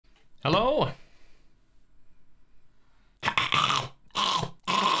Hello?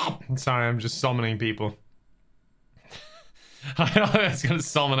 Sorry, I'm just summoning people. I don't know that's gonna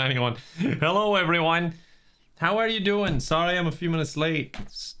summon anyone. Hello, everyone. How are you doing? Sorry, I'm a few minutes late.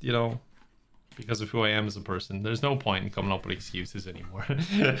 It's, you know, because of who I am as a person. There's no point in coming up with excuses anymore.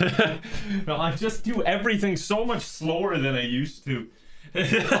 No, I just do everything so much slower than I used to.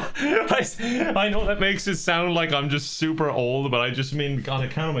 I know that makes it sound like I'm just super old, but I just mean on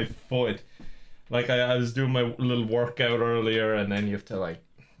account of my foot. Like I was doing my little workout earlier, and then you have to, like,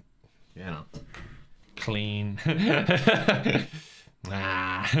 you know, clean.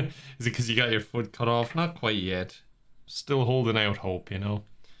 Nah. Is it because you got your foot cut off? Not quite yet. Still holding out hope, you know.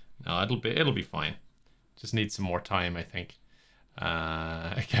 No, it'll be fine. Just need some more time, I think.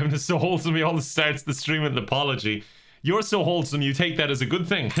 Kevin is so wholesome, he always starts the stream with an apology. You're so wholesome, you take that as a good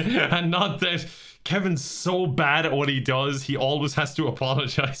thing. And not that Kevin's so bad at what he does, he always has to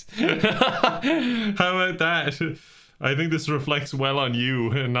apologize. How about that? I think this reflects well on you,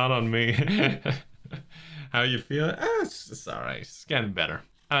 and not on me. How you feel? It's alright. It's getting better.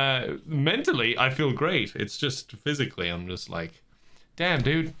 Mentally, I feel great. It's just physically, I'm just like, damn,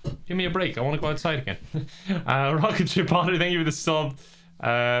 dude, give me a break. I want to go outside again. Rocket Ship Potter, thank you for the sub.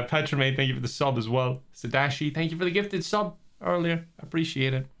 Patramate, thank you for the sub as well. Sadashi, thank you for the gifted sub earlier.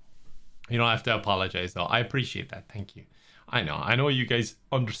 Appreciate it. You don't have to apologize though. I appreciate that. Thank you. I know you guys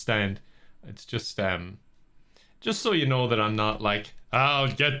understand. It's just so you know that I'm not like,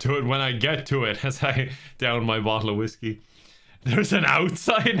 I'll get to it when I get to it, as I down my bottle of whiskey. There's an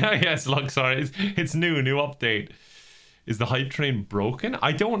outside now. Yes, look, sorry, it's new update. Is the hype train broken?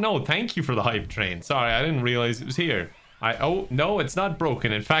 I don't know. Thank you for the hype train. Sorry, I didn't realize it was here. Oh, no, it's not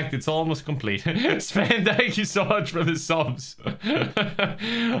broken. In fact, it's almost complete. Sven, thank you so much for the subs.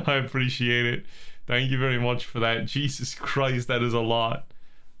 I appreciate it. Thank you very much for that. Jesus Christ, that is a lot.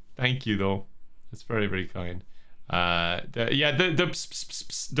 Thank you, though. That's very, very kind.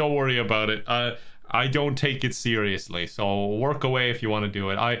 Don't worry about it. I don't take it seriously, so work away if you want to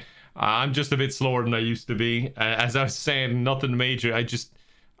do it. I'm just a bit slower than I used to be. As I was saying, nothing major.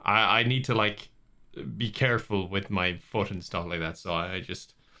 I need to, like, be careful with my foot and stuff like that, so I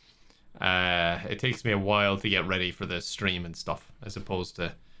just it takes me a while to get ready for the stream and stuff, as opposed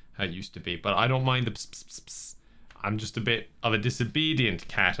to how it used to be. But I don't mind the pss, pss, pss. I'm just a bit of a disobedient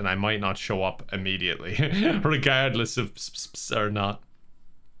cat, and I might not show up immediately regardless of pss, pss, pss or not.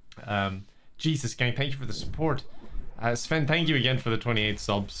 Jesus gang, thank you for the support. Sven, thank you again for the 28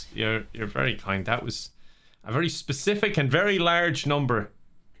 subs. You're very kind. That was a very specific and very large number.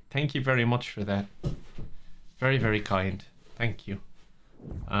 Thank you very much for that. Very, very kind. Thank you.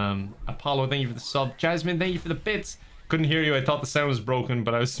 Apollo, thank you for the sub. Jasmine, thank you for the bits. Couldn't hear you. I thought the sound was broken,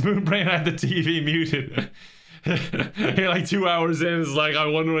 but I was smooth brain. I had the TV muted. Here, like 2 hours in, it's like, I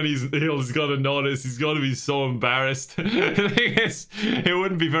wonder when he's gonna notice. He's gonna be so embarrassed. The thing is, it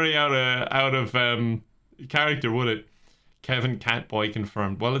wouldn't be very out of character, would it? Kevin Catboy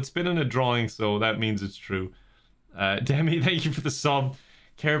confirmed. Well, it's been in a drawing, so that means it's true. Demi, thank you for the sub.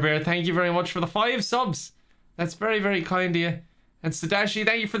 Care Bear, thank you very much for the 5 subs. That's very, very kind of you. And Sadashi,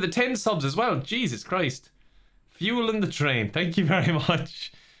 thank you for the 10 subs as well. Jesus Christ. Fuel in the train. Thank you very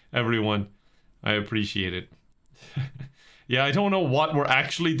much, everyone. I appreciate it. Yeah, I don't know what we're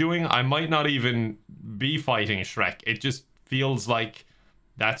actually doing. I might not even be fighting Shrek. It just feels like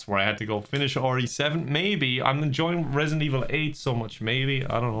that's where I had to go. Finish RE7? Maybe. I'm enjoying Resident Evil 8 so much. Maybe.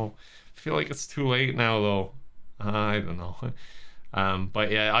 I don't know. I feel like it's too late now, though. I don't know.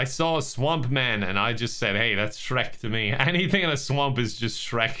 But yeah, I saw a swamp man and I just said, hey, that's Shrek to me. Anything in a swamp is just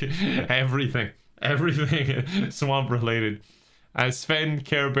Shrek. Everything swamp related. Sven,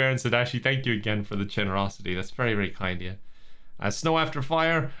 Care Bear, and Sadashi, thank you again for the generosity. That's very, very kind of you. Snow After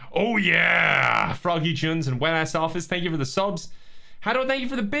Fire, oh yeah! Froggy Tunes and Wet Ass Office, thank you for the subs. Hado, thank you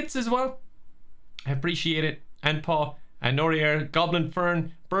for the bits as well. I appreciate it. And Paul, and Norier, Goblin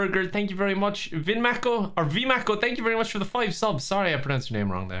Fern, Burger, thank you very much. Vmako, thank you very much for the 5 subs. Sorry I pronounced your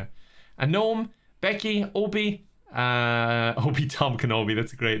name wrong there. And Gnome, Becky, Obi Tom Kenobi,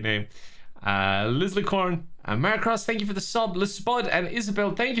 that's a great name. Lizlicorn, Marcross, thank you for the sub. Lispud and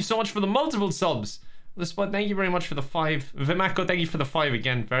Isabel, thank you so much for the multiple subs. Lispud, thank you very much for the 5. Vimako, thank you for the 5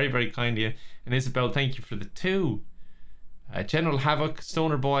 again. Very, very kind of you. And Isabel, thank you for the 2. General Havoc,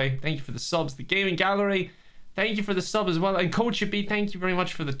 Stoner Boy, thank you for the subs. The Gaming Gallery, thank you for the sub as well. And Coach B, thank you very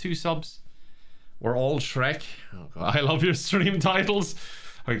much for the 2 subs. We're all Shrek. Oh God, I love your stream titles.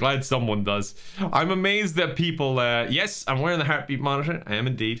 I'm glad someone does. I'm amazed that people... yes, I'm wearing the heartbeat monitor. I am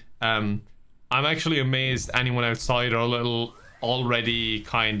indeed. I'm actually amazed anyone outside our little already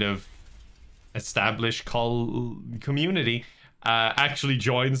kind of established call community actually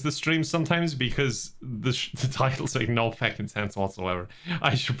joins the stream sometimes because the titles make no fucking sense whatsoever.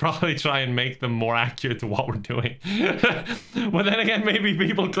 I should probably try and make them more accurate to what we're doing. But then again, maybe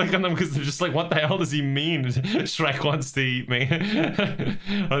people click on them because they're just like, what the hell does he mean? Shrek wants to eat me.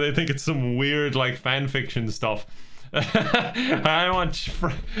 Or they think it's some weird like fan fiction stuff. I want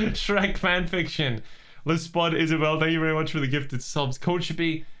Shrek fan fiction. Liz Spud, Isabel, thank you very much for the gifted subs. Coach should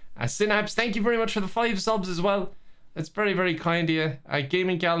be Synapse, thank you very much for the 5 subs as well. That's very, very kind of you.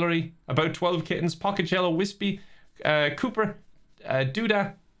 Gaming Gallery, About 12 Kittens, Pocket Jello, Wispy, Cooper,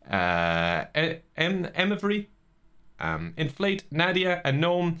 Duda, Emivery, Inflate, Nadia, and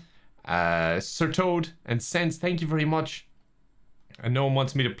Gnome, Sir Toad, and Sense, thank you very much. And Gnome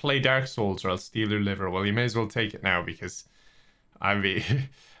wants me to play Dark Souls or I'll steal your liver. Well, you may as well take it now because I'd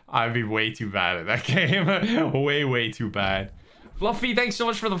be way too bad at that game. way too bad. Fluffy, thanks so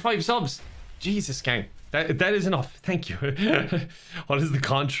much for the 5 subs. Jesus, gang. That is enough. Thank you. What is the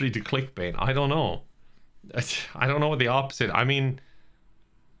contrary to clickbait? I don't know. I don't know what the opposite. I mean,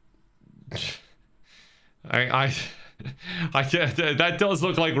 that does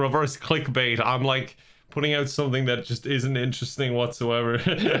look like reverse clickbait. I'm like putting out something that just isn't interesting whatsoever.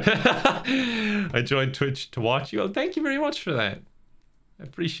 I joined Twitch to watch you. Oh, thank you very much for that. I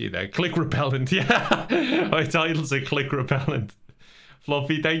appreciate that. Click repellent. Yeah. My titles are click repellent.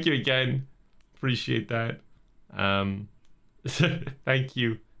 Fluffy, thank you again. Appreciate that. Thank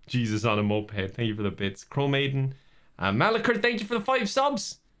you. Jesus on a moped. Thank you for the bits. Crow Maiden. Malakir, thank you for the 5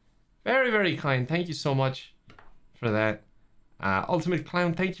 subs. Very, very kind. Thank you so much for that. Ultimate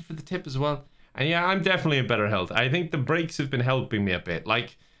Clown, thank you for the tip as well. And yeah, I'm definitely in better health. I think the breaks have been helping me a bit.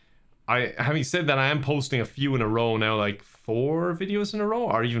 Like, having said that, I am posting a few in a row now, like 4 videos in a row,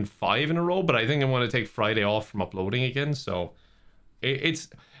 or even 5 in a row. But I think I want to take Friday off from uploading again. So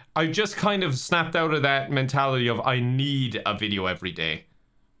I just kind of snapped out of that mentality of I need a video every day.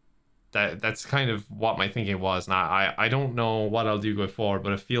 That's kind of what my thinking was. Now, I don't know what I'll do going forward,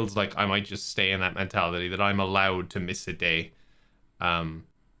 but it feels like I might just stay in that mentality that I'm allowed to miss a day.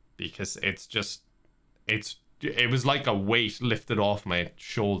 Because it was like a weight lifted off my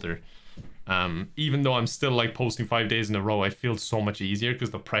shoulder. Even though I'm still like posting 5 days in a row, I feel so much easier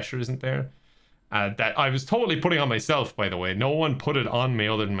because the pressure isn't there. That I was totally putting on myself, by the way. No one put it on me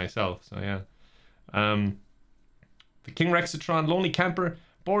other than myself. So yeah. The King Rexatron, Lonely Camper,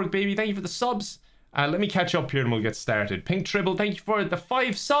 Borg Baby, thank you for the subs. Let me catch up here and we'll get started. Pink Tribble, thank you for the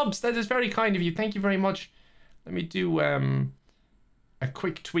 5 subs. That is very kind of you. Thank you very much. Let me do a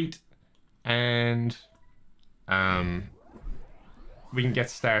quick tweet and we can get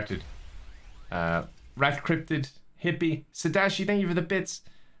started. Rat Cryptid, Hippie, Sadashi, thank you for the bits.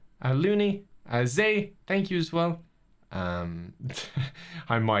 Looney, Zay, thank you as well. I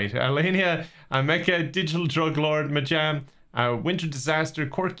might. Alania, Mecha, Digital Drug Lord, Majam, Winter Disaster,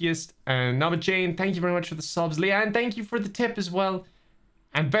 Quirkiest, and Nama Jane, thank you very much for the subs. Leanne, thank you for the tip as well.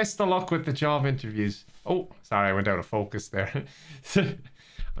 And best of luck with the job interviews. Oh, sorry, I went out of focus there.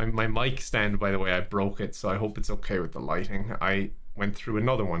 My mic stand, by the way, I broke it, so I hope it's okay with the lighting. I went through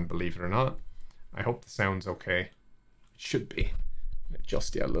another one, believe it or not. I hope the sound's okay. It should be.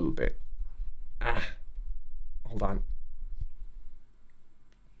 Adjust it a little bit. Hold on.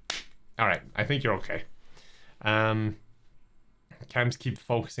 Alright, I think you're okay. Cams keep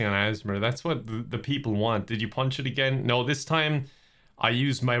focusing on Asmer. That's what the people want. Did you punch it again? No, this time I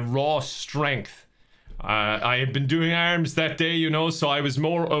used my raw strength. I had been doing arms that day, you know, so I was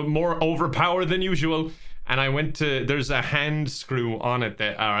more overpowered than usual. And I went to, there's a hand screw on it,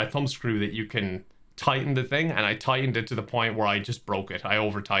 that, or a thumb screw that you can tighten the thing. And I tightened it to the point where I just broke it. I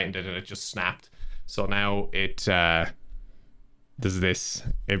over tightened it and it just snapped. So now it does this.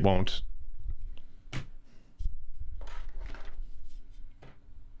 It won't.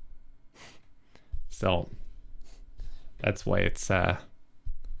 So that's why it's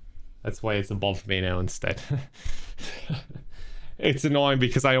above me now instead. It's annoying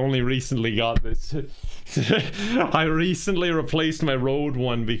because I only recently got this. I recently replaced my Rode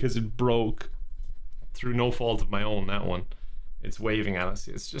one because it broke through no fault of my own, that one. It's waving at us.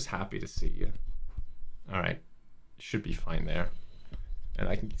 It's just happy to see you. Alright. Should be fine there. And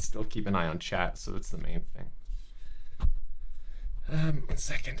I can still keep an eye on chat, so that's the main thing. 1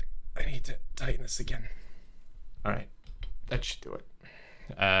 second. I need to tighten this again. Alright. That should do it.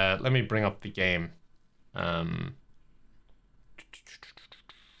 Let me bring up the game.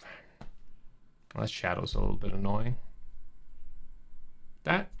 That shadow's a little bit annoying.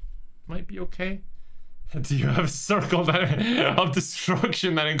 That might be okay. Do you have a circle of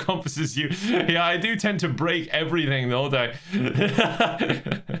destruction that encompasses you? Yeah, I do tend to break everything though.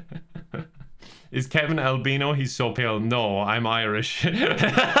 Is Kevin albino? He's so pale. No, I'm Irish.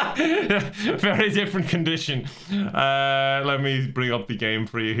 Very different condition. Let me bring up the game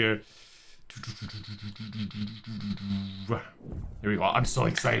for you here. Here we go. I'm so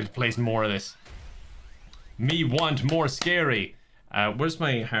excited to play some more of this. Me want more scary. Where's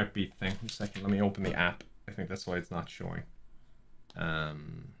my heartbeat thing? One second, let me open the app. I think that's why it's not showing. Yeah,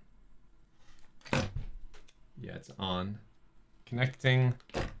 it's on. Connecting.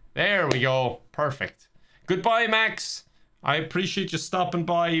 There we go. Perfect. Goodbye, Max. I appreciate you stopping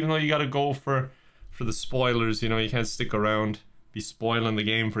by, even though you gotta go for the spoilers. You know, you can't stick around. Be spoiling the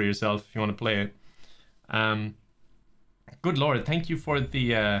game for yourself if you want to play it. Good lord, thank you for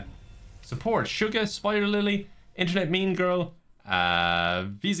the support. Sugar, Spider Lily, Internet Mean Girl,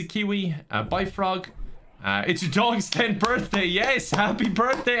 Visa Kiwi, Bifrog. It's your dog's 10th birthday. Yes, happy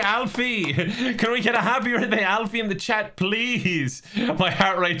birthday, Alfie. Can we get a happy birthday, Alfie, in the chat, please? My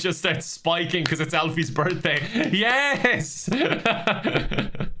heart rate just starts spiking because it's Alfie's birthday. Yes.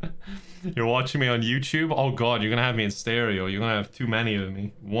 You're watching me on YouTube? Oh god, you're gonna have me in stereo. You're gonna have too many of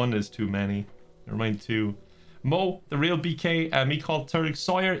me. One is too many. Never mind two. Mo, the real BK, me called Turk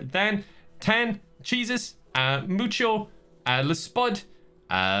Sawyer, then 10, Jesus, Mucho, Lespud,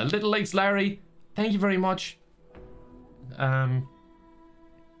 Little Legs Larry, thank you very much.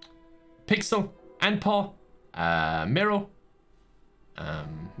 Pixel, and Paul, Miro,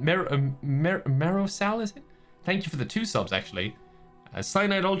 Mero Sal, is it? Thank you for the 2 subs, actually.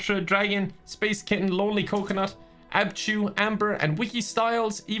 Cyanide Ultra, Dragon, Space Kitten, Lonely Coconut, Abchu, Amber, and Wiki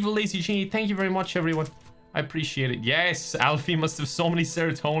Styles, Evil Lazy Genie. Thank you very much, everyone. I appreciate it. Yes, Alfie must have so many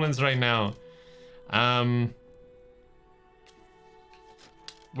serotonins right now.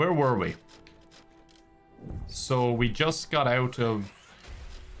 Where were we? So we just got out of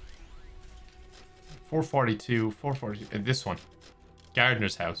 442, 440. This one,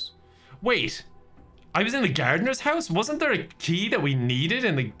 Gardener's house. Wait. I was in the gardener's house? Wasn't there a key that we needed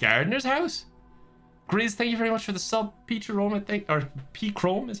in the gardener's house? Grizz, thank you very much for the sub. Peach Roma, or P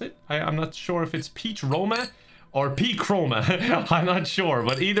Chrome, is it? I'm not sure if it's Peach Roma or P Chroma. I'm not sure,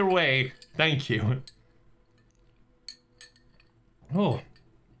 but either way, thank you. Oh.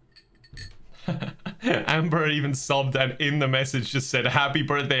 Amber even subbed and in the message just said, happy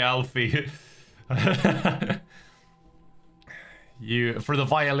birthday, Alfie. You, for the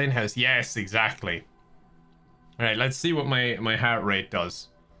violin house. Yes, exactly. Alright, let's see what my heart rate does.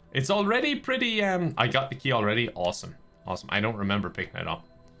 It's already pretty, I got the key already. Awesome. Awesome. I don't remember picking it up.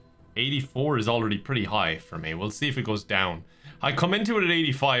 84 is already pretty high for me. We'll see if it goes down. I come into it at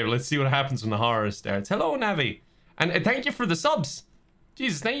 85. Let's see what happens when the horror starts. Hello, Navi. And thank you for the subs.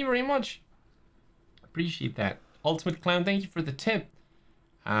 Jesus, thank you very much. Appreciate that. Ultimate Clown, thank you for the tip.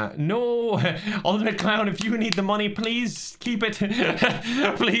 No, Ultimate Clown, if you need the money, please keep it.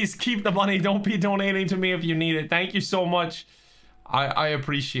 Please keep the money. Don't be donating to me if you need it. Thank you so much. I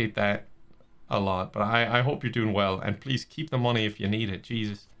appreciate that a lot, but I hope you're doing well. And please keep the money if you need it.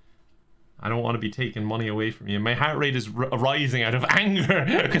 Jesus. I don't want to be taking money away from you. My heart rate is rising out of anger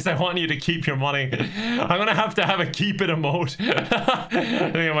because I want you to keep your money. I'm going to have a keep it emote. I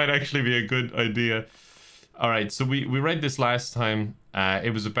think it might actually be a good idea. Alright, so we read this last time.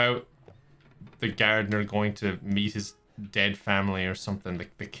 It was about the gardener going to meet his dead family or something.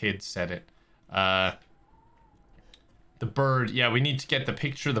 The kid said it. The bird. Yeah, we need to get the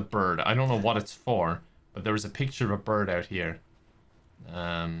picture of the bird. I don't know what it's for, but there was a picture of a bird out here.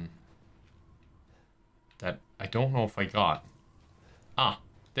 That I don't know if I got. Ah,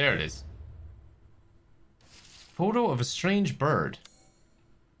 there it is. Photo of a strange bird.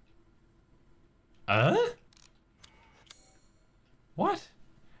 What?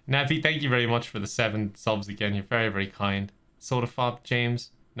 Navi, thank you very much for the 7 subs again. You're very, very kind. Sodafob, James,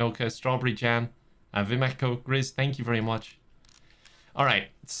 Noka, Strawberry Jam, Vimeko, Grizz, thank you very much. Alright,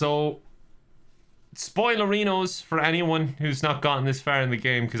 so spoilerinos for anyone who's not gotten this far in the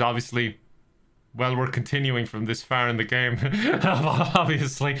game, because obviously, well, we're continuing from this far in the game,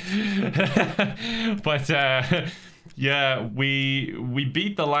 obviously. But yeah, we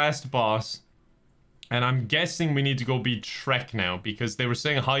beat the last boss. And I'm guessing we need to go beat Shrek now, because they were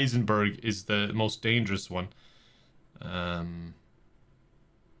saying Heisenberg is the most dangerous one. I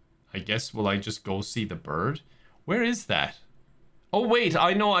guess, will I just go see the bird? Where is that? Oh wait,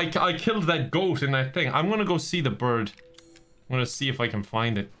 I know, I killed that goat in that thing. I'm gonna go see the bird. I'm gonna see if I can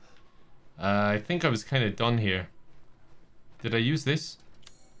find it. I think I was kind of done here. Did I use this?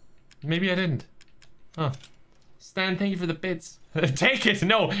 Maybe I didn't. Huh. Stan, thank you for the bits. Take it!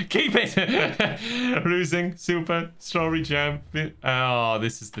 No! Keep it! Losing, super, strawberry jam. Oh,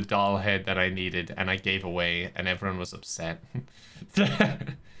 this is the doll head that I needed and I gave away and everyone was upset.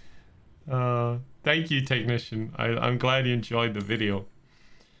 Thank you, technician. I'm glad you enjoyed the video.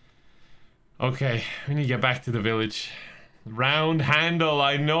 Okay, we need to get back to the village. Round handle,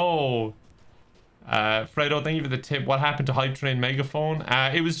 I know. Fredo, thank you for the tip. What happened to Hype Train Megaphone?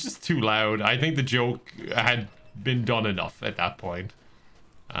 It was just too loud. I think the joke had been done enough at that point.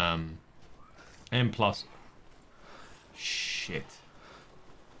 And plus... Shit.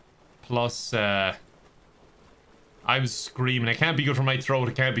 Plus, I was screaming. It can't be good for my throat.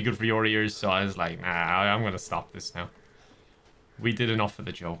 It can't be good for your ears. So I was like, nah, I'm going to stop this now. We did enough of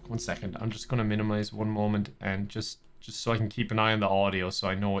the joke. 1 second. I'm just going to minimize one moment and just so I can keep an eye on the audio so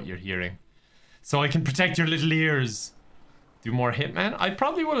I know what you're hearing. So I can protect your little ears. Do more Hitman? I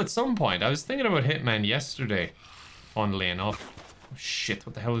probably will at some point. I was thinking about Hitman yesterday. Funnily enough. Oh shit,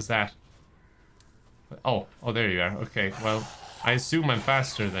 what the hell is that? Oh, there you are. Okay, well, I assume I'm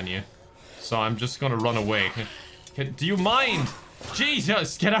faster than you. So I'm just gonna run away. Do you mind?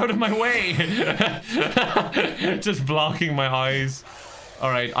 Jesus, get out of my way! Just blocking my eyes.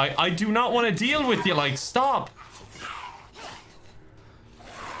 Alright, I do not want to deal with you, like, stop!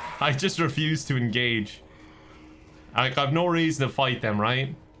 I just refuse to engage. Like, I've no reason to fight them,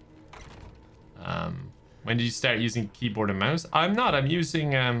 right? When did you start using keyboard and mouse? I'm not, I'm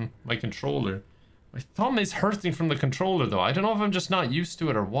using my controller. My thumb is hurting from the controller though. I don't know if I'm just not used to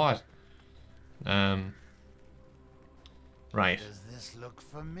it or what. Right. Does this look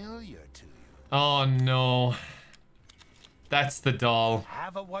familiar to you? Oh no. That's the doll.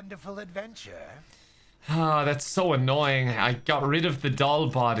 Have a wonderful adventure. Ah, that's so annoying. I got rid of the doll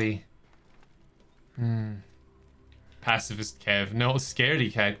body. Pacifist Kev. No,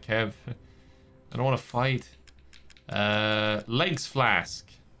 scaredy cat Kev. I don't want to fight. Legs flask.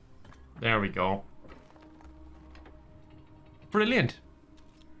 There we go. Brilliant.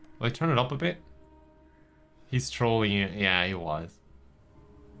 Will I turn it up a bit? He's trolling you. Yeah, he was.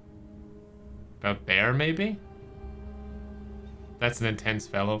 About there, maybe? That's an intense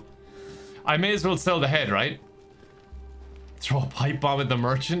fellow. I may as well sell the head, right? Throw a pipe bomb at the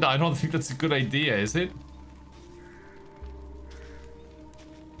merchant? I don't think that's a good idea, is it?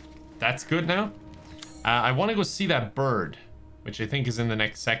 That's good now. I want to go see that bird, which I think is in the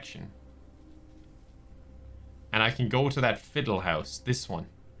next section. And I can go to that fiddle house, this one.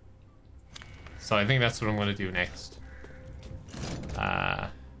 So I think that's what I'm going to do next.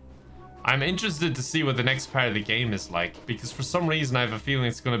 I'm interested to see what the next part of the game is like, because for some reason I have a feeling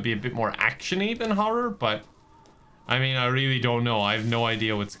it's going to be a bit more action-y than horror, but I mean, I really don't know. I have no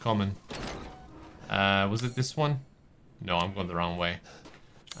idea what's coming. Was it this one? No, I'm going the wrong way.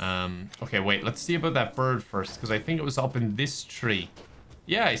 Okay, wait, let's see about that bird first, because I think it was up in this tree.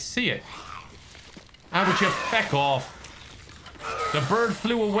 Yeah, I see it. How would you feck off? The bird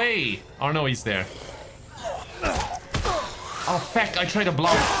flew away. Oh no, he's there. Oh feck, I tried to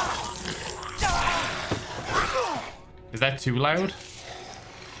block. Is that too loud?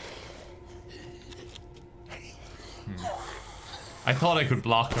 I thought I could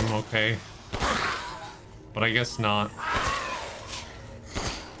block him, okay. But I guess not.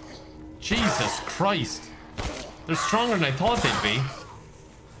 Jesus Christ. They're stronger than I thought they'd be.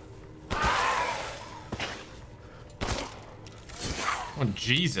 Oh,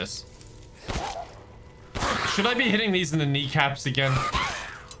 Jesus. Should I be hitting these in the kneecaps again?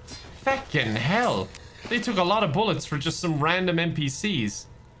 Feckin' hell. They took a lot of bullets for just some random NPCs.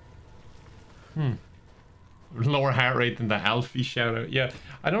 Lower heart rate than the Alfie shoutout. Yeah,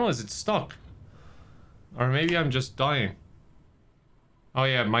 I don't know, is it stuck? Or maybe I'm just dying. Oh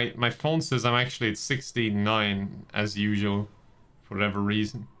yeah, my phone says I'm actually at 69 as usual. For whatever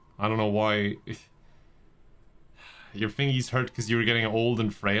reason. I don't know why. Your fingies hurt because you were getting old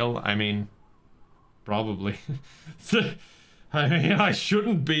and frail? I mean, probably. I mean, I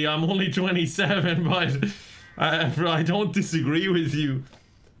shouldn't be. I'm only 27, but I don't disagree with you.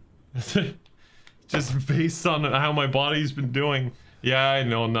 Just based on how my body's been doing. Yeah, I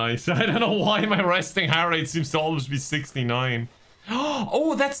know, nice. I don't know why my resting heart rate seems to always be 69.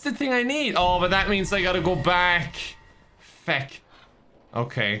 Oh, that's the thing I need. Oh, but that means I gotta go back. Feck.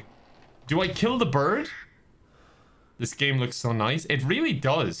 Okay. Do I kill the bird? This game looks so nice. It really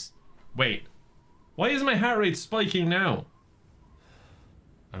does. Wait. Why is my heart rate spiking now?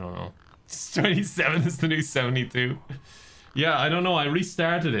 I don't know. 27 is the new 72. Yeah, I don't know. I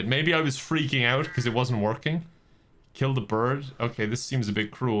restarted it. Maybe I was freaking out because it wasn't working. Kill the bird. Okay, this seems a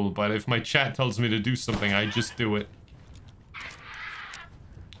bit cruel, but if my chat tells me to do something, I just do it.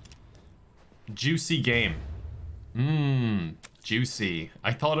 Juicy game. Juicy.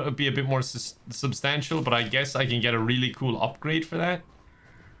 I thought it would be a bit more substantial, but I guess I can get a really cool upgrade for that.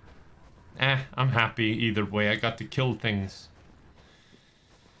 I'm happy either way. I got to kill things.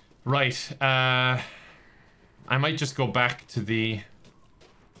 Right. I might just go back to the...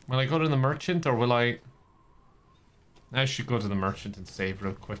 Will I go to the merchant or will I... I should go to the merchant and save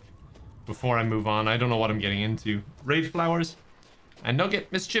real quick before I move on. I don't know what I'm getting into. Raid flowers. And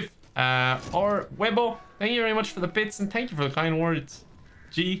Nugget, Mischief, or Webbo. Thank you very much for the bits and thank you for the kind words.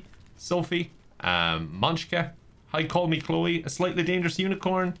 G, Sophie, Monchka. Hi, call me Chloe. A slightly dangerous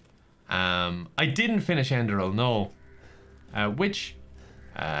unicorn. I didn't finish Enderal, no. Which?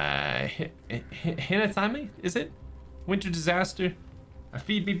 Hinatami, is it? Winter Disaster. A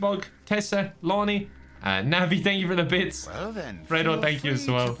Feed Me Bug. Tessa, Lonnie. Navi, thank you for the bits. Well then, Fredo, thank you as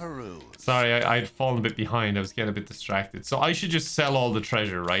well. Sorry, I'd fallen a bit behind. I was getting a bit distracted. So I should just sell all the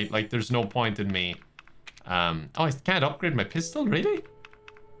treasure, right? Like, there's no point in me. Oh, I can't upgrade my pistol? Really?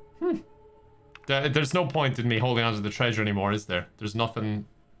 There's no point in me holding on to the treasure anymore, is there? There's nothing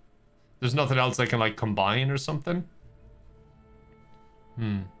else I can, like, combine or something?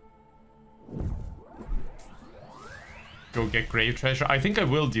 Go get grave treasure. I think I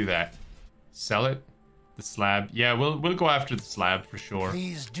will do that. Sell it. The slab. Yeah, we'll go after the slab for sure.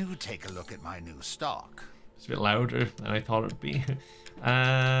 Please do take a look at my new stock. It's a bit louder than I thought it would be.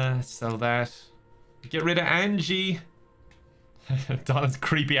 Sell that. Get rid of Angie. Donna's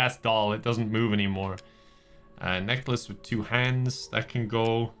creepy ass doll. It doesn't move anymore. Necklace with 2 hands. That can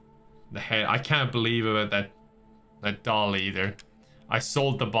go. The head. I can't believe about that doll either. I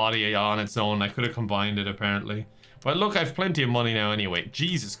sold the body on its own. I could have combined it apparently. But look, I've plenty of money now anyway.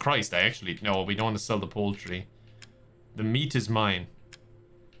 Jesus Christ, I actually... No, we don't want to sell the poultry. The meat is mine.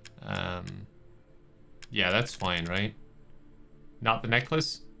 Yeah, that's fine, right? Not the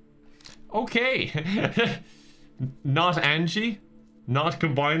necklace? Okay. Not Angie. Not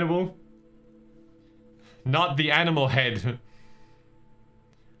combinable. Not the animal head.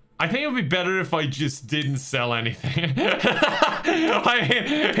 I think it would be better if I just didn't sell anything.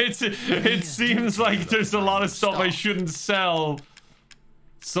 It seems like there's a lot of stuff I shouldn't sell.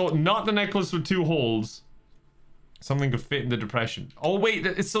 So, not the necklace with 2 holes. Something could fit in the depression. Oh,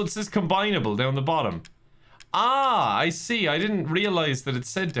 wait. So it says combinable down the bottom. Ah, I see. I didn't realize that it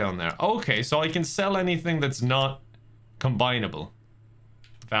said down there. Okay, so I can sell anything that's not combinable.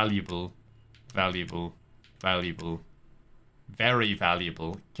 Valuable. Valuable. Valuable. Very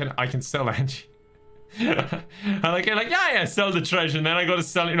valuable. I can sell Angie. I'm like, yeah, sell the treasure, and then I go to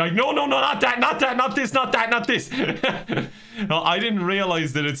sell it. You're like, no, not that, not this, not that, not this. No, I didn't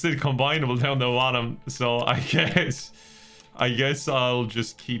realize that it said combinable down the bottom, so I guess I'll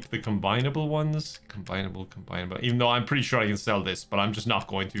just keep the combinable ones. Combinable. Even though I'm pretty sure I can sell this, but I'm just not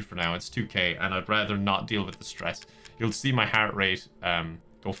going to for now. It's 2k, and I'd rather not deal with the stress. You'll see my heart rate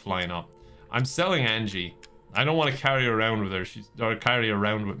go flying up. I'm selling Angie. I don't want to carry her around with her. Carry her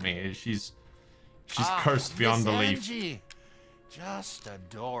around with me. She's cursed beyond belief. Angie. Just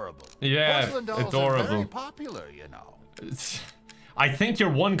adorable. Yeah, adorable. Are very popular, you know. I think your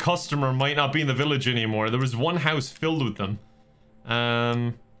one customer might not be in the village anymore. There was one house filled with them.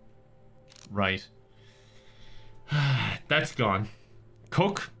 Right. That's gone.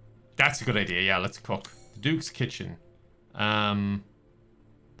 Cook? That's a good idea. Yeah, let's cook. The Duke's kitchen.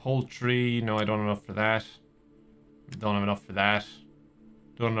 Poultry. No, I don't have enough for that. Don't have enough for that.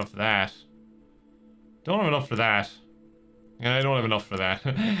 Don't have enough for that. Don't have enough for that. And I don't have enough for that.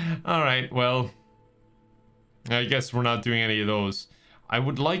 Alright, well. I guess we're not doing any of those. I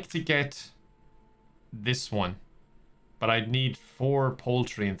would like to get this one. But I'd need 4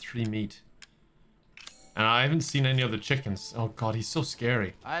 poultry and 3 meat. And I haven't seen any other chickens. Oh god, he's so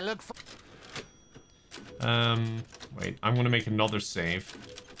scary. I look for... Wait, I'm gonna make another save.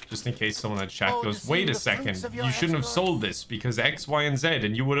 Just in case someone in the chat goes, wait a second, you shouldn't have sold this because X, Y, and Z,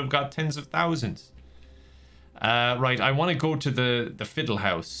 and you would have got tens of thousands. Right, I want to go to the fiddle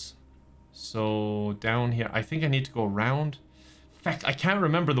house. So, down here, I think I need to go around. In fact, I can't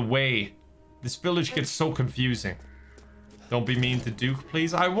remember the way. This village gets so confusing. Don't be mean to Duke,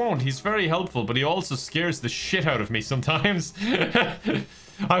 please. I won't, he's very helpful, but he also scares the shit out of me sometimes.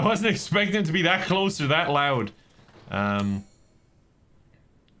 I wasn't expecting him to be that close or that loud.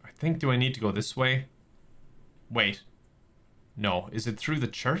 Do I need to go this way? Wait. No, is it through the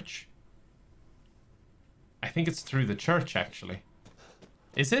church? I think it's through the church, actually.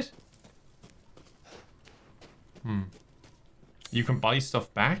 Is it? You can buy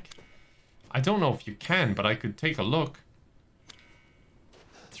stuff back? I don't know if you can, but I could take a look.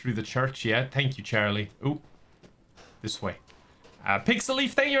 Through the church, yeah. Thank you, Charlie. Ooh. This way. Pixel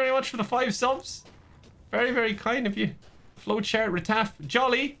Leaf, thank you very much for the 5 subs. Very, very kind of you. Flowchart, Retaf,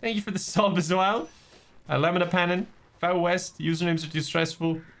 Jolly, thank you for the sub as well. Lemon Pannon, Fow West, usernames are too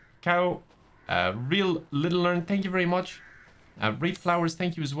stressful. Cow, Real Little Learn, thank you very much. Rape flowers,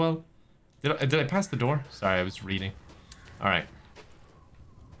 thank you as well. Did I pass the door? Sorry, I was reading. Alright.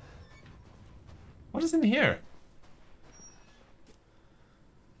 What is in here?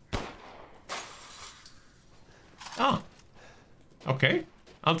 Oh. Okay.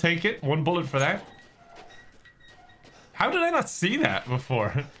 I'll take it. 1 bullet for that. How did I not see that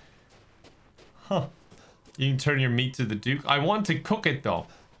before? Huh. You can turn your meat to the Duke. I want to cook it, though.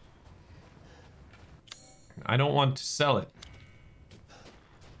 I don't want to sell it.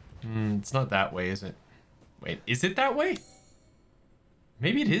 It's not that way, is it? Wait, is it that way?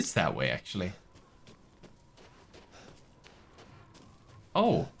 Maybe it is that way, actually.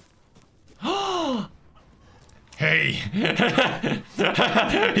 Oh. Hey! You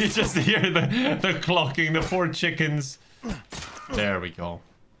just hear the clocking, the 4 chickens. There we go.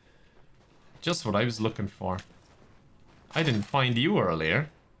 Just what I was looking for. I didn't find you earlier.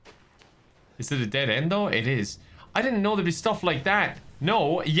 Is it a dead end, though? It is. I didn't know there'd be stuff like that.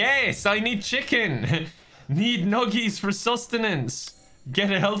 No. Yes, I need chicken. Need nuggies for sustenance.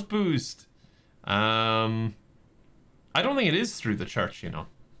 Get a health boost. I don't think it is through the church, you know.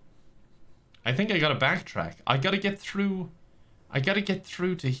 I think I gotta backtrack. I gotta get through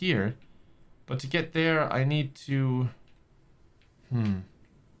to here. But to get there, I need to...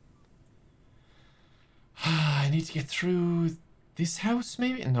 I need to get through this house,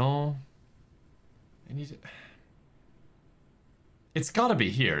 maybe? No. I need to... It's gotta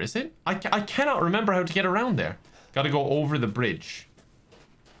be here, is it? I cannot remember how to get around there. Gotta go over the bridge.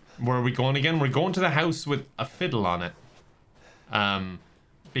 Where are we going again? We're going to the house with a fiddle on it.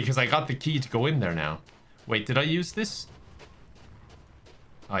 Because I got the key to go in there now. Wait, did I use this?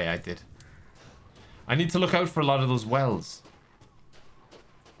 Oh yeah, I did. I need to look out for a lot of those wells.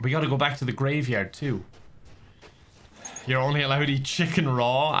 We gotta go back to the graveyard too. You're only allowed to eat chicken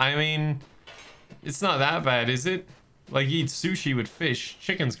raw? I mean, it's not that bad, is it? Like, eat sushi with fish.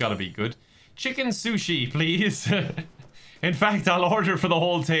 Chicken's gotta be good. Chicken sushi, please. In fact, I'll order for the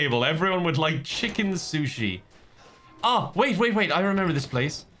whole table. Everyone would like chicken sushi. Oh, wait. I remember this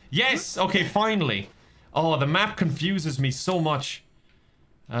place. Yes! Okay, finally. Oh, the map confuses me so much.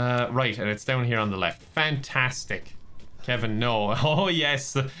 Right, and it's down here on the left. Fantastic. Kevin, no. Oh,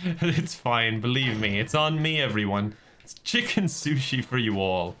 yes. It's fine. Believe me. It's on me, everyone. It's chicken sushi for you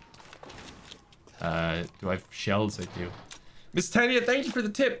all. Do I have shells? I do. Miss Tanya, thank you for the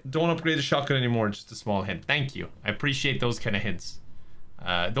tip. Don't upgrade the shotgun anymore. Just a small hint. Thank you. I appreciate those kind of hints.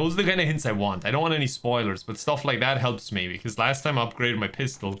 Those are the kind of hints I want. I don't want any spoilers, but stuff like that helps me. Because last time I upgraded my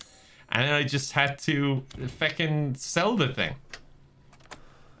pistol, and then I just had to feckin' sell the thing.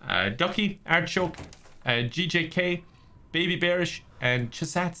 Ducky, Artichoke, GJK, Baby Bearish, and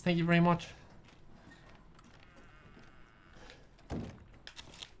Chisats, thank you very much.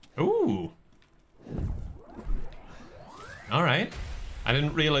 Ooh. Alright. I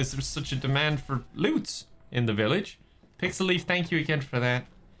didn't realize there was such a demand for loots in the village. Pixel Leaf, thank you again for that.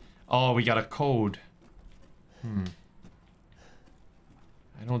 Oh, we got a code. I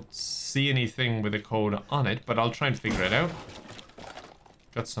don't see anything with a code on it, but I'll try and figure it out.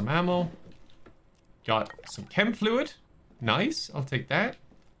 Got some ammo. Got some chem fluid. Nice, I'll take that.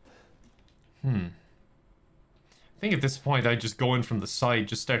 I think at this point I just go in from the side,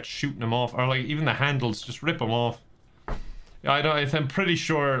 just start shooting them off, or like even the handles, just rip them off. Yeah, I'm pretty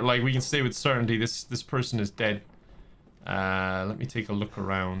sure, like, we can say with certainty this person is dead. Let me take a look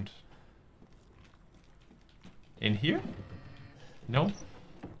around. In here? No.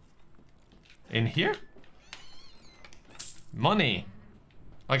 In here? Money.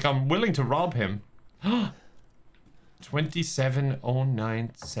 Like, I'm willing to rob him.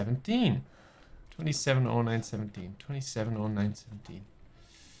 270917. 270917. 270917.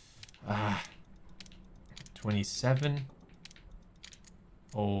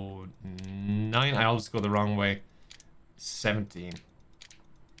 2709. I'll just go the wrong way. 17.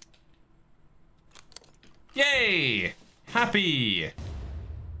 Yay! Happy!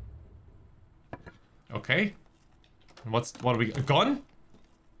 Okay. What do we... A gun?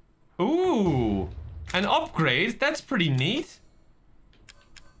 Ooh! An upgrade? That's pretty neat.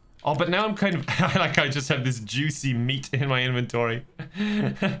 Oh, but now I'm kind of... like, I just have this juicy meat in my inventory.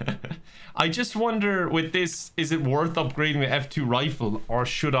 I just wonder, with this, is it worth upgrading the F2 rifle? Or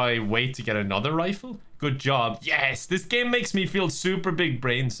should I wait to get another rifle? Good job. Yes! This game makes me feel super big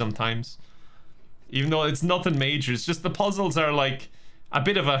brain sometimes. Even though it's nothing major. It's just the puzzles are like a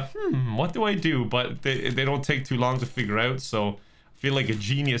bit of a, what do I do? But they don't take too long to figure out, so I feel like a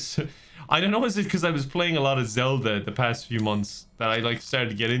genius. I don't know, is it because I was playing a lot of Zelda the past few months that I like started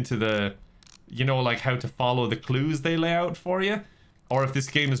to get into the, you know, like how to follow the clues they lay out for you? Or if this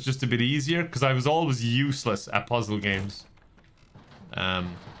game is just a bit easier, because I was always useless at puzzle games. How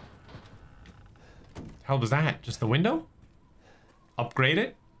was that? Just the window? Upgrade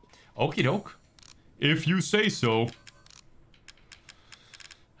it? Okie doke. If you say so.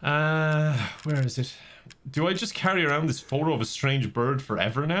 Where is it? Do I just carry around this photo of a strange bird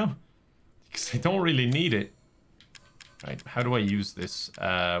forever now? Because I don't really need it. Right, how do I use this?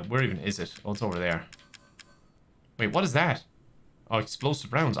 Where even is it? Oh, it's over there. Wait, what is that? Oh,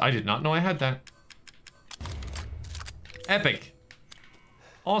 explosive rounds. I did not know I had that. Epic.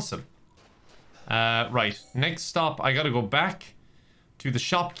 Awesome. Right, next stop, I gotta go back to the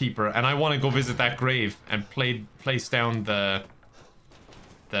shopkeeper, and I want to go visit that grave and place down the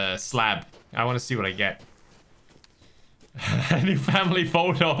slab. I want to see what I get. A new family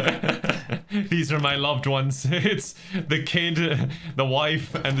photo. These are my loved ones. It's the kid, the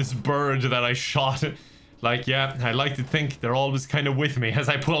wife, and this bird that I shot. Like, yeah, I like to think they're always kind of with me as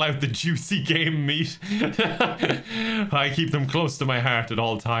I pull out the juicy game meat. I keep them close to my heart at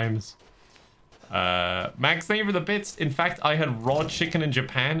all times. Max, thank you for the bits. In fact, I had raw chicken in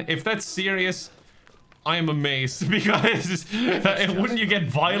Japan. If that's serious, I am amazed. Because wouldn't you get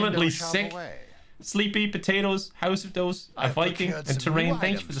violently sick? Sleepy, potatoes, House of Dose, a Viking, and Terrain.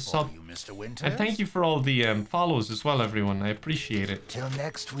 Thanks for the sub. And thank you for all the follows as well, everyone. I appreciate it. Till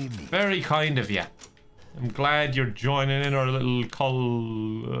next we meet. Very kind of you. I'm glad you're joining in our little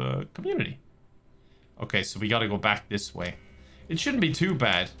community. Okay, so we gotta go back this way. It shouldn't be too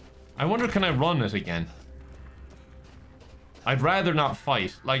bad. I wonder, can I run it again? I'd rather not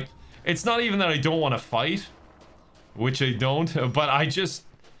fight. Like, it's not even that I don't want to fight, which I don't, but I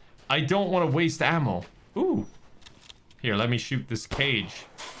don't want to waste ammo. Ooh. Here, let me shoot this cage.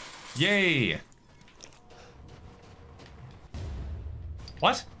 Yay!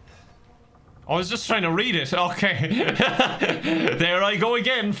 What? I was just trying to read it. Okay. There I go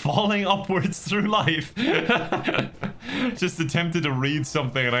again, falling upwards through life. Just attempted to read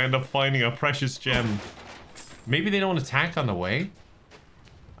something and I end up finding a precious gem. Maybe they don't attack on the way?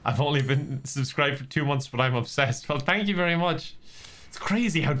 I've only been subscribed for 2 months, but I'm obsessed. Well, thank you very much. It's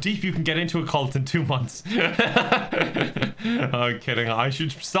crazy how deep you can get into a cult in 2 months. I'm kidding. I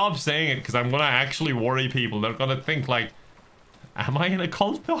should stop saying it because I'm going to actually worry people. They're going to think like, am I in a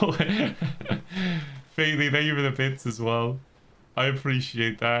cult though? Faithy, thank you for the bits as well. I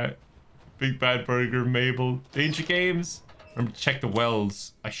appreciate that. Big Bad Burger, Mabel. Danger Games. Remember to check the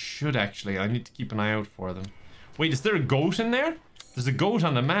wells. I should actually. I need to keep an eye out for them. Wait, is there a goat in there? There's a goat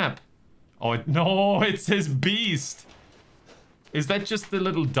on the map. Oh, no, it says beast. Is that just the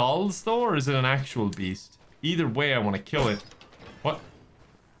little dolls though, or is it an actual beast? Either way, I want to kill it. What?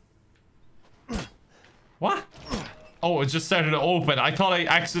 What? Oh, it just started to open. I thought I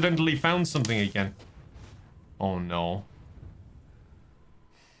accidentally found something again. Oh no.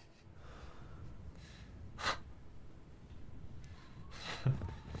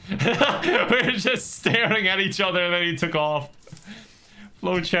 We're just staring at each other and then he took off.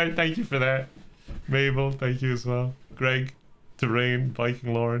 Flowchart, thank you for that. Mabel, thank you as well. Greg, Terrain,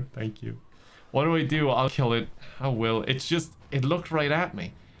 Viking Lauren, thank you. What do? I'll kill it. I will. It's just, it looked right at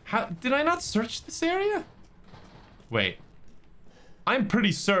me. How did I not search this area? Wait. I'm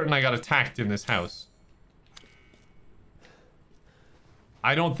pretty certain I got attacked in this house.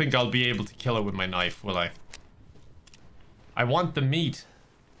 I don't think I'll be able to kill it with my knife, will I? I want the meat.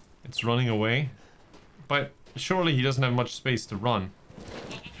 It's running away. But surely he doesn't have much space to run.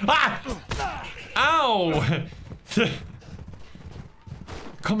 Ah! Ow!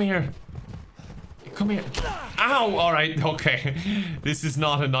 Come here. Come here. Ow! Alright, okay. This is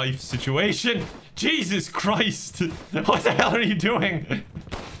not a knife situation. Jesus Christ! What the hell are you doing?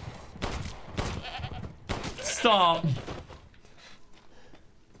 Stop.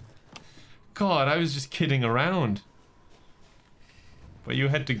 God, I was just kidding around. But you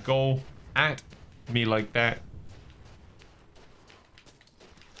had to go at me like that.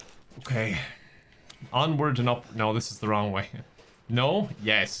 Okay. Onward and up. No, this is the wrong way. No?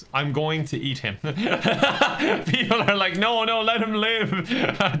 Yes. I'm going to eat him. People are like, no, no, let him live.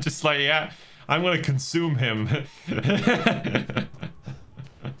 Just like, yeah, I'm going to consume him.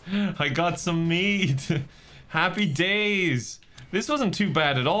 I got some meat. Happy days. This wasn't too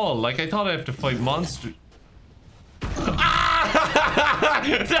bad at all. Like, I thought I'd have to fight monsters.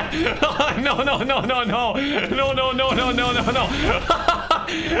 No, no, no, no, no. No, no, no, no, no, no, no.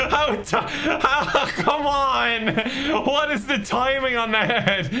 Come on. What is the timing on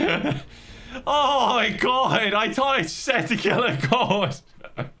that? Oh my god. I thought I said to kill a goat.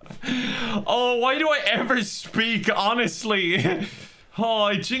 Oh, why do I ever speak honestly? Oh,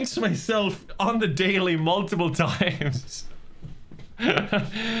 I jinxed myself on the daily multiple times.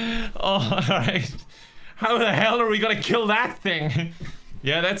 Oh, alright. How the hell are we gonna kill that thing?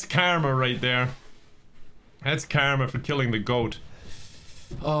 Yeah, that's karma right there. That's karma for killing the goat.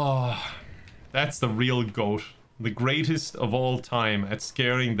 Oh, that's the real goat. The greatest of all time at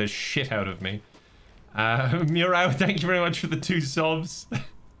scaring the shit out of me. Murao, thank you very much for the 2 subs.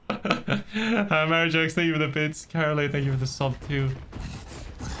 Marijax, thank you for the bits. Carly, thank you for the sub too.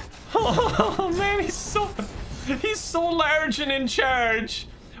 Oh man, he's so large and in charge.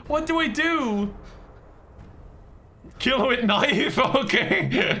 What do I do? Kill him with knife?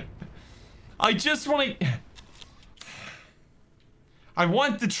 Okay. I just want to... I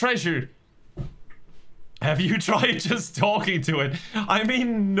want the treasure. Have you tried just talking to it? I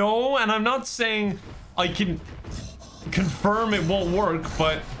mean, no, and I'm not saying I can confirm it won't work,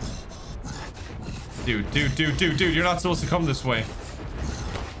 but... Dude, you're not supposed to come this way.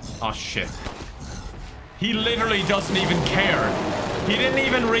 Oh, shit. He literally doesn't even care. He didn't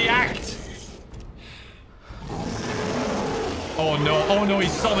even react. Oh no,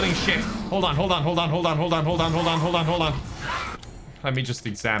 he's summoning shit. Hold on. Let me just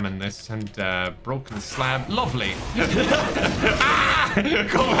examine this and broken slab. Lovely. Ah!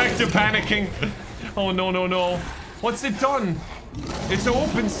 Go back to panicking. Oh no. What's it done? It's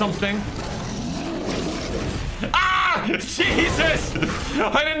opened something. Ah! Jesus!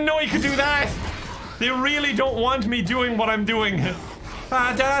 I didn't know he could do that. They really don't want me doing what I'm doing.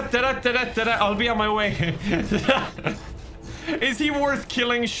 I'll be on my way. Is he worth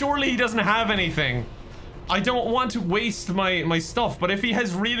killing? Surely he doesn't have anything. I don't want to waste my stuff, but if he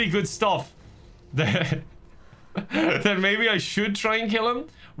has really good stuff, then maybe I should try and kill him?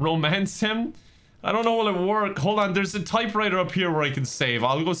 Romance him? I don't know, will it work? Hold on, there's a typewriter up here where I can save.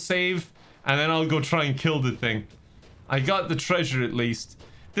 I'll go save, and then I'll go try and kill the thing. I got the treasure at least.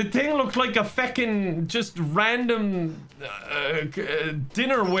 The thing looked like a feckin' just random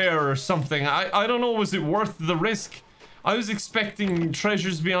dinnerware or something. I don't know, was it worth the risk? I was expecting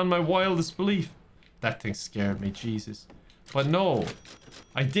treasures beyond my wildest belief. That thing scared me, Jesus. But no,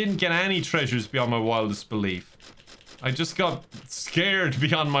 I didn't get any treasures beyond my wildest belief. I just got scared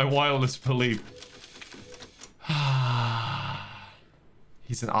beyond my wildest belief.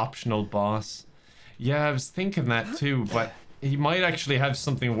 He's an optional boss. Yeah, I was thinking that too, but he might actually have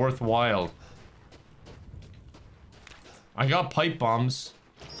something worthwhile. I got pipe bombs.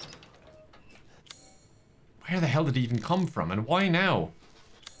 Where the hell did he even come from, and why now?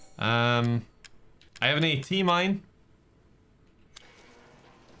 I have an AT mine.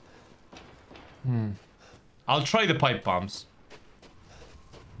 I'll try the pipe bombs.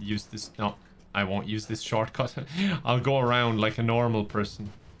 Use this. No, I won't use this shortcut. I'll go around like a normal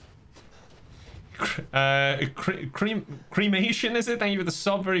person. Cremation, is it? Thank you for the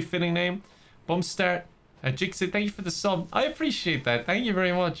sub. Very fitting name. Bumpstart. Jixit, thank you for the sub. I appreciate that. Thank you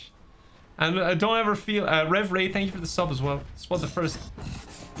very much. And don't ever feel... Rev Ray, thank you for the sub as well. Spot the first.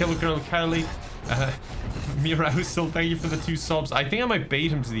 Killer Girl Carly. Mirausel, thank you for the 2 subs. I think I might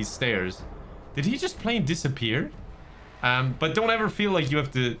bait him to these stairs. Did he just plain disappear? But don't ever feel like you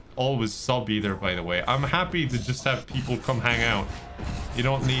have to always sub either, by the way. I'm happy to just have people come hang out. You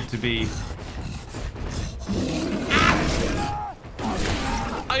don't need to be... Ah!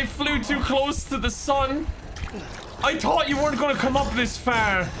 I flew too close to the sun. I thought you weren't going to come up this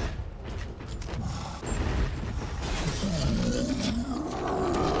far.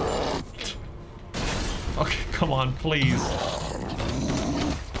 Okay, come on, please.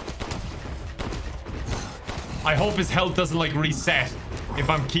 I hope his health doesn't, like, reset if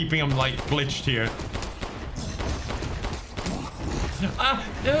I'm keeping him, like, glitched here.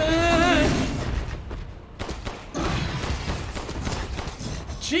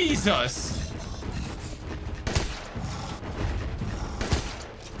 Jesus!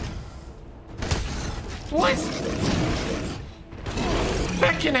 What?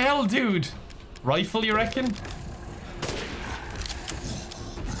 Fucking hell, dude! Rifle, you reckon?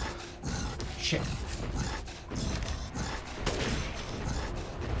 Shit.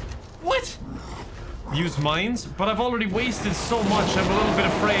 What? Use mines? But I've already wasted so much, I'm a little bit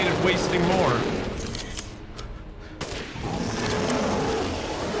afraid of wasting more.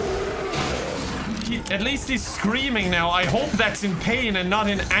 At least he's screaming now. I hope that's in pain and not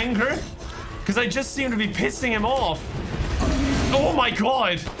in anger. Because I just seem to be pissing him off. Oh my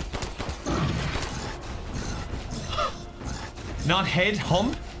god! Not head,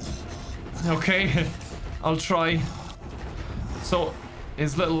 hump? Okay, I'll try. So,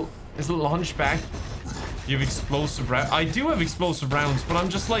 his little hunchback. You have explosive rounds. I do have explosive rounds, but I'm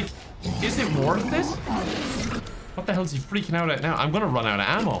just like, is it worth it? What the hell is he freaking out at now? I'm gonna run out of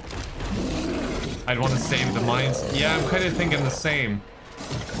ammo. I'd want to save the mines. Yeah, I'm kind of thinking the same.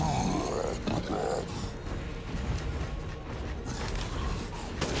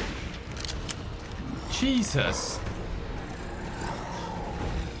 Jesus.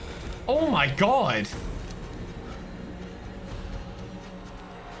 Oh my god.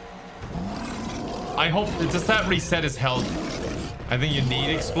 I hope... Does that reset his health? I think you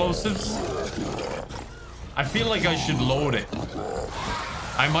need explosives. I feel like I should load it.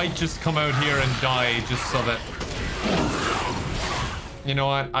 I might just come out here and die just so that... You know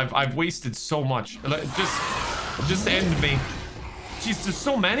what? I've wasted so much. Just end me. Jeez, there's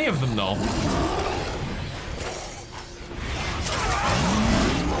so many of them though.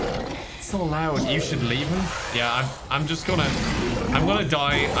 It's so loud. You should leave him. Yeah, I'm gonna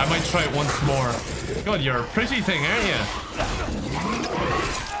die. I might try it once more. God, you're a pretty thing, aren't you?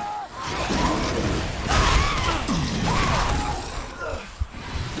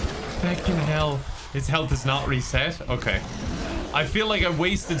 Fucking hell. His health is not reset? Okay. I feel like I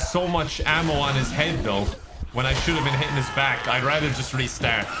wasted so much ammo on his head though, when I should have been hitting his back. I'd rather just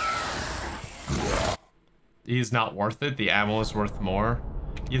restart. He is not worth it. The ammo is worth more.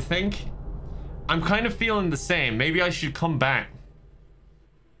 You think? I'm kind of feeling the same. Maybe I should come back.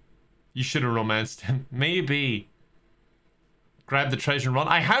 You should have romanced him. Maybe. Grab the treasure and run.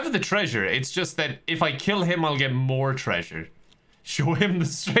 I have the treasure. It's just that if I kill him, I'll get more treasure. Show him the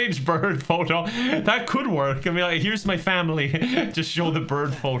strange bird photo. That could work. I mean, like, here's my family. Just show the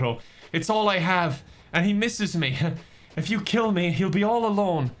bird photo. It's all I have. And he misses me. If you kill me, he'll be all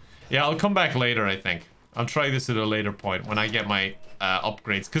alone. Yeah, I'll come back later, I think. I'll try this at a later point when I get my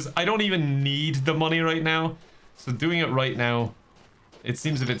upgrades. Because I don't even need the money right now. So doing it right now, it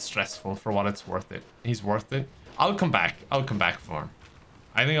seems a bit stressful for what it's worth it. He's worth it. I'll come back. I'll come back for him.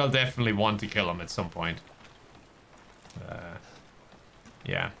 I think I'll definitely want to kill him at some point.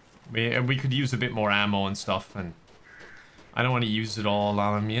 Yeah. We could use a bit more ammo and stuff. And I don't want to use it all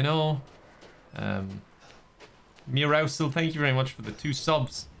on him, you know? Mirausel, thank you very much for the 2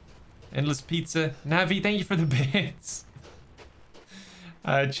 subs. Endless Pizza. Navi, thank you for the bits.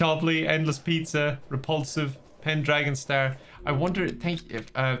 Chobley, Endless Pizza, Repulsive, Pendragon Star. I wonder, thank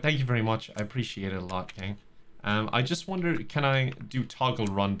you very much. I appreciate it a lot, gang. I just wonder, can I do toggle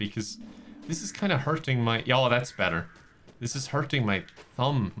run? Because this is kind of hurting my... Oh, that's better. This is hurting my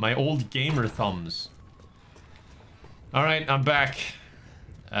thumb. My old gamer thumbs. Alright, I'm back.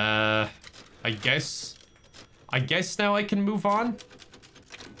 I guess now I can move on.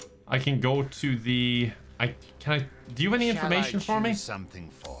 I can go to the... Do you have any information for me?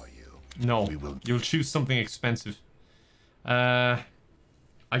 Something for you. No, you'll choose something expensive. I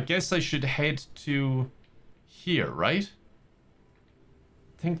guess I should head to here, right?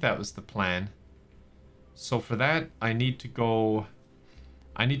 I think that was the plan. So for that, I need to go...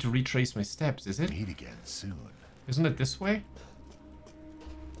 I need to retrace my steps, is it? Meet again soon. Isn't it this way?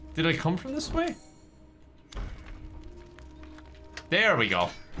 Did I come from this way? There we go.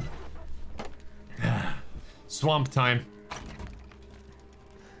 Swamp time.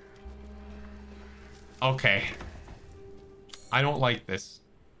 Okay. I don't like this.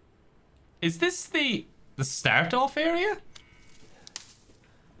 Is this the start-off area?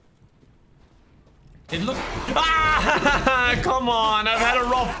 It looks... Ah! Come on! I've had a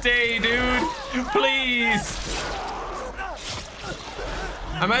rough day, dude! Please!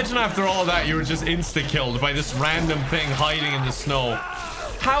 Imagine after all that you were just insta-killed by this random thing hiding in the snow.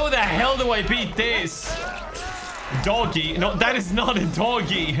 How the hell do I beat this? Doggy? No, that is not a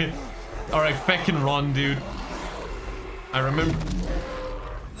doggy. Alright, feckin' run, dude. I remember...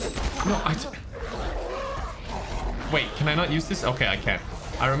 No, Wait, can I not use this? Okay, I can.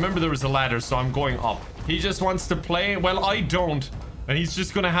 I remember there was a ladder, so I'm going up. He just wants to play? Well, I don't. And he's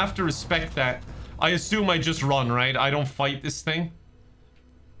just gonna have to respect that. I assume I just run, right? I don't fight this thing.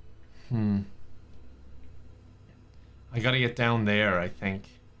 I gotta get down there, I think.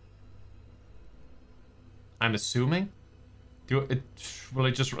 I'm assuming? Will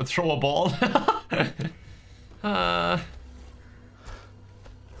I just throw a ball?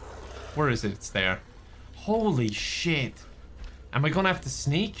 Where is it? It's there. Holy shit. Am I gonna have to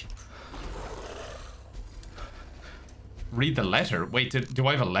sneak? Read the letter. Wait, do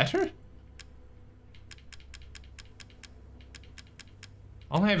I have a letter?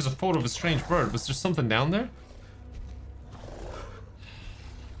 All I have is a photo of a strange bird. Was there something down there?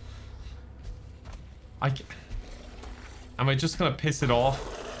 Am I just gonna piss it off?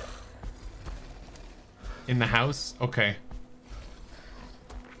 In the house? Okay.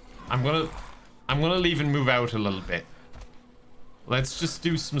 I'm gonna leave and move out a little bit. Let's just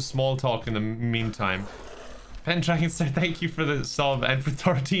do some small talk in the meantime. Pendragon said thank you for the sub and for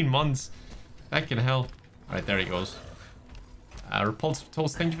 13 months. Fucking hell. Alright, there he goes. Repulsive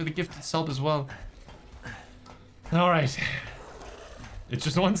Toast, thank you for the gifted sub as well. Alright. It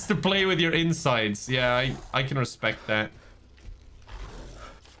just wants to play with your insides. Yeah, I can respect that.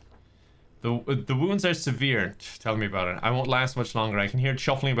 The wounds are severe. Tell me about it. I won't last much longer. I can hear it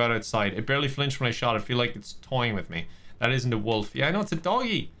shuffling about outside. It barely flinched when I shot. I feel like it's toying with me. That isn't a wolf. Yeah, I know, it's a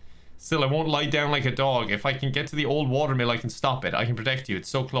doggy. Still, I won't lie down like a dog. If I can get to the old watermill, I can stop it. I can protect you. It's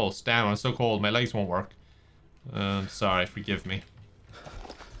so close. Damn, I'm so cold. My legs won't work. Sorry, forgive me.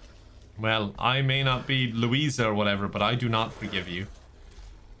 Well, I may not be Louisa or whatever, but I do not forgive you.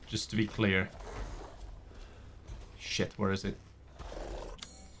 Just to be clear. Shit, where is it?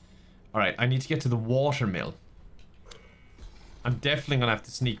 Alright, I need to get to the watermill. I'm definitely gonna have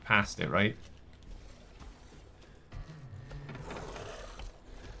to sneak past it, right?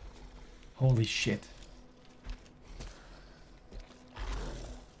 Holy shit.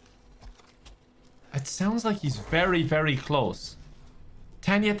 It sounds like he's very, very close.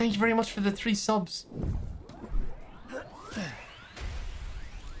 Tanya, thank you very much for the 3 subs.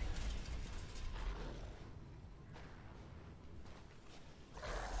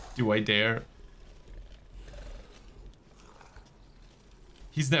 Do I dare?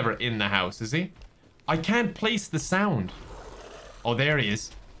 He's never in the house, is he? I can't place the sound. Oh, there he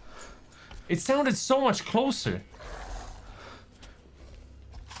is. It sounded so much closer.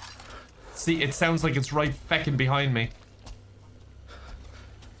 See, it sounds like it's right feckin' behind me.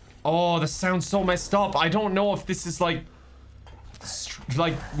 Oh, the sound's so messed up. I don't know if this is like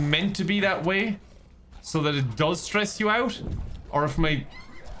meant to be that way so that it does stress you out, or if my...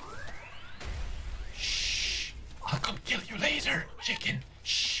 Shh. I'll come kill you later, chicken.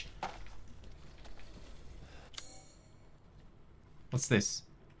 Shh. What's this?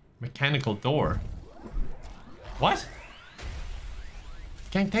 Mechanical door. What?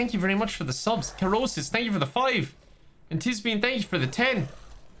 Gang, thank you very much for the subs. Carosis, thank you for the 5. And Tisbean, thank you for the 10.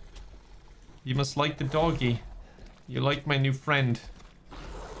 You must like the doggy. You like my new friend.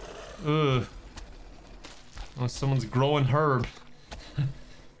 Ugh. Oh, someone's growing herb.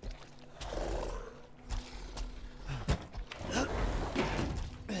 I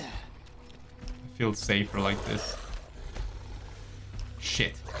feel safer like this.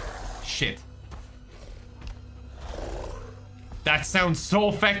 Shit. Shit. That sounds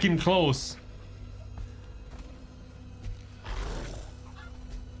so fucking close.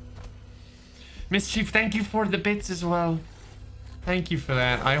 Mischief, thank you for the bits as well. Thank you for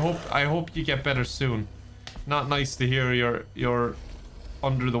that. I hope you get better soon. Not nice to hear you're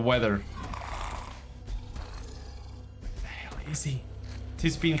under the weather. What the hell is he?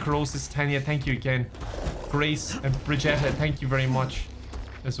 Tisbean, Carosis, Tanya, thank you again. Grace and Bridgetta, thank you very much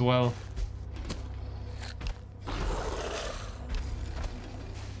as well.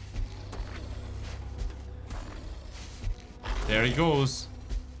 There he goes.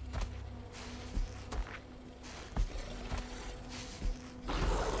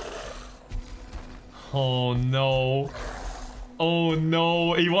 Oh no. Oh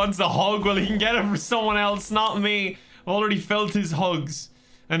no. He wants a hug. Well, he can get it from someone else, not me. I already felt his hugs.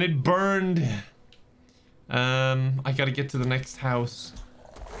 And it burned. I gotta get to the next house.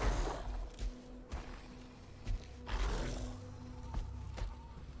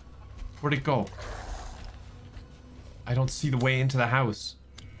 Where'd it go? I don't see the way into the house.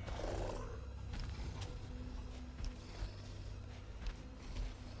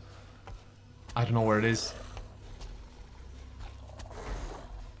 I don't know where it is.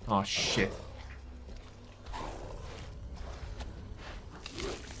 Oh shit.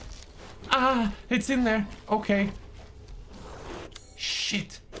 Ah, it's in there. Okay.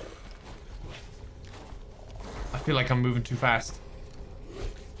 Shit. I feel like I'm moving too fast.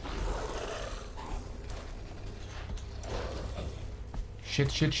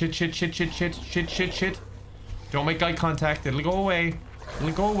 Shit, shit, shit, shit, shit, shit, shit, shit, shit, shit. Don't make eye contact. It'll go away.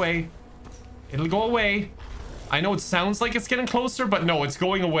 It'll go away. It'll go away. I know it sounds like it's getting closer, but no, it's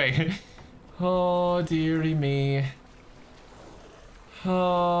going away. Oh, dearie me.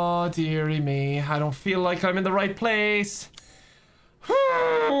 Oh, dearie me. I don't feel like I'm in the right place.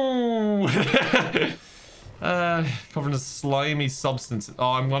 Covered in slimy substance.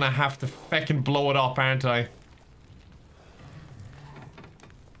 Oh, I'm gonna have to feckin' blow it up, aren't I?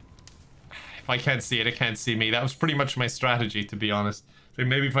 If I can't see it, it can't see me. That was pretty much my strategy, to be honest. So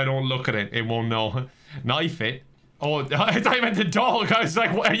maybe if I don't look at it, it won't know. Knife it. Oh, I thought you meant the dog. I was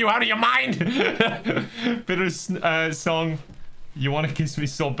like, what, are you out of your mind? Bitter song. You want to kiss me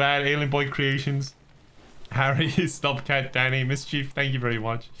so bad. Alien Boy Creations. Harry, Stubcat, Danny, Mischief. Thank you very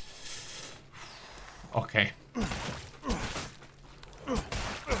much. Okay.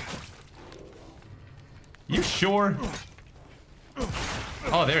 You sure?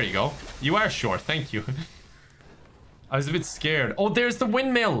 Oh, there you go. You are sure. Thank you. I was a bit scared. Oh, there's the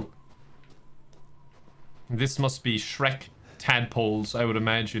windmill. This must be Shrek tadpoles, I would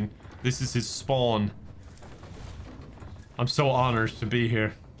imagine. This is his spawn. I'm so honored to be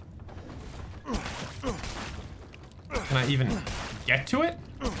here. Can I even get to it?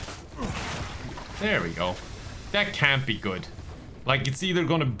 There we go. That can't be good. Like, it's either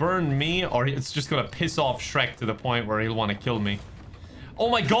gonna burn me or it's just gonna piss off Shrek to the point where he'll want to kill me. Oh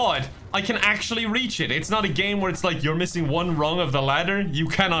my god! I can actually reach it. It's not a game where it's like you're missing one rung of the ladder. You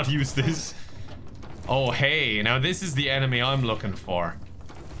cannot use this. Oh, hey. Now this is the enemy I'm looking for.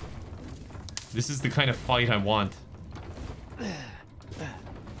 This is the kind of fight I want.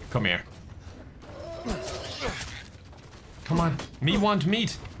 Come here. Come on. Me want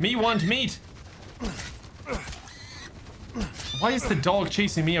meat. Me want meat. Why is the dog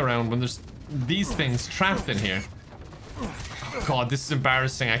chasing me around when there's these things trapped in here? Oh god, this is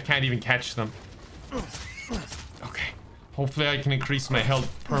embarrassing. I can't even catch them. Okay. Hopefully I can increase my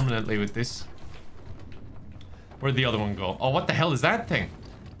health permanently with this. Where'd the other one go? Oh, what the hell is that thing?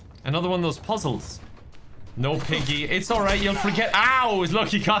 Another one of those puzzles. No piggy. It's alright, you'll forget. Ow! Look,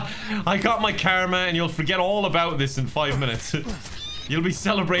 I got my karma and you'll forget all about this in 5 minutes. You'll be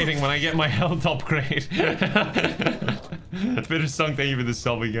celebrating when I get my health upgrade. Bitter song, thank you for the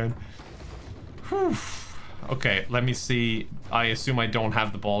sub again. Whew. Okay, let me see. I assume I don't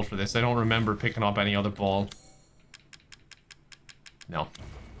have the ball for this. I don't remember picking up any other ball. No.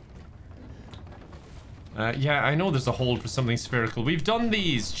 Yeah, I know there's a hold for something spherical. We've done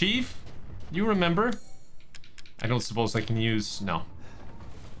these, Chief. You remember? I don't suppose I can use... No.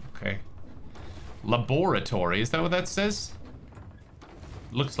 Okay. Laboratory, is that what that says?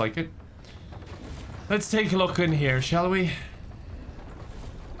 Looks like it. Let's take a look in here, shall we?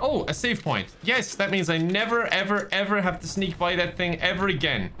 Oh, a save point. Yes, that means I never, ever, ever have to sneak by that thing ever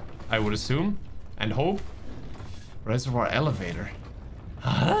again. I would assume. And hope. Reservoir elevator.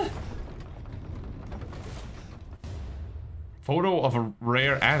 Huh? Photo of a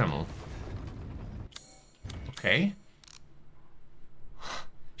rare animal. Okay.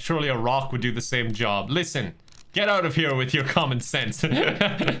 Surely a rock would do the same job. Listen, get out of here with your common sense.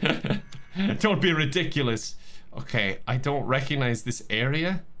 Don't be ridiculous. Okay, I don't recognize this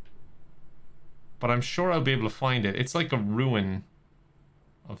area, but I'm sure I'll be able to find it. It's like a ruin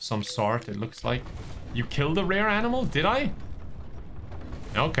of some sort, it looks like. You killed a rare animal? Did I?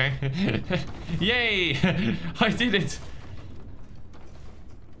 Okay. Yay! I did it!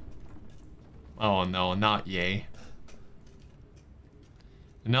 Oh no, not yay.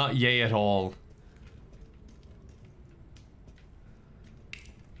 Not yay at all.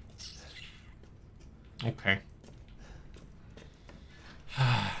 Okay.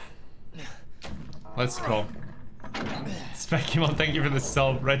 Let's go. Speculon, thank you for the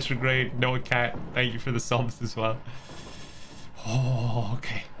sub. Retrograde, no cat, thank you for the subs as well. Oh,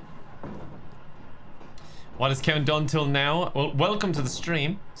 okay. What has Kevin done till now? Well, welcome to the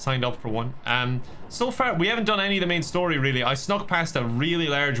stream. Signed up for one. So far, we haven't done any of the main story, really. I snuck past a really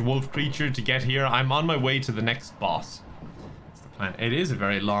large wolf creature to get here. I'm on my way to the next boss. That's the plan. It is a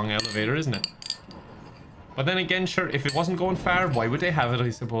very long elevator, isn't it? But then again, sure, if it wasn't going far, why would they have it,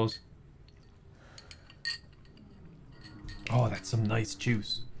 I suppose? Oh, that's some nice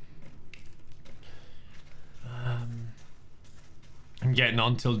juice. I'm getting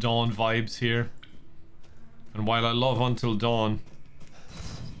Until Dawn vibes here. And while I love Until Dawn...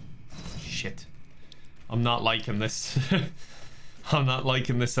 Shit. I'm not liking this. I'm not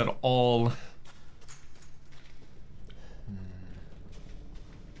liking this at all.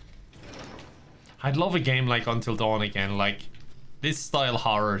 I'd love a game like Until Dawn again, like this style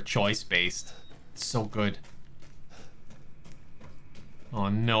horror, choice based. It's so good. Oh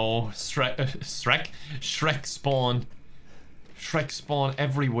no, Shrek spawn. Shrek spawn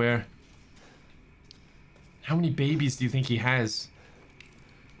everywhere. How many babies do you think he has?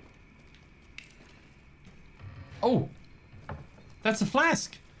 Oh, that's a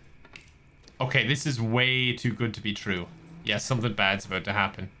flask. Okay, this is way too good to be true. Yeah, something bad's about to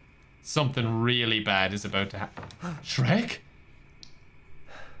happen. Something really bad is about to happen. Shrek?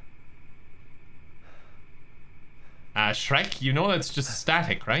 Shrek, you know that's just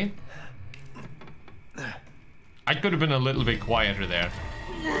static, right? I could have been a little bit quieter there.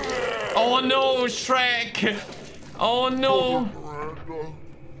 Oh no, Shrek! Oh no! Miranda,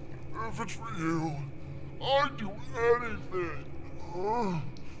 if it's for you, I'd do anything.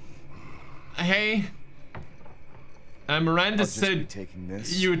 Hey. Miranda said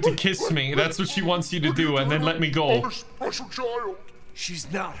you to kiss me. That's what she wants you to do, and then let me go. I'm a special child. She's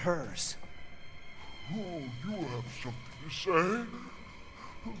not hers. Oh, you have something to say?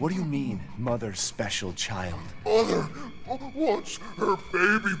 What do you mean, mother's special child? Mother wants her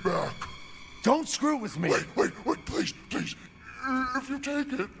baby back. Don't screw with me! Wait, please. If you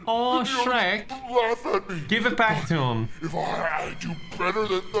take it... Oh, if you Shrek. laugh at me. Give it back to him. If I do better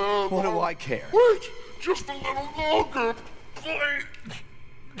than them... What do I care? Wait, just a little longer, please.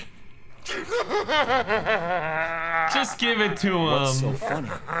 Just give it to him. What's so funny?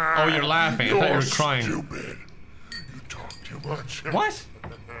 Oh, you're laughing. I thought you were crying. Stupid. You talk too much. What?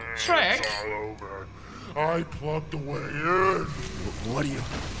 Shrek? It's all over. I plugged the way in. What do you...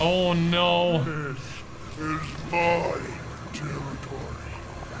 Oh, no. This is my territory.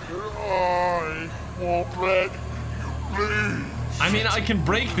 And I won't let you leave. I mean, I can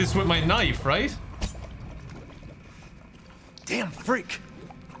break this with my knife, right? Damn freak!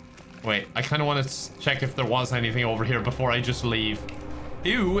 Wait, I kind of want to check if there was anything over here before I just leave.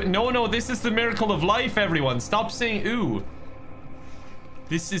 Ew, no, this is the miracle of life, everyone. Stop saying ooh.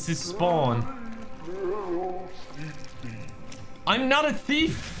 This is his spawn. I'm not a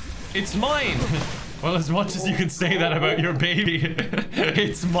thief. It's mine. Well, as much as you can say that about your baby,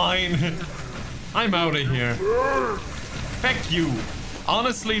 it's mine. I'm out of here. Heck you.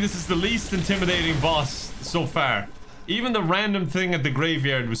 Honestly, this is the least intimidating boss so far. Even the random thing at the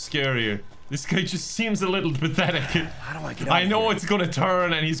graveyard was scarier. This guy just seems a little pathetic. How do I get out I know of here? it's gonna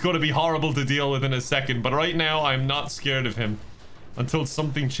turn and he's gonna be horrible to deal with in a second, but right now I'm not scared of him. Until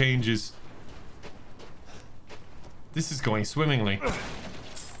something changes. This is going swimmingly.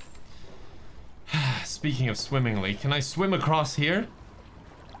 Speaking of swimmingly, can I swim across here?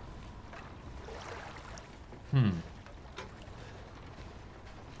 Do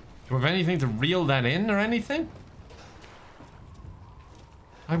I have anything to reel that in or anything?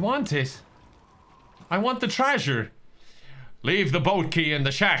 I want it. I want the treasure. Leave the boat key in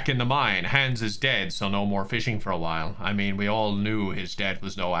the shack in the mine. Hans is dead, so no more fishing for a while. I mean, we all knew his death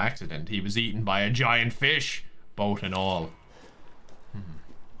was no accident. He was eaten by a giant fish, boat and all.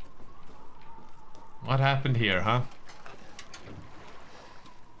 What happened here, huh?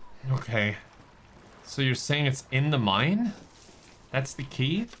 Okay. So you're saying it's in the mine? That's the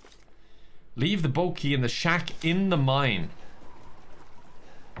key? Leave the boat key in the shack in the mine.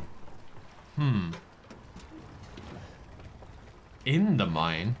 In the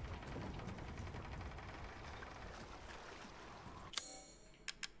mine?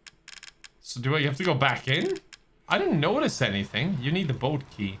 So do I have to go back in? I didn't notice anything. You need the boat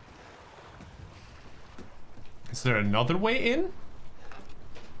key. Is there another way in?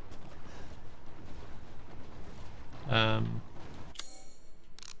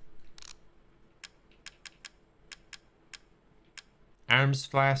 Arms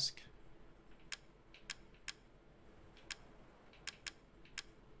flask.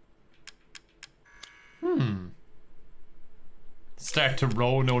 Start to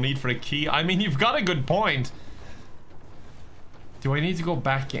row, no need for a key. I mean, you've got a good point. Do I need to go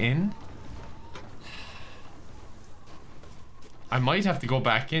back in? I might have to go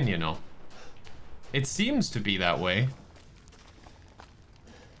back in, you know. It seems to be that way.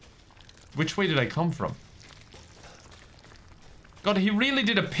 Which way did I come from? God, he really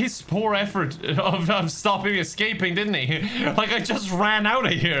did a piss poor effort of stopping escaping, didn't he? Like, I just ran out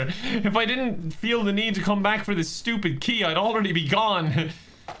of here. If I didn't feel the need to come back for this stupid key, I'd already be gone.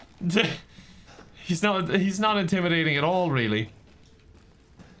 He's not intimidating at all, really.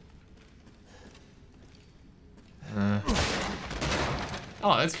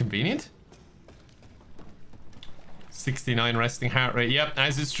 Oh, that's convenient. 69 resting heart rate. Yep,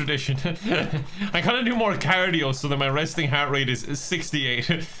 as is tradition. I gotta do more cardio so that my resting heart rate is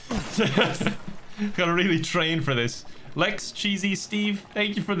 68. Gotta really train for this. Lex, Cheesy, Steve,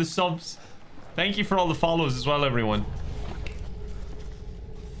 thank you for the subs. Thank you for all the follows as well, everyone.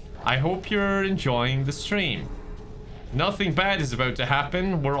 I hope you're enjoying the stream. Nothing bad is about to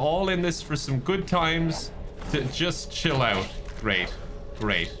happen. We're all in this for some good times to just chill out. Great,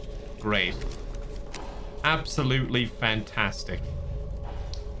 great, great. Absolutely fantastic.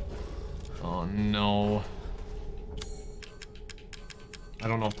 Oh no. I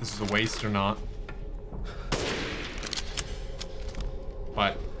don't know if this is a waste or not.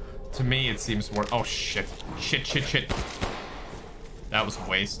 But to me it seems worth. Oh shit. Shit. That was a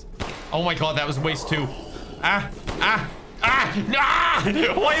waste. Oh my god, that was a waste too. Ah!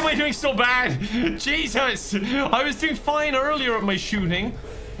 Why am I doing so bad? Jesus! I was doing fine earlier at my shooting.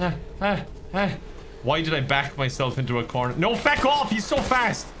 Why did I back myself into a corner? No, back off! He's so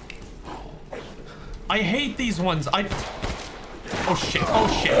fast! I hate these ones. Oh shit,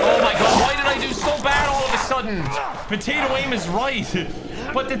 oh my god, why did I do so bad all of a sudden? Potato aim is right.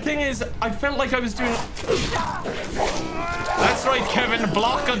 But the thing is, I felt like I was doing... That's right, Kevin.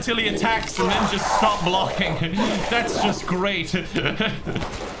 Block until he attacks and then just stop blocking. That's just great.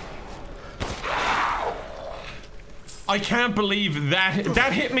 I can't believe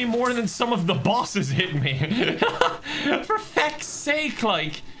that hit me more than some of the bosses hit me. For feck's sake,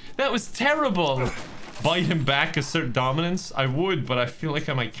 like, that was terrible. Bite him back, assert dominance. I would, but I feel like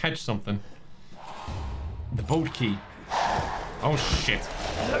I might catch something. The boat key. Oh shit.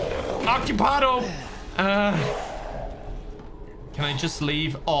 Occupado! Can I just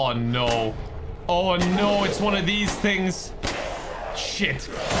leave? Oh no. Oh no, it's one of these things. Shit.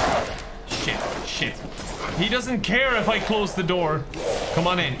 Shit, shit. He doesn't care if I close the door. Come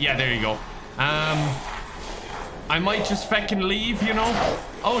on in. Yeah, there you go. I might just feckin' leave, you know?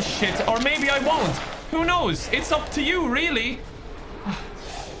 Oh shit, or maybe I won't. Who knows? It's up to you, really.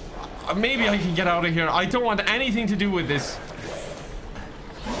 Maybe I can get out of here. I don't want anything to do with this.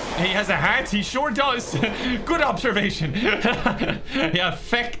 He has a hat. He sure does. Good observation. Yeah,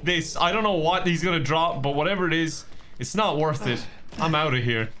 feck this. I don't know what he's gonna drop, but whatever it is, it's not worth it. I'm out of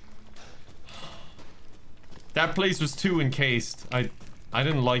here. That place was too encased. I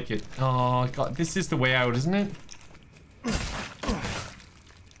didn't like it. Oh god, this is the way out, isn't it?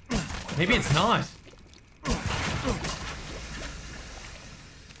 Maybe it's not.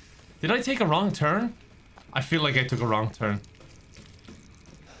 Did I take a wrong turn? I feel like I took a wrong turn.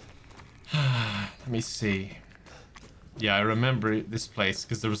 Let me see. Yeah, I remember this place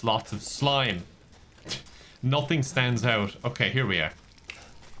because there was lots of slime. Nothing stands out. Okay, here we are.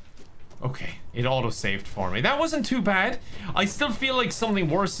 Okay, it auto-saved for me. That wasn't too bad. I still feel like something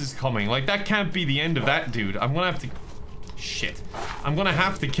worse is coming. Like, that can't be the end of that dude. I'm gonna have to... Shit. I'm gonna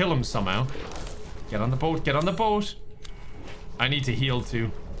have to kill him somehow. Get on the boat, get on the boat. I need to heal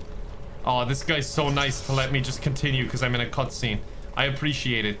too. Oh, this guy's so nice to let me just continue because I'm in a cutscene. I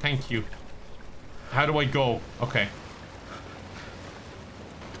appreciate it. Thank you. How do I go? Okay.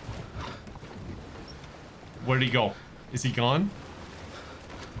 Where'd he go? Is he gone?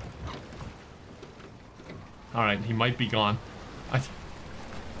 Alright, he might be gone.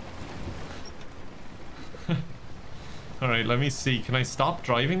 Alright, let me see. Can I stop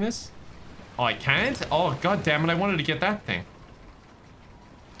driving this? Oh, I can't? Oh, god damn it. I wanted to get that thing.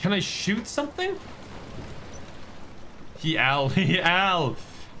 Can I shoot something? Could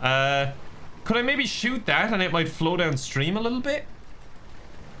I maybe shoot that and it might flow downstream a little bit?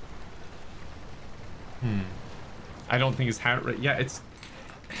 I don't think his heart rate... Yeah,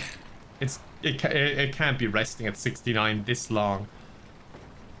 it can't be resting at 69 this long.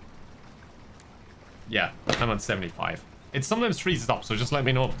 Yeah, I'm on 75. It sometimes freezes up, so just let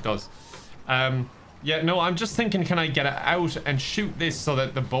me know if it does. Yeah, no, I'm just thinking, can I get it out and shoot this so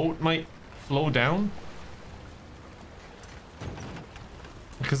that the boat might flow down?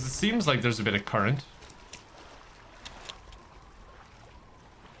 Because it seems like there's a bit of current.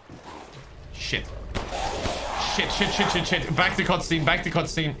 Shit. Shit. Back to cutscene, back to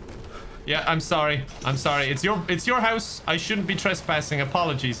cutscene. Yeah, I'm sorry. I'm sorry. It's your house. I shouldn't be trespassing.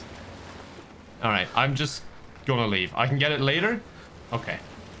 Apologies. Alright, I'm just gonna leave. I can get it later? Okay.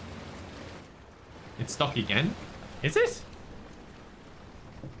 It's stuck again? Is it?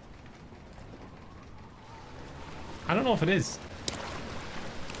 I don't know if it is.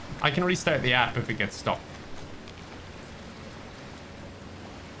 I can restart the app if it gets stuck.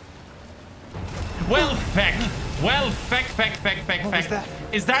 Well, feck. Well, feck.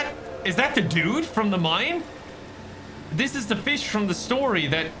 Is that the dude from the mine? This is the fish from the story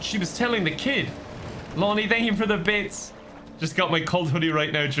that she was telling the kid. Lonnie, thank you for the bits. Just got my cult hoodie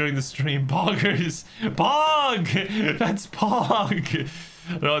right now during the stream. Poggers. Pog! That's Pog.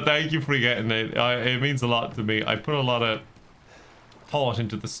 No, thank you for getting it. It means a lot to me. I put a lot of thought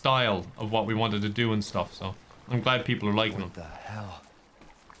into the style of what we wanted to do and stuff, so I'm glad people are liking them. What the hell?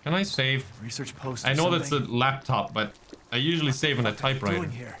 Can I save? Research post. I know that's a laptop, but I usually save on a typewriter.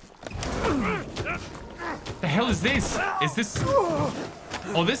 Here? The hell is this? Is this...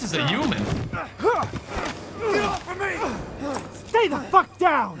 Oh, this is a human. Get off of me! Stay the fuck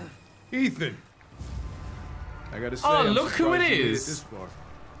down! Ethan! I gotta say, Oh, I'm look who it surprised you made is. this far.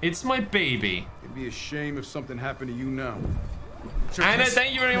 It's my baby. It'd be a shame if something happened to you now. Anna,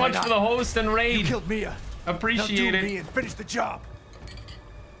 thank you very much for the host and raid. You killed Mia. Appreciate now do it. me and finish the job.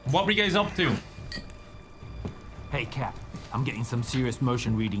 What were you guys up to? Hey, Cap. I'm getting some serious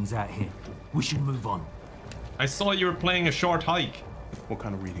motion readings out here. We should move on. I saw you were playing a short hike. What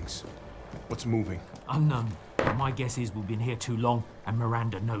kind of readings? What's moving? Unknown. My guess is we've been here too long, and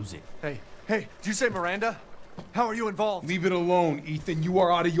Miranda knows it. Hey, did you say Miranda? How are you involved? Leave it alone, Ethan. You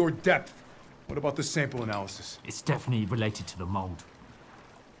are out of your depth. What about the sample analysis? It's definitely related to the mold.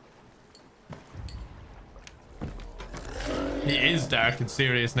 He is dark and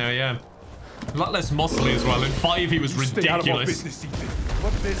serious now, yeah. A lot less muscly as well. In 5, he was ridiculous.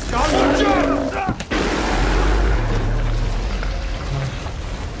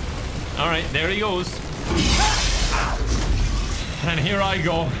 Alright, there he goes. And here I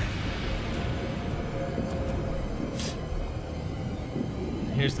go.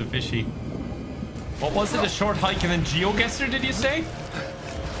 Here's the fishy. What was it? A short hike and then GeoGuessr, did you say?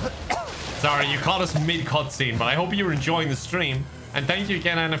 Sorry, you caught us mid-cutscene, but I hope you were enjoying the stream. And thank you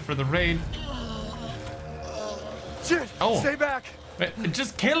again, Anna, for the raid. Shit! Oh. Stay back!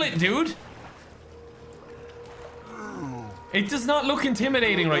 Just kill it, dude! It does not look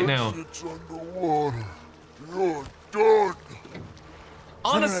intimidating right now. It's underwater. You're done.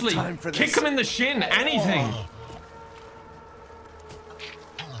 Honestly, kick him in the shin, anything.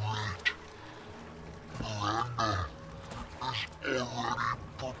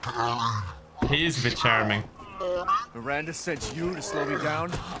 He is a bit charming. Miranda sent you to slow me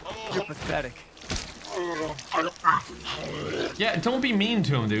down? You're pathetic. Yeah, don't be mean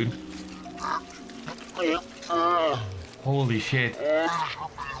to him, dude. Holy shit.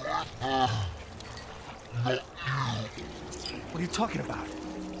 What are you talking about?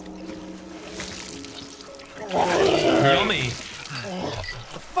 Yummy.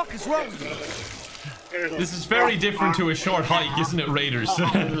 The fuck is wrong with you? This is very different to a short hike, isn't it, Raiders?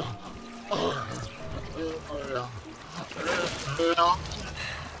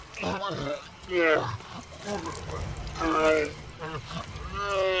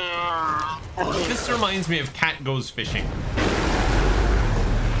 This reminds me of Cat Goes Fishing.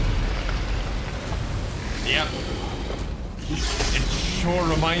 Yep. It sure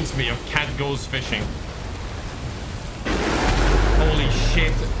reminds me of Cat Goes Fishing. Holy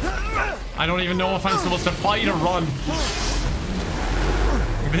shit. I don't even know if I'm supposed to fight or run.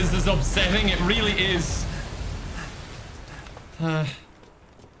 This is upsetting, it really is. Okay.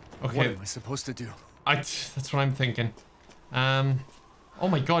 What am I supposed to do? That's what I'm thinking. Oh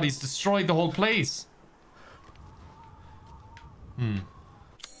my god, he's destroyed the whole place.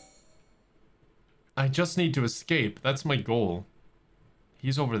 I just need to escape. That's my goal.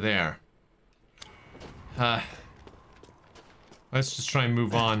 He's over there. Let's just try and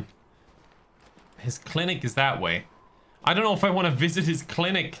move on. His clinic is that way. I don't know if I want to visit his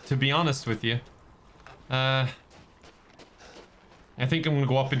clinic, to be honest with you. I think I'm gonna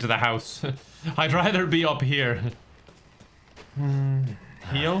go up into the house. I'd rather be up here.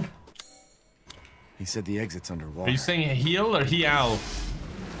 Heal? He said the exit's underwater. Are you saying heal or heal?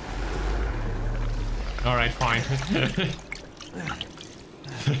 Alright, fine. If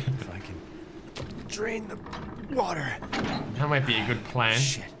I can drain the water. That might be a good plan.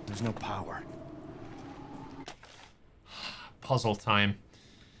 Shit, there's no power. Puzzle time.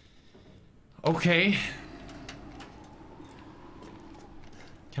 Okay.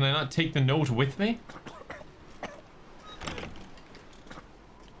 Can I not take the note with me?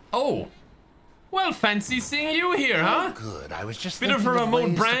 Oh! Well, fancy seeing you here, huh? Good. I was just Bit of a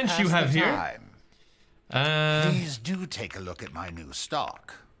remote branch you have here. Please do take a look at my new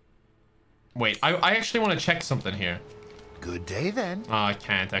stock. Wait, I actually want to check something here. Good day then. Oh, I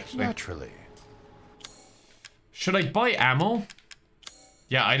can't actually. Naturally. Should I buy ammo?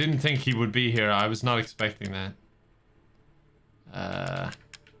 Yeah, I didn't think he would be here. I was not expecting that.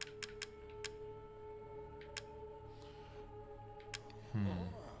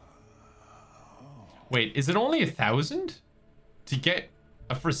 Wait, is it only 1,000 to get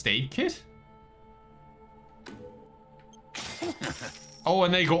a first aid kit? Oh,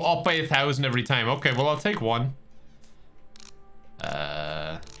 and they go up by 1,000 every time. Okay, well, I'll take one.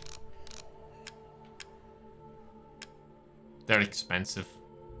 They're expensive.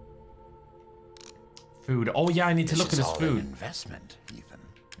 Food. Oh yeah, I need to look at his food. An investment, Ethan.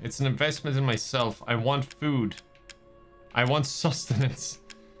 It's an investment in myself. I want food. I want sustenance.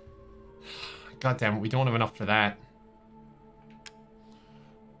 God damn it, we don't have enough for that.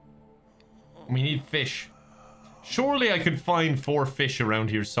 We need fish. Surely I could find 4 fish around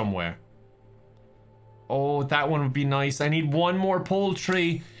here somewhere. Oh, that one would be nice. I need one more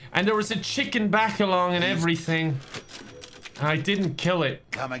poultry. And there was a chicken back along and everything. I didn't kill it.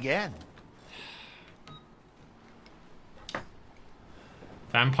 Come again.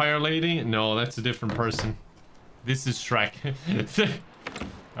 Vampire lady? No, that's a different person. This is Shrek.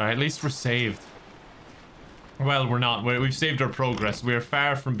 Alright, at least we're saved. Well, we're not. We've saved our progress. We're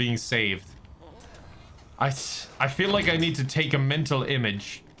far from being saved. I feel like I need to take a mental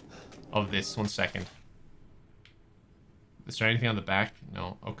image of this. 1 second. Is there anything on the back?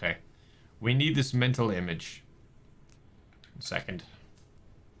 No. Okay. We need this mental image. 1 second.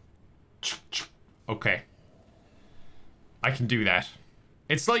 Okay. I can do that.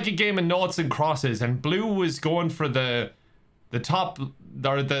 It's like a game of noughts and crosses, and blue was going for the top,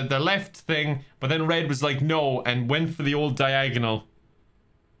 or the left thing, but then red was like no, and went for the old diagonal.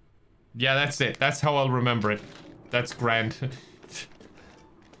 Yeah, that's it. That's how I'll remember it. That's grand.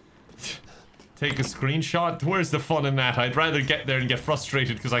 Take a screenshot? Where's the fun in that? I'd rather get there and get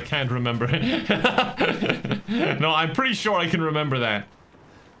frustrated because I can't remember it. No, I'm pretty sure I can remember that.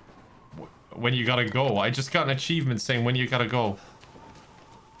 When you gotta go. I just got an achievement saying when you gotta go.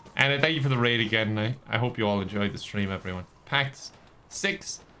 And thank you for the raid again. I hope you all enjoyed the stream, everyone. Pax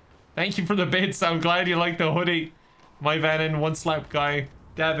 6. Thank you for the bits. I'm glad you like the hoodie. My van in one slap guy.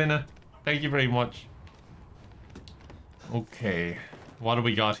 Davina. Thank you very much. Okay. What do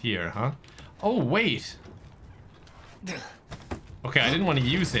we got here, huh? Oh, wait. Okay, I didn't want to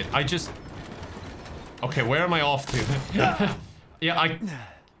use it. I just... Okay, where am I off to? Yeah,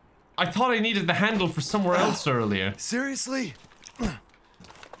 I thought I needed the handle for somewhere else earlier. Seriously?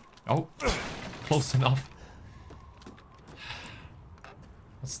 Oh, close enough.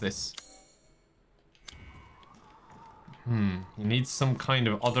 What's this? You need some kind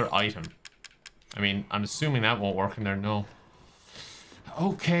of other item. I mean, I'm assuming that won't work in there, no.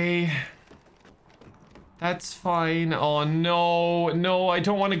 Okay. That's fine. Oh, no. No, I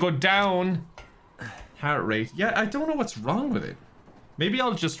don't want to go down. Heart rate. Yeah, I don't know what's wrong with it. Maybe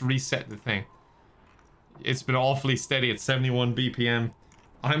I'll just reset the thing. It's been awfully steady at 71 BPM.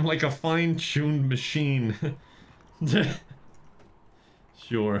 I'm like a fine-tuned machine.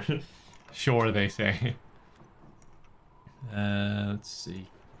 Sure. Sure, they say. Let's see.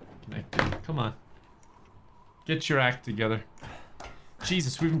 Connected. Come on. Get your act together.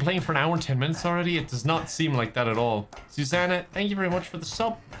 Jesus, we've been playing for an hour and 10 minutes already? It does not seem like that at all. Susanna, thank you very much for the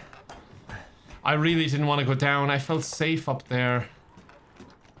sub. I really didn't want to go down. I felt safe up there.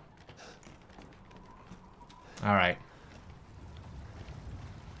 Alright.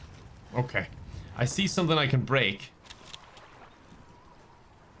 Okay. I see something I can break.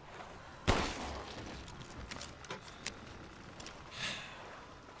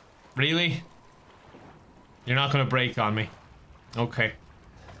 Really? You're not gonna break on me. Okay.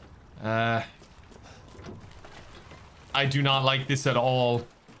 I do not like this at all.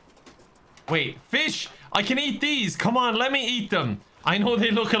 Wait, fish! I can eat these! Come on, let me eat them! I know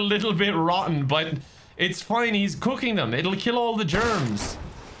they look a little bit rotten, but it's fine, he's cooking them. It'll kill all the germs.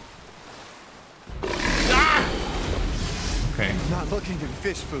 Ah! Okay. Not looking at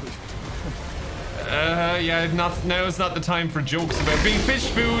fish food. Yeah, now is not the time for jokes about being fish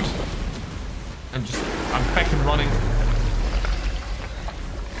food. I'm feckin' running.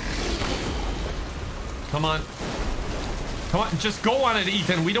 Come on. Come on, just go on it,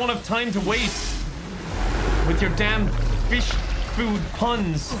 Ethan. We don't have time to waste with your damn fish food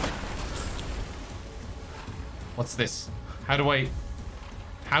puns. What's this? How do I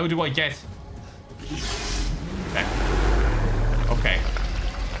get? Okay.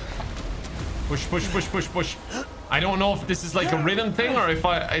 Push, push, push, push, push. I don't know if this is like a rhythm thing or if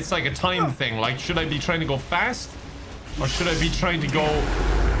it's like a time thing. Like, should I be trying to go fast? Or should I be trying to go...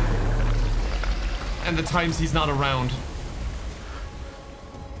 And the times he's not around.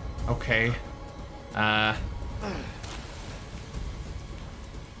 Okay.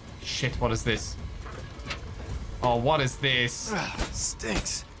 Shit, what is this? Oh, what is this?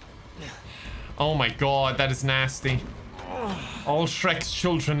 Stinks. Oh my god, that is nasty. All Shrek's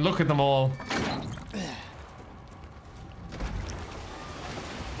children, look at them all.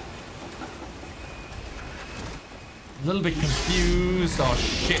 A little bit confused. Oh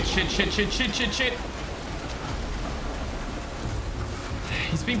shit, shit, shit, shit, shit, shit, shit.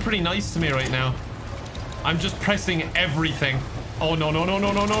 He's being pretty nice to me right now. I'm just pressing everything. Oh no, no, no,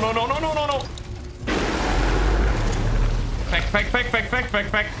 no, no, no, no, no, no, no, no, no. Feck, feck, feck, feck, feck, feck,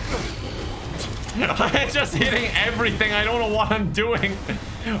 feck. I'm just hitting everything. I don't know what I'm doing.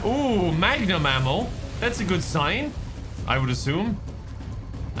 Ooh, magnum ammo. That's a good sign, I would assume.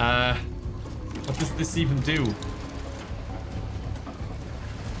 What does this even do?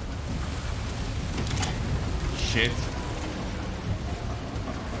 Shit.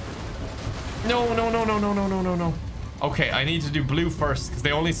 No, no, no, no, no, no, no, no, no. Okay, I need to do blue first, because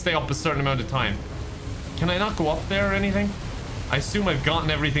they only stay up a certain amount of time. Can I not go up there or anything? I assume I've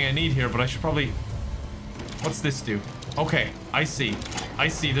gotten everything I need here, but I should probably... What's this do? Okay, I see. I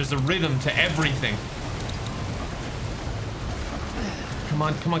see. There's a rhythm to everything. Come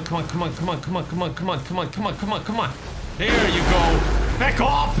on, come on, come on, come on, come on, come on, come on, come on, come on, come on, come on, come on. There you go. Back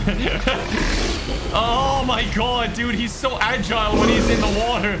off! Oh my god, dude, he's so agile when he's in the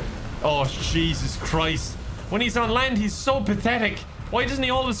water. Oh, Jesus Christ. When he's on land, he's so pathetic. Why doesn't he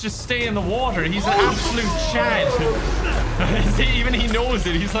always just stay in the water? He's an absolute Chad. Even he knows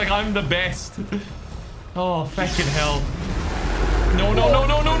it. He's like, I'm the best. Oh, fucking hell. No, no, no,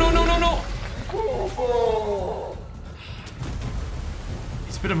 no, no, no, no, no, no.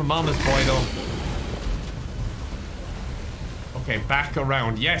 He's a bit of a mama's boy, though. Okay, back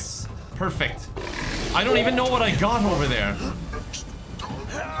around. Yes. Perfect. I don't even know what I got over there.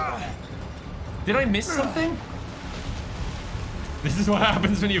 Did I miss something? This is what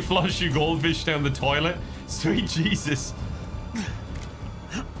happens when you flush your goldfish down the toilet. Sweet Jesus.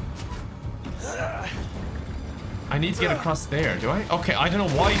 I need to get across there, do I? Okay, I don't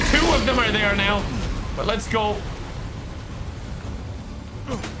know why 2 of them are there now. But let's go.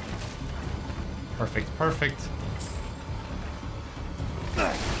 Perfect, perfect.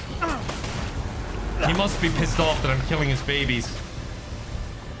 He must be pissed off that I'm killing his babies.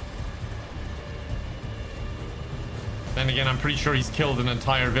 Then again, I'm pretty sure he's killed an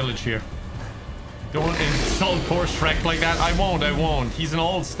entire village here. Don't insult poor Shrek like that. I won't, I won't. He's an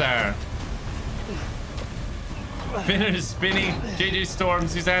all-star. Finish Spinny, JJ Storm,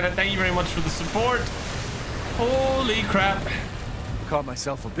 Susanna, thank you very much for the support. Holy crap. Caught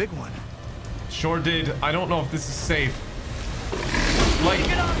myself a big one. Sure did. I don't know if this is safe. Like,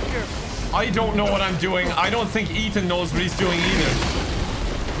 get out of here. I don't know what I'm doing. I don't think Ethan knows what he's doing either.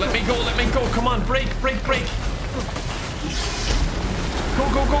 Let me go, let me go. Come on, break, break, break. Go,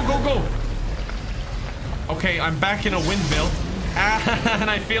 go, go, go, go. Okay, I'm back in a windmill. And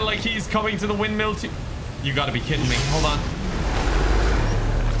I feel like he's coming to the windmill too. You gotta be kidding me. Hold on.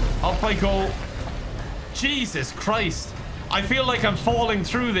 Up I go. Jesus Christ. I feel like I'm falling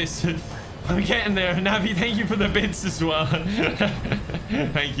through this. I'm getting there. Navi, thank you for the bits as well.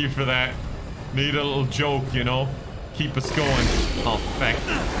 Thank you for that. Need a little joke, you know? Keep us going. Oh, feck.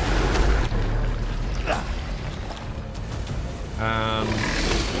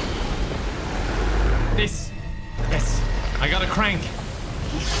 This. Yes. I got a crank.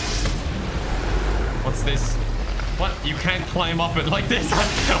 What's this? What? You can't climb up it like this?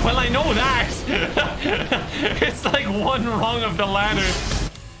 Well, I know that. It's like one rung of the ladder.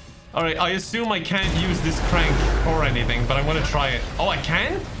 Alright, I assume I can't use this crank or anything, but I'm gonna try it. Oh, I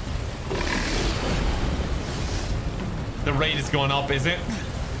can? The rate is going up, is it?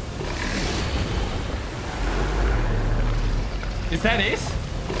 Is that it?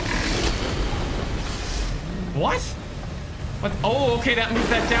 What? What? Oh, okay, that moved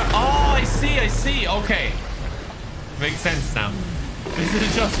that down. Oh, I see, I see. Okay. Makes sense now. This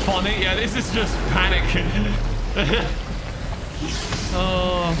is just funny. Yeah, this is just panic.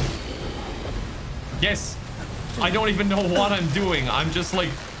 Oh. Yes. I don't even know what I'm doing. I'm just like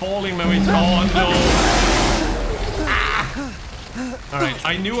falling my way through. Oh, no. Ah. Alright,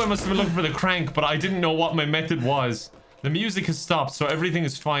 I knew I must have been looking for the crank, but I didn't know what my method was. The music has stopped, so everything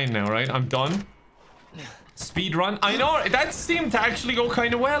is fine now, right? I'm done. Speed run. I know, that seemed to actually go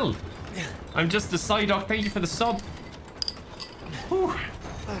kind of well. I'm just a Psyduck. Thank you for the sub. Whew.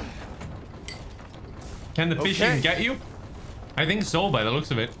 Can the fish even get you? I think so, by the looks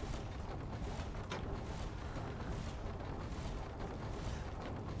of it.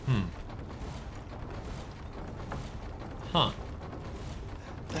 Huh.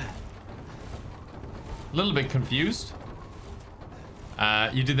 A little bit confused.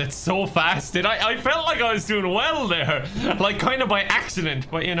 You did that so fast, did I? I felt like I was doing well there. Like, kind of by accident,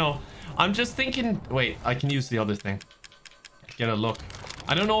 but you know. I'm just thinking... Wait, I can use the other thing. Get a look.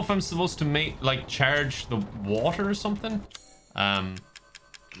 I don't know if I'm supposed to make, like, charge the water or something.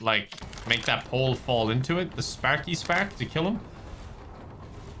 Like, make that pole fall into it. The sparky spark to kill him.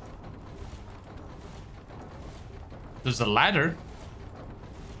 There's a ladder.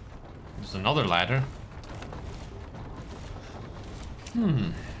 There's another ladder.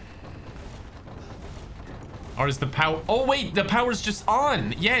 Or is the power... Oh, wait, the power's just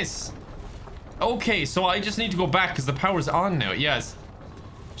on. Yes. Okay, so I just need to go back because the power's on now. Yes.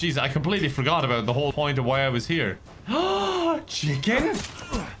 Jeez, I completely forgot about the whole point of why I was here. Chicken?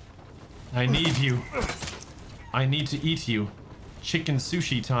 I need you. I need to eat you. Chicken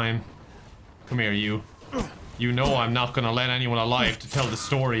sushi time. Come here, you. You know I'm not gonna let anyone alive to tell the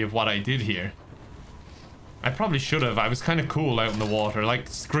story of what I did here. I probably should have. I was kind of cool out in the water. Like,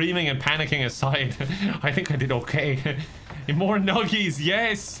 screaming and panicking aside. I think I did okay. More nuggies,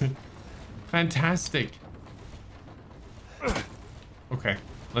 yes! Fantastic. Okay,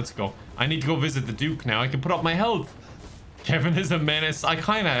 let's go. I need to go visit the Duke now. I can put up my health. Kevin is a menace. I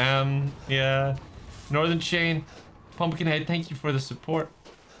kind of am. Yeah. Northern Chain. Pumpkinhead, thank you for the support.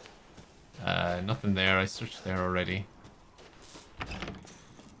 Nothing there. I searched there already.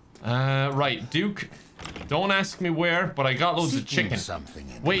 Right, Duke. Don't ask me where, but I got loads of chicken.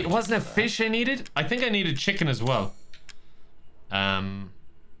 Wait, wasn't it fish I needed? I think I needed chicken as well.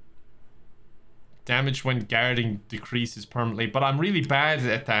 Damage when guarding decreases permanently, but I'm really bad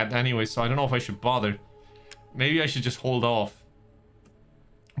at that anyway, so I don't know if I should bother. Maybe I should just hold off.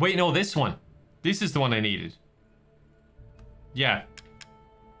 Wait, no, this one. This is the one I needed. Yeah.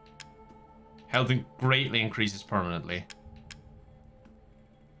 Health greatly increases permanently.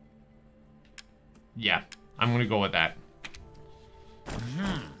 Yeah, I'm gonna go with that.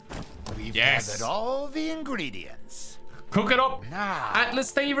 We've Yes. gathered all the ingredients. Cook it up. Now,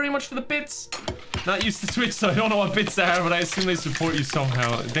 Atlas, thank you very much for the bits. Not used to Twitch, so I don't know what bits are, but I assume they support you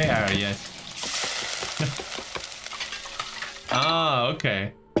somehow. They are, yes. Ah,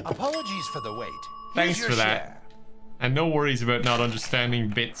 okay. apologies for the wait. Thanks Here's for your that. share. And no worries about not understanding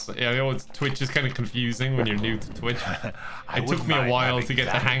bits. Yeah, I know Twitch is kind of confusing when you're new to Twitch. It took me a while to get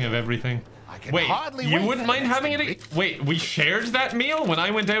the hang of everything. Wait, you wouldn't mind having it? Wait, we shared that meal when I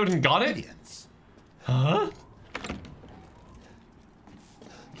went out and got it? Huh?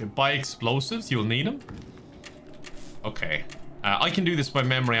 Okay, buy explosives, you'll need them. Okay. I can do this by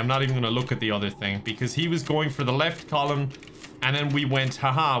memory. I'm not even going to look at the other thing because he was going for the left column and then we went,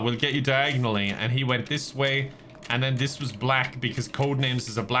 haha, we'll get you diagonally. And he went this way and then this was black because Codenames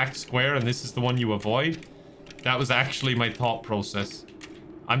is a black square and this is the one you avoid. That was actually my thought process.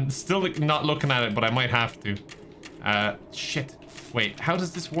 I'm still not looking at it, but I might have to. Shit. Wait, how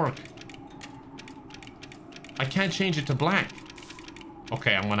does this work? I can't change it to black.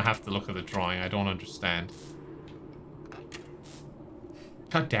 Okay, I'm gonna have to look at the drawing. I don't understand.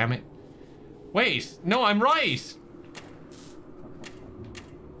 God damn it. Wait, no, I'm right.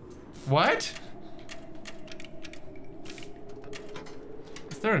 What?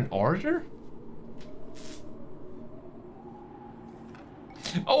 Is there an order?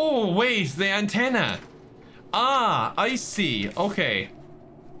 Oh, wait, the antenna. Ah, I see. Okay.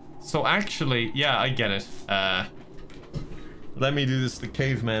 So actually, yeah, I get it. Let me do this the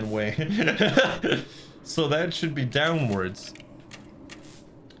caveman way. So that should be downwards.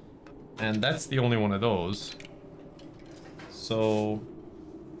 And that's the only one of those. So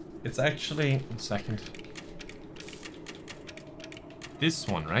it's actually, 1 second. This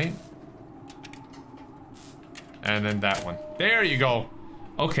one, right? And then that one. There you go.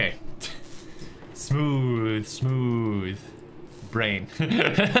 Okay. Smooth, smooth brain.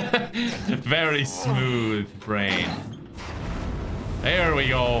 Very smooth brain. There we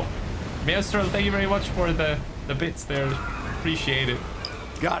go. Maestro, thank you very much for the bits there. Appreciate it.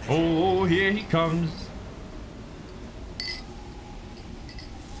 Got it. Oh, here he comes.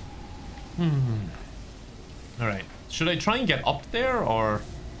 Alright. Should I try and get up there, or...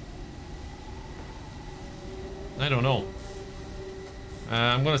 I don't know.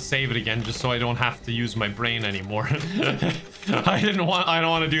 I'm gonna save it again just so I don't have to use my brain anymore. I don't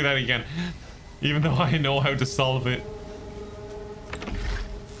want to do that again. Even though I know how to solve it.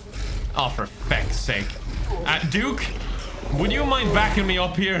 Oh, for feck's sake. Duke, would you mind backing me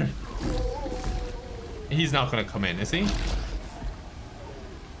up here? He's not gonna come in, is he?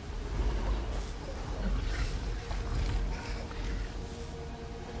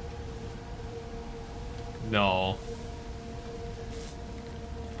 No.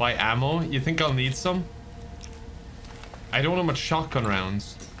 Buy ammo? You think I'll need some? I don't have much shotgun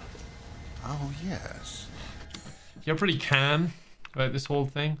rounds. Oh, yes. You're pretty calm about this whole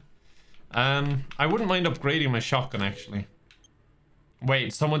thing. I wouldn't mind upgrading my shotgun, actually.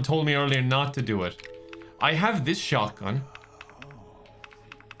 Wait, someone told me earlier not to do it. I have this shotgun.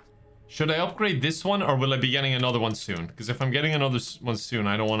 Should I upgrade this one, or will I be getting another one soon? Because if I'm getting another one soon,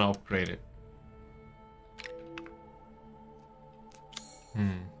 I don't want to upgrade it.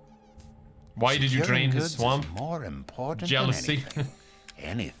 Why did you drain his swamp? More important Jealousy. Than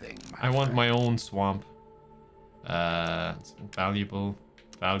anything. I want my own swamp. Valuable.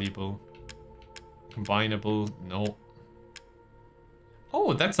 Valuable. Combinable. No.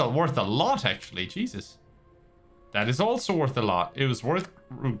 Oh, that's worth a lot, actually. Jesus. That is also worth a lot. It was worth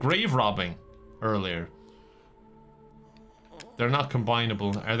grave robbing earlier. They're not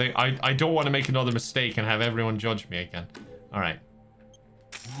combinable, are they? I don't want to make another mistake and have everyone judge me again. Alright.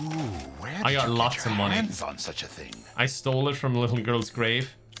 I got lots of money. On such a thing? I stole it from the little girl's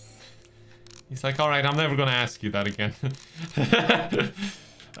grave. He's like, alright, I'm never gonna ask you that again.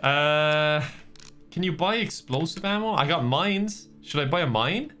 Can you buy explosive ammo? I got mines. Should I buy a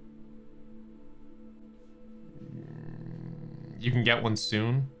mine? You can get one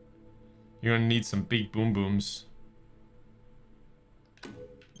soon. You're gonna need some big boom booms.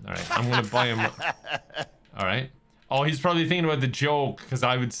 Alright, I'm gonna buy them. Alright. Oh, he's probably thinking about the joke, because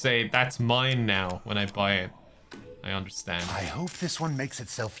I would say that's mine now when I buy it. I understand. I hope this one makes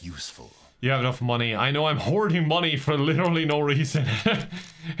itself useful. You have enough money. I know I'm hoarding money for literally no reason.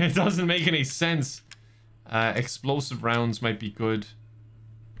 It doesn't make any sense. Explosive rounds might be good.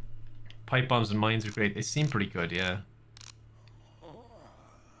 Pipe bombs and mines are great. They seem pretty good, yeah.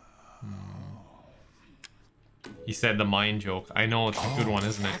 He said the mine joke. I know, it's a good one,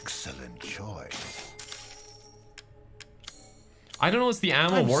 isn't it? Excellent choice. I don't know, is the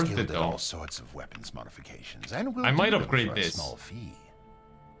ammo worth it skilled though? in all sorts of weapons modifications, and will I might do them upgrade for this. a small fee.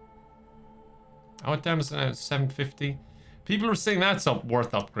 Oh, what damage is it now? 750. People are saying that's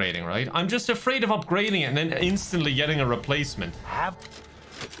worth upgrading, right? I'm just afraid of upgrading it and then instantly getting a replacement. Have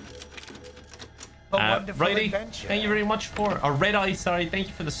a wonderful Righty, adventure. thank you very much for... Or Red Eye, sorry, thank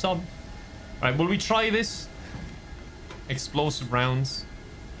you for the sub. Alright, will we try this? Explosive rounds.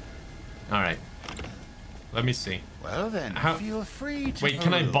 Alright. Let me see. Well then, feel free to... Wait,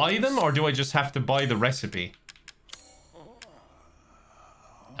 can I buy them or do I just have to buy the recipe?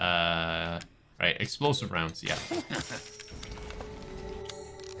 Right, explosive rounds, yeah.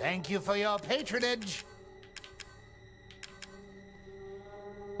 Thank you for your patronage.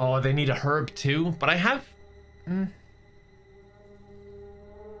 Oh, they need a herb too, but I have...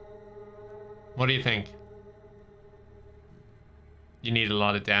 What do you think? You need a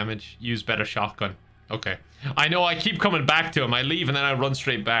lot of damage. Use better shotgun. Okay. I know, I keep coming back to him. I leave and then I run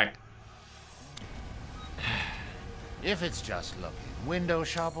straight back. If it's just looking, window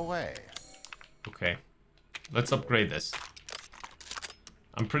shop away. Okay. Let's upgrade this.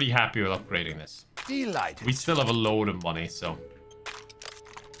 I'm pretty happy with upgrading this. Delighted. We still have a load of money, so...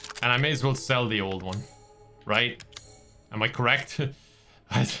 And I may as well sell the old one. Right? Am I correct?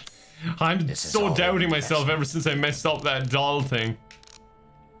 I'm so doubting myself ever since I messed up that doll thing.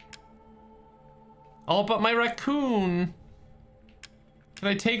 Oh, but my raccoon. Can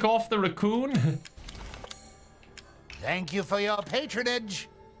I take off the raccoon? Thank you for your patronage.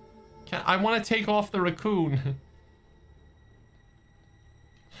 I want to take off the raccoon.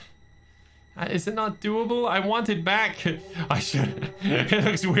 Is it not doable? I want it back. I should. It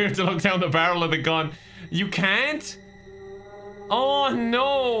looks weird to look down the barrel of the gun. You can't? Oh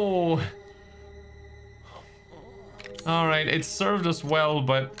no. Alright, it served us well,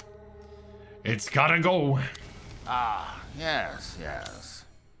 but it's gotta go. Ah, yes, yes.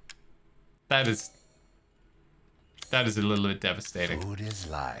 That is a little bit devastating. Food is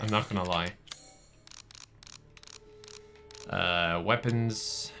life. I'm not gonna lie.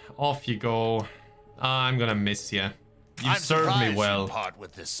 Weapons. Off you go. I'm gonna miss you. You served me well. Part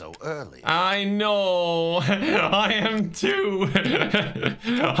with this so early. I know. I am too.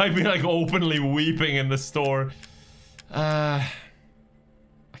 I'd be like openly weeping in the store. I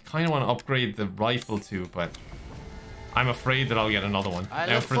kind of want to upgrade the rifle too, but I'm afraid that I'll get another one.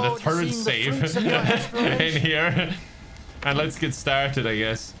 Now for the third save in here. And let's get started, I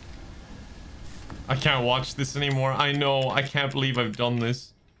guess. I can't watch this anymore. I know. I can't believe I've done this.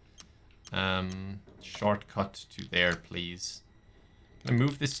 Shortcut to there, please. Can I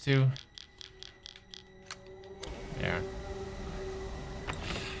move this to? There.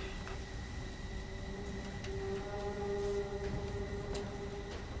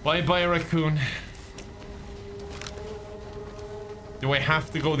 Bye-bye, raccoon. Do I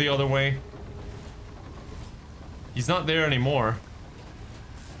have to go the other way? He's not there anymore.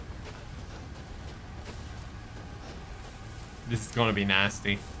 This is gonna be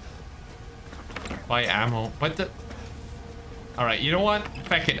nasty. Buy ammo. But the... Alright, you know what?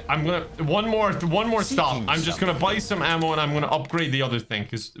 Feck it. I'm gonna... One more stop. I'm just gonna buy some ammo and I'm gonna upgrade the other thing.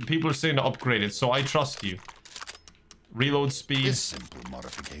 Because people are saying to upgrade it, so I trust you. Reload speed. This simple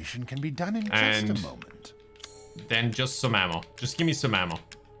modification can be done in just a moment. Then just some ammo. Just give me some ammo.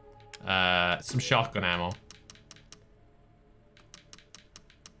 Some shotgun ammo.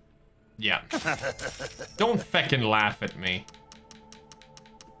 Yeah. Don't feckin' laugh at me.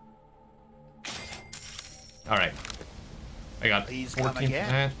 Alright. I got 14 for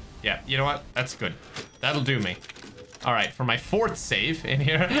that. Yeah, you know what? That's good. That'll do me. Alright, for my fourth save in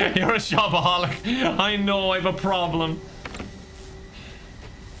here. You're a shopaholic. I know I have a problem.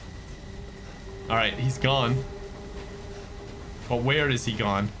 Alright, he's gone. But where is he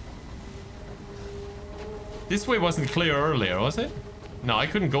gone? This way wasn't clear earlier, was it? No, I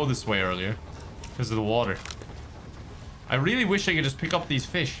couldn't go this way earlier. Because of the water. I really wish I could just pick up these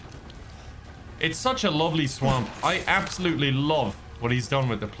fish. It's such a lovely swamp. I absolutely love what he's done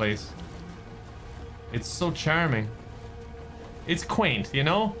with the place. It's so charming. It's quaint, you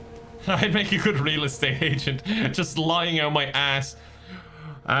know? I'd make a good real estate agent. Just lying out my ass.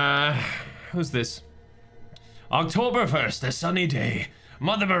 Who's this? October 1st, a sunny day.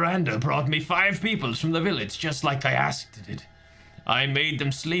 Mother Miranda brought me 5 peoples from the village, just like I asked it. I made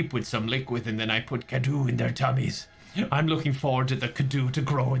them sleep with some liquid and then I put Kadoo in their tummies. I'm looking forward to the Kadoo to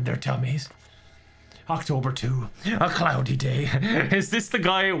grow in their tummies. October 2, a cloudy day. Is this the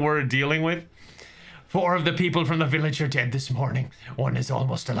guy we're dealing with? 4 of the people from the village are dead this morning. 1 is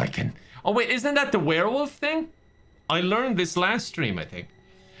almost a lichen. Oh wait, isn't that the werewolf thing? I learned this last stream, I think.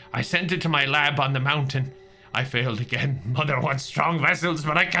 I sent it to my lab on the mountain. I failed again. Mother wants strong vessels,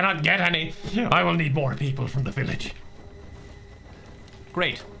 but I cannot get any. I will need more people from the village.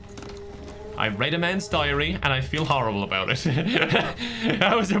 Great. I read a man's diary, and I feel horrible about it.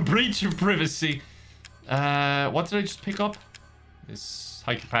 That was a breach of privacy. What did I just pick up? This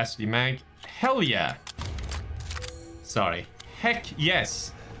high-capacity mag. Hell yeah. Sorry. Heck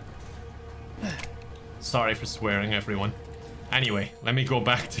yes. Sorry for swearing, everyone. Anyway, let me go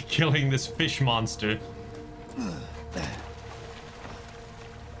back to killing this fish monster.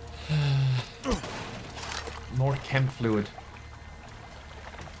 More chem fluid.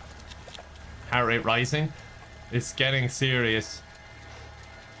 Heart rate rising. It's getting serious.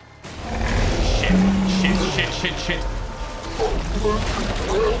 Shit.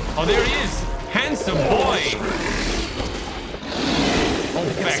 Oh, there he is. Handsome boy. Oh,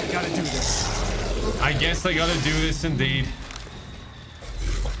 feck. Gotta do this. I guess I gotta do this indeed.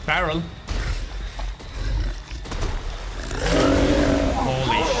 Barrel.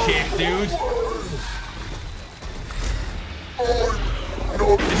 Holy shit, dude.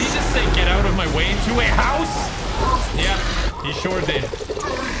 Did he just say get out of my way to a house? Yeah, he sure did.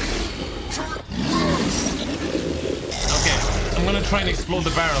 Okay, I'm gonna try and explode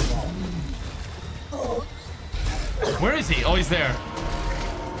the barrel. Where is he? Oh, he's there.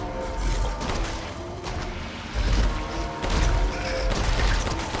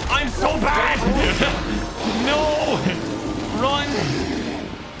 I'm so bad! No! Run!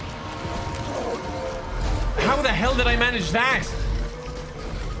 How the hell did I manage that?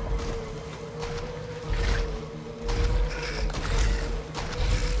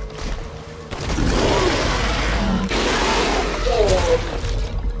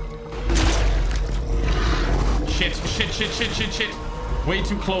 Shit. Way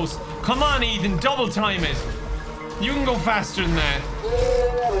too close. Come on, Ethan, double time it. You can go faster than that.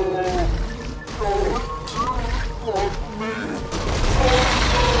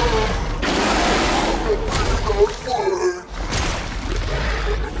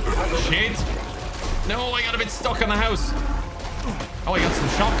 Shit. No, I got a bit stuck in the house. Oh, I got some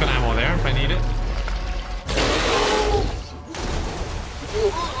shotgun ammo there if I need it.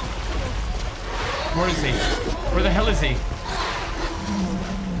 Where is he? Where the hell is he?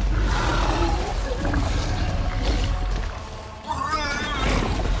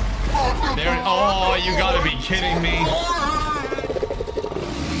 There. Oh, you gotta be kidding me.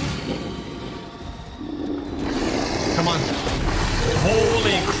 Come on.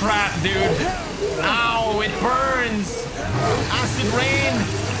 Holy crap, dude. Ow, it burns. Acid rain.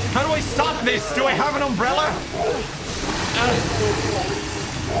 How do I stop this? Do I have an umbrella?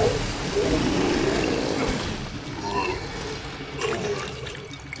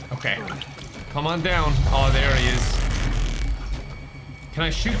 Okay. Come on down. Oh, there he is. Can I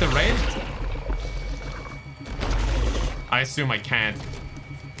shoot the red? I assume I can't.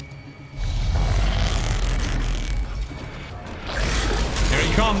 There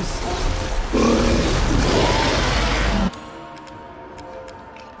he comes.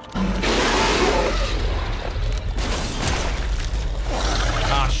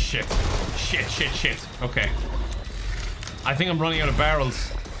 Ah, shit. Shit. Okay. I think I'm running out of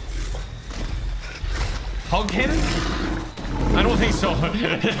barrels. Hug him? I don't think so.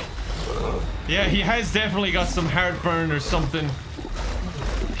 Yeah, he has definitely got some heartburn or something.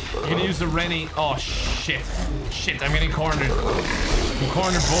 You can use the Rennie. Oh, shit. Shit, I'm getting cornered. I'm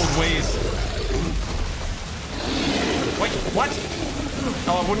cornered both ways. Wait, what?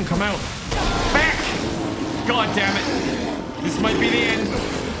 Oh, it wouldn't come out. Back! God damn it. This might be the end.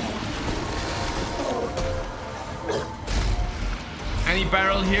 Any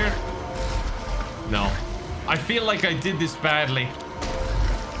barrel here? No. I feel like I did this badly.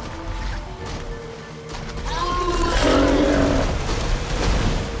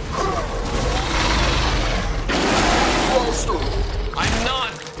 I'm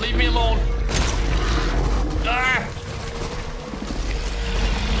not. Leave me alone. Ah!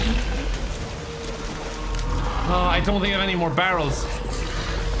 Oh, I don't think I have any more barrels.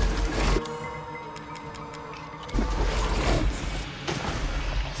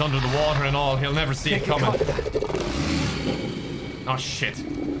 It's under the water and all. He'll never see it coming. Oh, shit.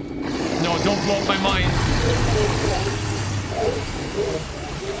 No, don't blow up my mind.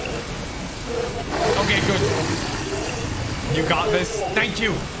 Okay, good. You got this. Thank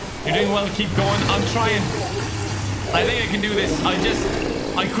you. You're doing well. Keep going. I'm trying. I think I can do this.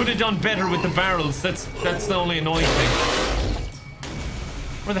 I could have done better with the barrels. That's the only annoying thing.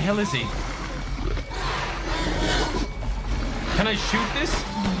 Where the hell is he? Can I shoot this?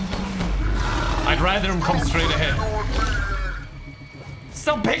 I'd rather him come straight ahead.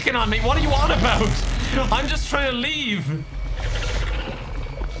 Stop picking on me. What are you on about? I'm just trying to leave.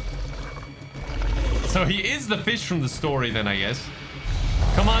 So he is the fish from the story then, I guess.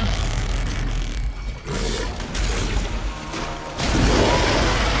 Come on.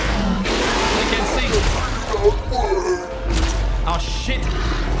 I can't see. Oh, shit.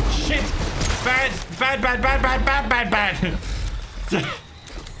 Shit. Bad. Bad, bad, bad, bad, bad, bad, bad.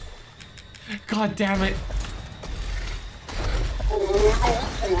 God damn it.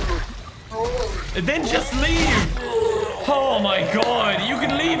 And then just leave. Oh my god, you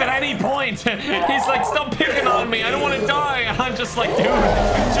can leave at any point. He's like, stop picking on me. I don't want to die. I'm just like, dude,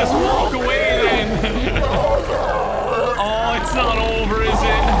 just walk away then. Oh, it's not over, is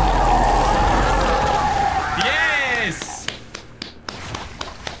it? Yes!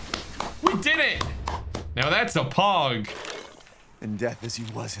 We did it. Now that's a pog. In death as he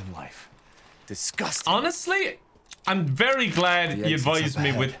was in life. Disgusting. Honestly, I'm very glad he advised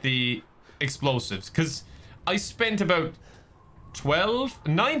me with the explosives, because I spent about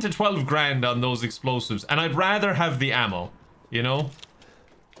 9 to 12 grand on those explosives, and I'd rather have the ammo, you know?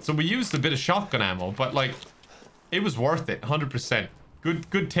 So we used a bit of shotgun ammo, but like, it was worth it, 100%.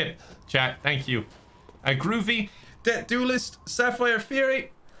 Good tip, chat, thank you. Groovy, Debt Duelist, Sapphire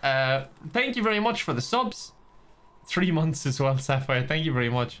Fury, thank you very much for the subs. 3 months as well, Sapphire, thank you very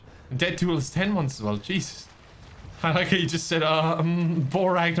much. And Dead Duelist 10 months as well, Jesus. I like how you just said,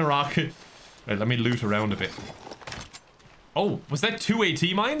 Bor Ragnarok. Right, let me loot around a bit. Oh, was that 2 AT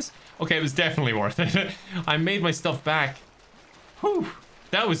mines? Okay, it was definitely worth it. I made my stuff back. Whew,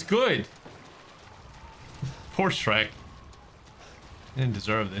 that was good. Poor Shrek. I didn't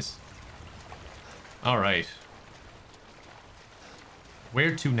deserve this. Alright.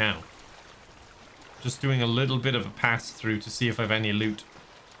 Where to now? Just doing a little bit of a pass through to see if I have any loot.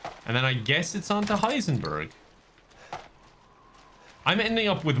 And then I guess it's on to Heisenberg. I'm ending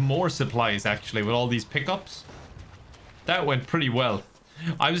up with more supplies, actually, with all these pickups. That went pretty well.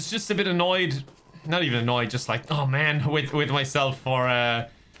 I was just a bit annoyed. Not even annoyed, just like, oh man, with myself for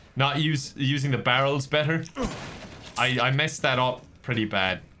not using the barrels better. I messed that up pretty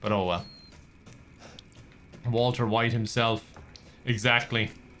bad, but oh well. Walter White himself. Exactly.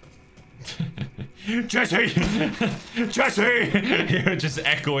 Jesse! Jesse! You're just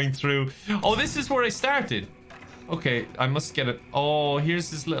echoing through. Oh, this is where I started. Okay, I must get it. Oh, here's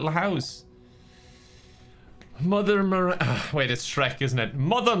this little house. Mother Miranda. Wait, it's Shrek, isn't it?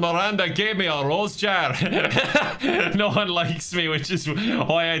 Mother Miranda gave me a rose jar. No one likes me, which is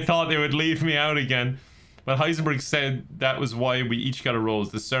why I thought they would leave me out again. But Heisenberg said that was why we each got a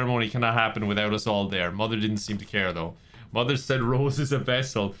rose. The ceremony cannot happen without us all there. Mother didn't seem to care, though. Mother said rose is a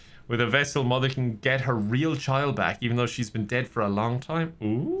vessel. With a vessel, Mother can get her real child back, even though she's been dead for a long time.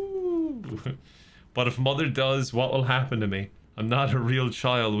 Ooh. But if Mother does, what will happen to me? I'm not a real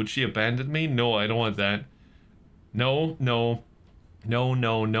child. Would she abandon me? No, I don't want that. No, no. No,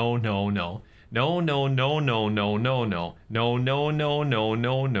 no, no, no, no. No, no, no, no, no, no, no. No, no, no, no,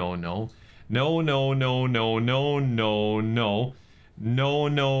 no, no, no. No, no, no, no, no, no, no. No,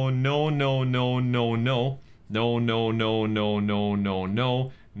 no, no, no, no, no, no. No, no, no, no, no, no,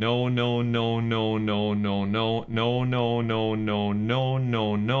 no. No, no, no, no, no, no, no. No, no, no, no, no, no, no,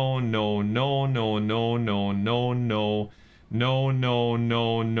 no, no, no, no, no, no, no. No, no,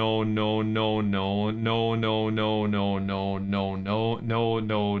 no, no, no, no, no, no, no, no, no, no, no, no,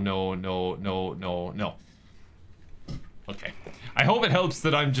 no, no, no, no, no, no. Okay. I hope it helps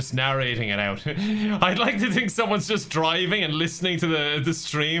that I'm just narrating it out. I'd like to think someone's just driving and listening to the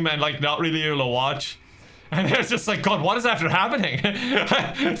stream and like not really able to watch. And they're just like, God, what is after happening?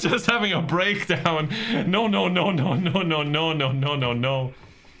 Just having a breakdown. No, no, no, no, no, no, no, no, no, no, no.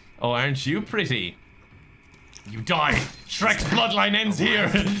 Oh, aren't you pretty? You die. Shrek's bloodline ends here.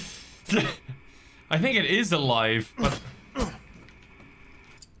 I think it is alive, but...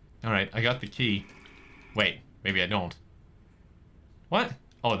 Alright, I got the key. Wait, maybe I don't. What?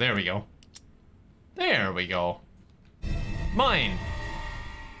 Oh, there we go. There we go. Mine.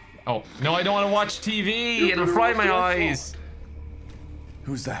 Oh, no, I don't want to watch TV. It'll fry my eyes.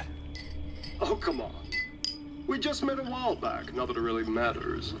 Who's that? Oh, come on. We just met a while back. Not that it really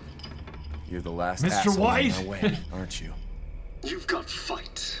matters. You're the last Mr. asshole White. in my way, aren't you?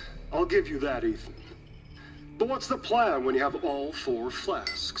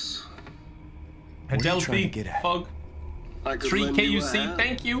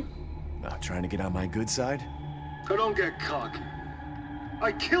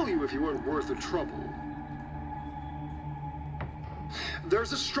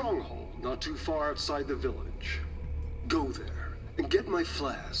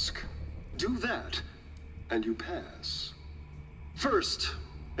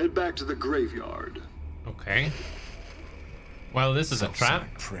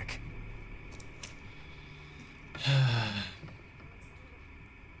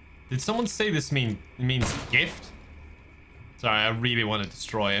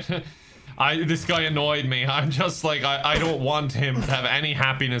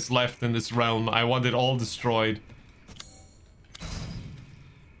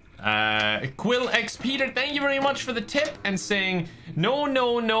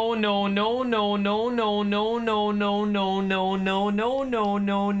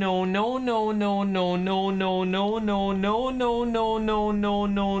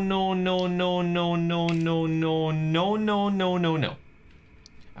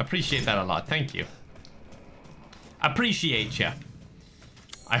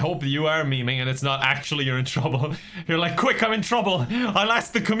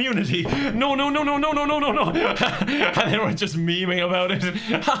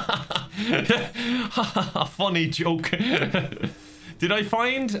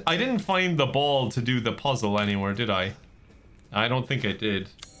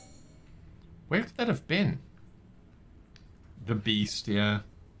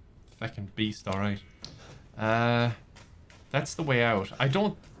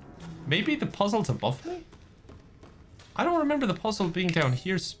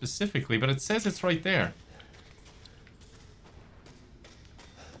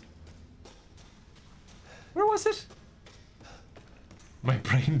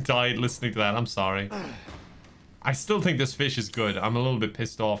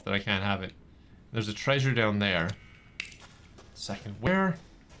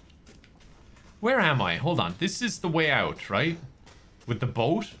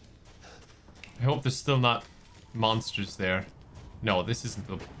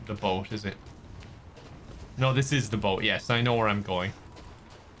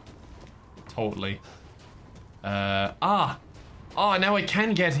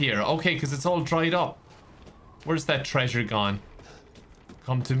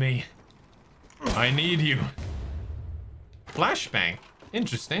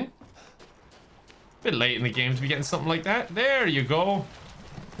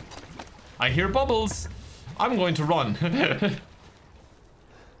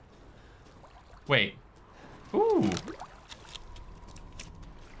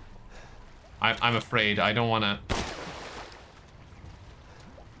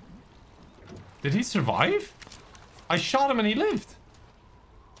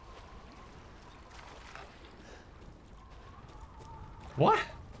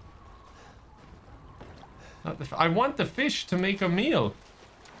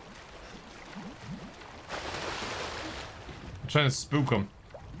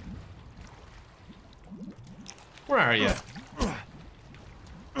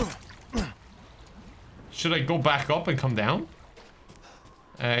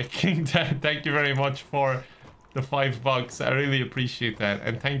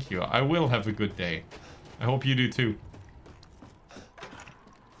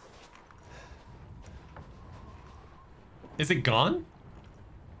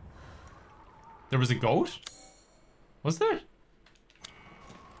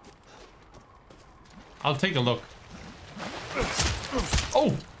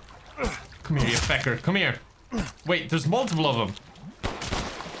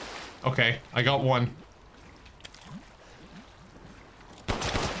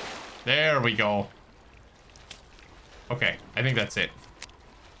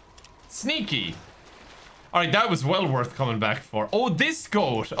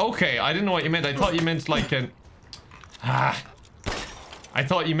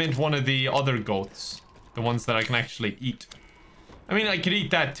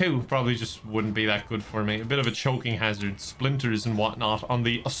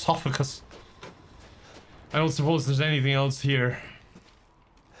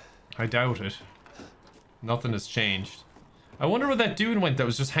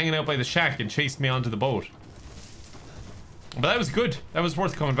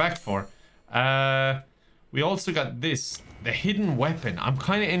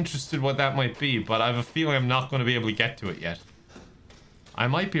 I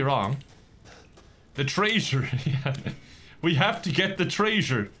might be wrong. The treasure. Yeah. We have to get the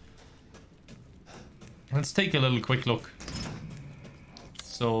treasure. Let's take a little quick look.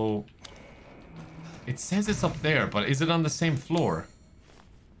 So... It says it's up there, but is it on the same floor?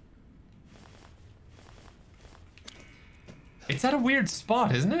 It's at a weird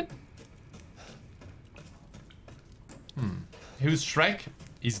spot, isn't it? Who's Shrek?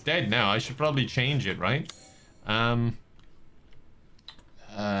 He's dead now. I should probably change it, right?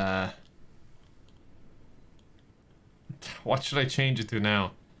 What should I change it to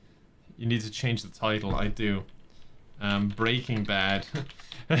now? You need to change the title. I do. Breaking Bad.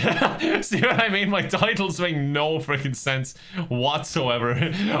 See what I mean? My titles make no freaking sense whatsoever.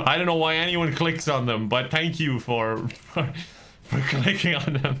 I don't know why anyone clicks on them, but thank you for clicking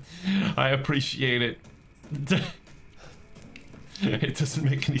on them. I appreciate it. It doesn't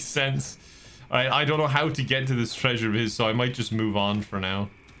make any sense. Alright, I don't know how to get to this treasure of his, so I might just move on for now.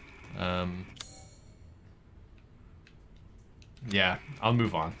 Yeah, I'll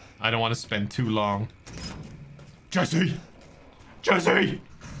move on. I don't want to spend too long. Jesse! Jesse!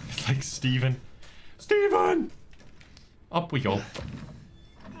 It's like Steven. Steven! Up we go.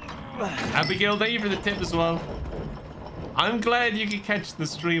 Abigail, thank you for the tip as well. I'm glad you could catch the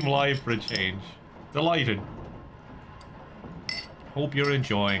stream live for a change. Delighted. Hope you're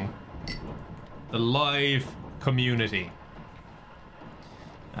enjoying the live community.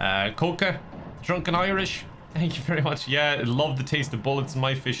 Coca, Drunken Irish, thank you very much. Yeah, I love the taste of bullets in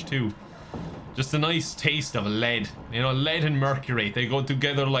my fish too. Just a nice taste of lead. You know, lead and mercury, they go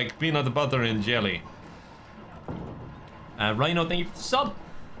together like peanut butter and jelly. Rhino, thank you for the sub.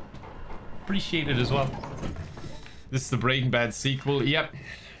 Appreciate it as well. This is the Breaking Bad sequel. Yep.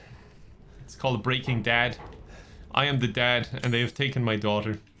 It's called Breaking Dad. I am the dad, and they have taken my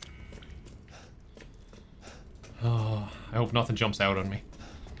daughter. Oh, I hope nothing jumps out on me.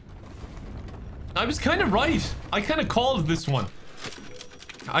 I was kind of right. I kind of called this one.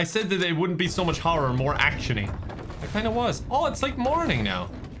 I said that it wouldn't be so much horror, more actiony. I kind of was. Oh, it's like morning now.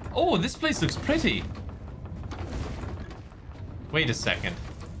 Oh, this place looks pretty. Wait a second.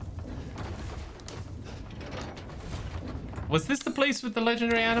 Was this the place with the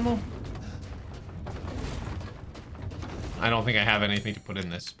legendary animal? I don't think I have anything to put in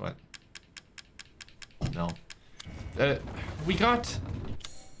this, but... No. We got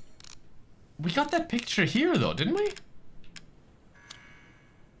that picture here, though, didn't we?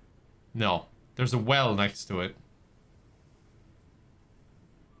 No. There's a well next to it.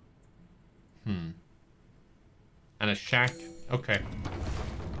 And a shack. Okay.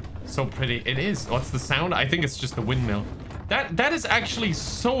 So pretty. It is. What's the sound? I think it's just the windmill. That is actually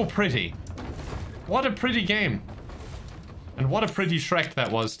so pretty. What a pretty game. And what a pretty Shrek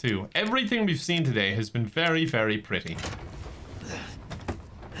that was, too. Everything we've seen today has been very, very pretty.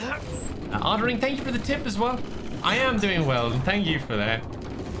 Ottering, thank you for the tip as well. I am doing well, and thank you for that.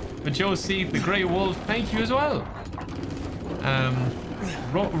 But Josie, the Grey Wolf, thank you as well.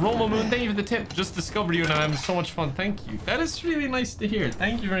 Romo Moon, thank you for the tip. Just discovered you and I'm so much fun. Thank you. That is really nice to hear.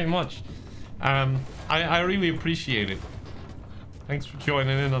 Thank you very much. I really appreciate it. Thanks for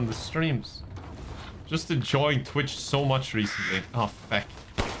joining in on the streams. Just enjoying Twitch so much recently. Oh, feck.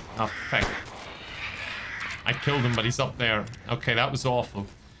 Oh, feck. I killed him, but he's up there. Okay, that was awful.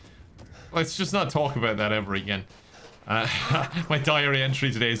 Let's just not talk about that ever again. My diary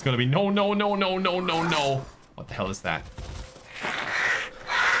entry today is going to be no, no, no, no, no, no, no. What the hell is that?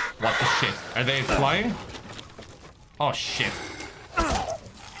 What the shit? Are they flying? Oh, shit.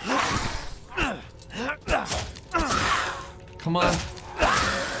 Come on.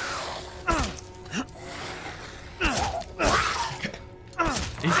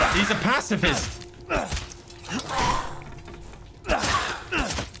 He's a pacifist.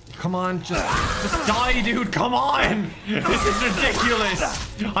 Come on, just die, dude. Come on. This is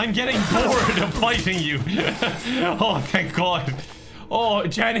ridiculous. I'm getting bored of fighting you. Oh, thank God. Oh,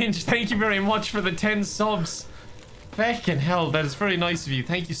 Janinj, thank you very much for the 10 subs. Feckin' hell, that is very nice of you.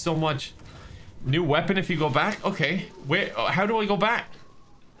 Thank you so much. New weapon if you go back? Okay. Wait, how do I go back?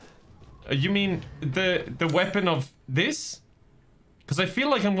 You mean the weapon of this? Because I feel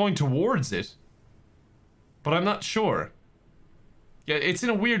like I'm going towards it. But I'm not sure. Yeah, it's in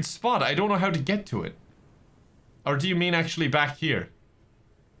a weird spot. I don't know how to get to it. Or do you mean actually back here?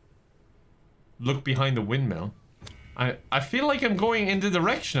 Look behind the windmill. I feel like I'm going in the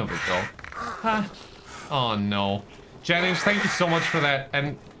direction of it, though. Huh. Oh, no. Janice, thank you so much for that.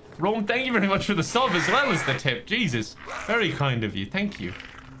 And Rome, thank you very much for the sub as well as the tip. Jesus. Very kind of you. Thank you.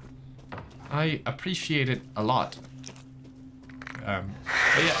 I appreciate it a lot. But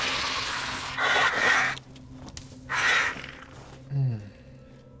yeah.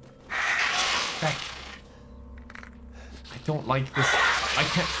 like this. I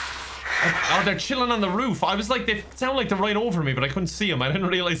can't... Oh, they're chilling on the roof. I was like, they sound like they're right over me, but I couldn't see them. I didn't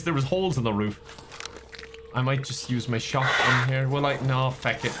realize there was holes in the roof. I might just use my shotgun here. Will I? No,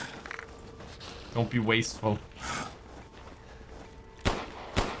 feck it. Don't be wasteful.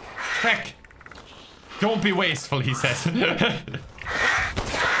 Feck! Don't be wasteful, he says.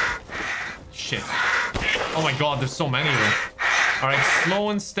 Shit. Oh my god, there's so many of them. Alright, slow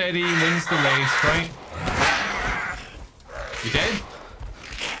and steady wins the race, right? You dead?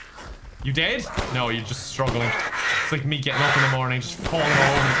 You dead? No, you're just struggling. It's like me getting up in the morning, just falling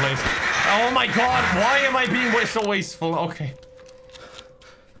all over the place. Oh my god, why am I being so wasteful? Okay.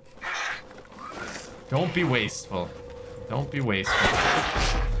 Don't be wasteful. Don't be wasteful.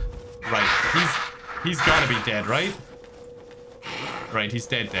 Right, he's gotta be dead, right? Right, he's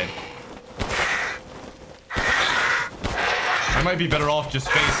dead. I might be better off just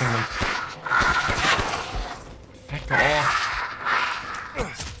facing them. Heck off.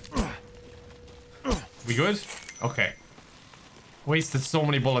 We good? Okay. Wasted so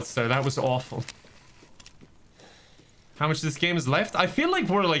many bullets there. That was awful. How much of this game is left? I feel like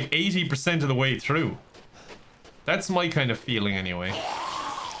we're like 80% of the way through. That's my kind of feeling anyway.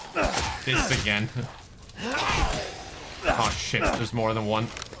 This again. Oh shit, there's more than one.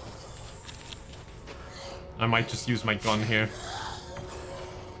 I might just use my gun here.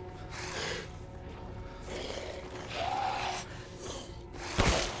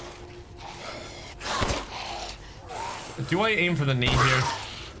 Do I aim for the knee here?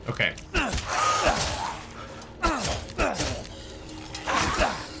 Okay.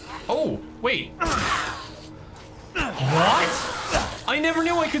 Oh, wait. What? I never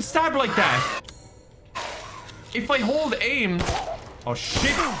knew I could stab like that. If I hold aim... Oh,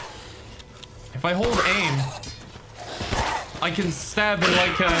 shit. If I hold aim, I can stab in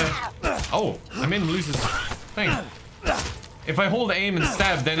like a... Oh, I made him lose his thing. If I hold aim and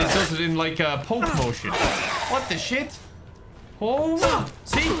stab, then it does it in like a poke motion. What the shit? Oh,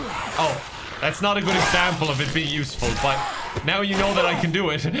 see? Oh, that's not a good example of it being useful, but now you know that I can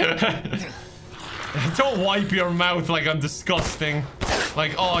do it. Don't wipe your mouth like I'm disgusting.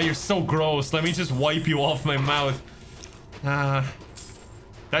 Like, oh, you're so gross. Let me just wipe you off my mouth.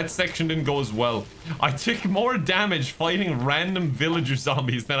 That section didn't go as well. I took more damage fighting random villager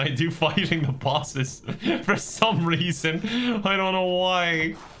zombies than I do fighting the bosses. For some reason. I don't know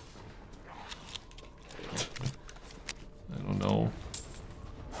why. I don't know.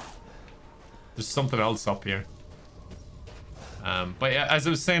 There's something else up here. But yeah, as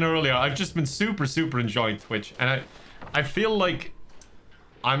I was saying earlier, I've just been super enjoying Twitch. And I feel like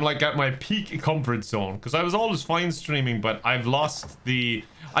I'm like at my peak comfort zone. Because I was always fine streaming, but I've lost the...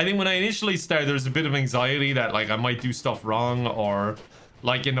 I think when I initially started, there was a bit of anxiety that like I might do stuff wrong, or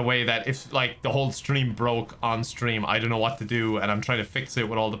like in the way that if like the whole stream broke on stream, I don't know what to do and I'm trying to fix it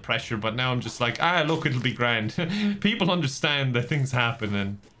with all the pressure. But now I'm just like, look, it'll be grand. People understand that things happen,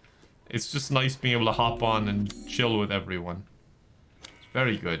 and it's just nice being able to hop on and chill with everyone. It's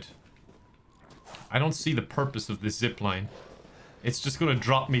very good. I don't see the purpose of this zip line. It's just going to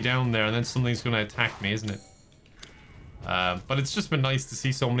drop me down there and then something's going to attack me, isn't it? But it's just been nice to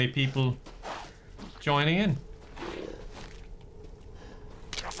see so many people joining in.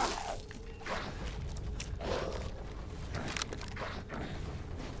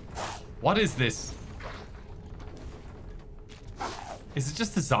 What is this? Is it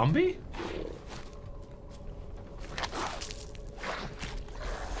just a zombie?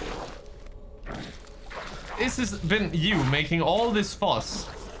 This has been you making all this fuss.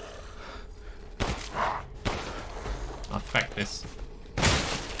 Oh, fuck this.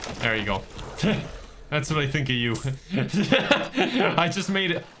 There you go. That's what I think of you. I just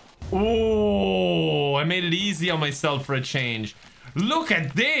made it... Oh, I made it easy on myself for a change. Look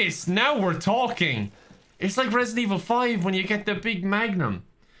at this! Now we're talking! It's like Resident Evil 5 when you get the big magnum.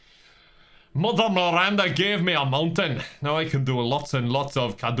 Mother Miranda gave me a mountain. Now I can do lots and lots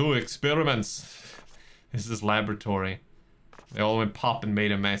of Kadu experiments. This is laboratory. They all went pop and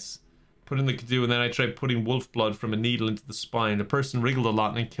made a mess. Put in the Kadu, and then I tried putting wolf blood from a needle into the spine. The person wriggled a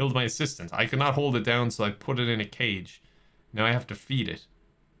lot and killed my assistant. I could not hold it down, so I put it in a cage. Now I have to feed it.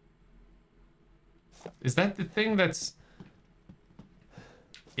 Is that the thing that's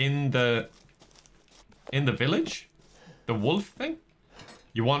in the village? The wolf thing?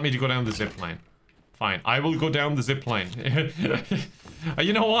 You want me to go down the zip line? Fine, I will go down the zip line.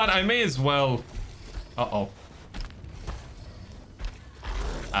 You know what? I may as well. Uh-oh.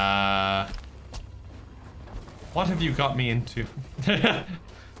 What have you got me into?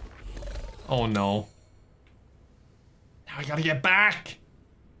 Oh no. Now I gotta get back.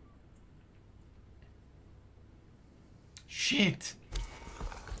 shit.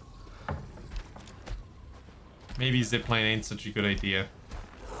 Maybe zipline ain't such a good idea.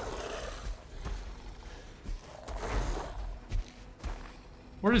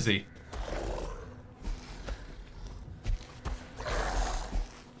 Where is he?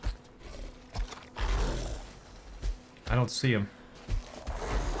 I don't see him.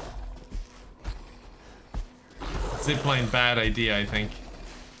 Zipline, bad idea, I think.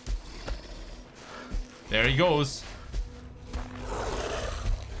 There he goes.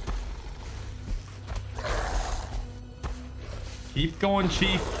 Keep going,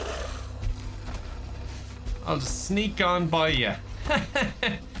 Chief. I'll just sneak on by you.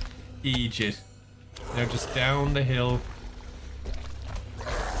 Egypt. Now just down the hill.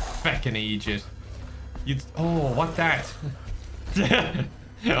 Feckin' Egypt. Oh, what that?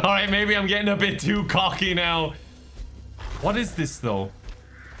 Alright, maybe I'm getting a bit too cocky now. What is this, though?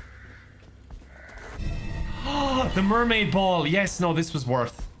 The mermaid ball. Yes, no, this was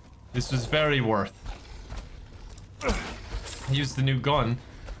worth. This was very worth. Use the new gun.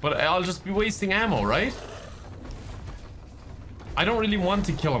 But I'll just be wasting ammo, right? I don't really want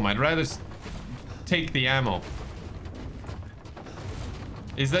to kill him. I'd rather take the ammo.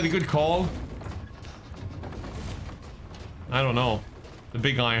 Is that a good call? I don't know. The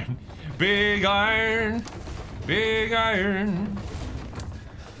big iron. Big iron. Big iron.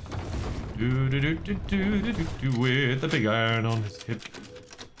 Do do do do do do do with the big iron on his hip.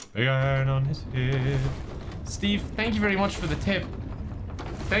 Big iron on his hip. Steve, thank you very much for the tip.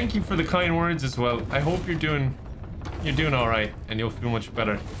 Thank you for the kind words as well. I hope you're doing all right, and you'll feel much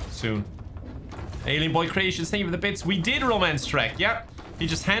better soon. Alien Boy Creations, thank you for the bits. We did romance Shrek. Yep, he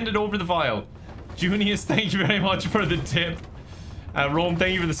just handed over the vial. Junius, thank you very much for the tip. Rome,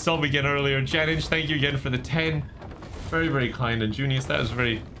 thank you for the sub again earlier. Janinch, thank you again for the 10. Very, very kind. And Junius, that was a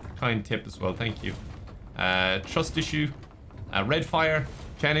very kind tip as well. Thank you. Trust Issue. Redfire.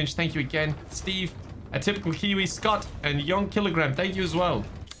 Janinch, thank you again. Steve. A Typical Kiwi. Scott. And Young Kilogram, thank you as well.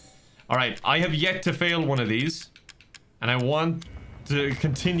 Alright, I have yet to fail one of these. And I want to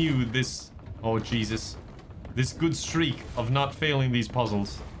continue this... Oh, Jesus. This good streak of not failing these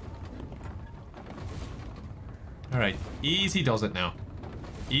puzzles. Alright, easy does it now.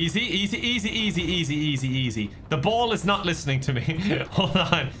 Easy, easy, easy, easy, easy, easy, easy. The ball is not listening to me. Hold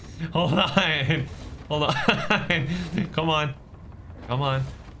on. Hold on. Hold on. Come on. Come on.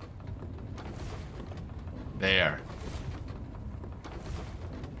 There.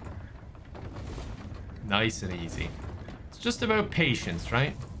 Nice and easy. It's just about patience,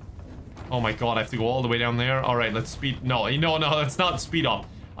 right? Oh my god, I have to go all the way down there. Alright, let's speed... No, let's not speed up.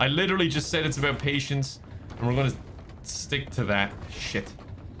 I literally just said it's about patience. And we're gonna stick to that. Shit.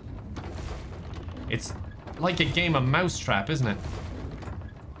 It's like a game of mousetrap, isn't it?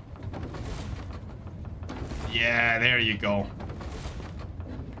 Yeah, there you go.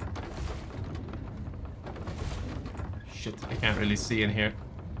 Shit, I can't really see in here.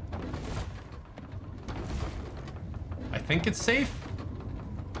 I think it's safe.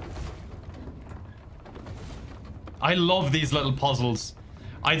 I love these little puzzles.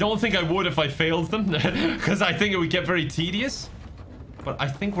 I don't think I would if I failed them, because I think it would get very tedious. But I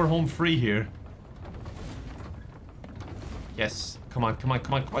think we're home free here. Yes. Come on, come on,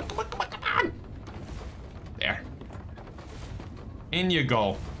 come on, come on, come on, come on, come on! There. In you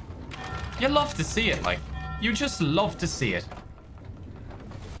go. You love to see it, like. You just love to see it.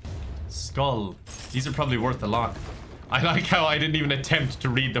 Skull. These are probably worth a lot. I like how I didn't even attempt to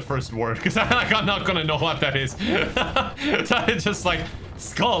read the first word, because I'm not gonna know what that is. So it's just like...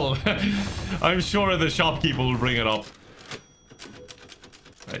 Skull. I'm sure the shopkeeper will bring it up.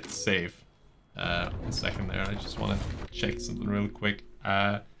 Right, save. 1 second there. I just want to check something real quick.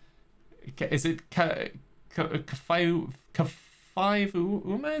 Is it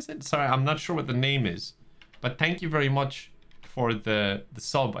Uma, is it? Sorry, I'm not sure what the name is. But thank you very much for the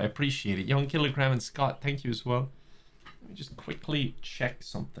sub. I appreciate it. Young Kilogram and Scott, thank you as well. Let me just quickly check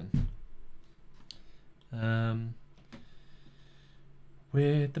something.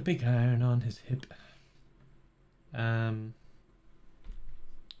 With the big iron on his hip.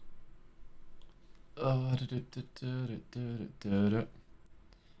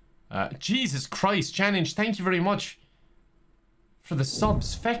 Jesus Christ, Janinch, thank you very much for the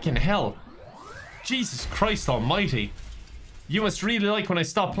subs. Feckin' hell. Jesus Christ almighty. You must really like when I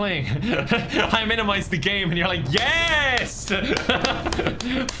stop playing. I minimize the game and you're like, yes!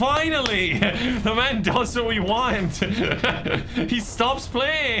 Finally! The man does what we want. He stops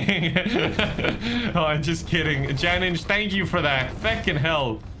playing. Oh, I'm just kidding. Janinch, thank you for that. Feckin'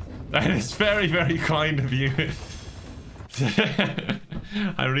 hell. That is very, very kind of you.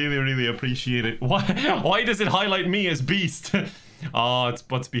 I really, really appreciate it. Why does it highlight me as beast? Oh, it's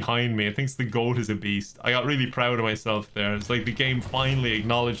what's behind me. It thinks the goat is a beast. I got really proud of myself there. It's like the game finally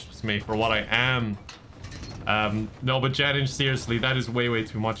acknowledged me for what I am. No, but Jadin, seriously, that is way, way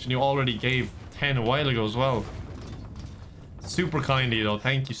too much. And you already gave 10 a while ago as well. Super kind of you, though.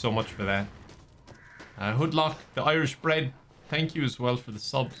 Thank you so much for that. Hoodlock, the Irish bread. Thank you as well for the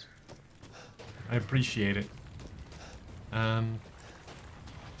subs. I appreciate it.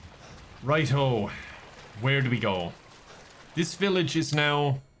 Righto. Where do we go? This village is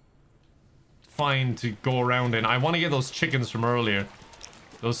now fine to go around in. I want to get those chickens from earlier.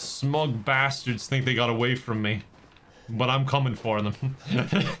 Those smug bastards think they got away from me. But I'm coming for them.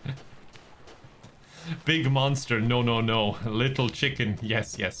 Big monster. No, no, no. Little chicken.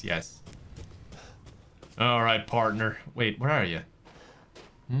 Yes, yes, yes. Alright, partner. Wait, where are you?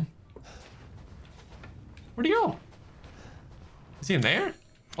 Where'd he go? Is he in there?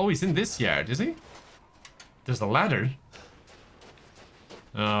 Oh, he's in this yard, is he? There's a ladder.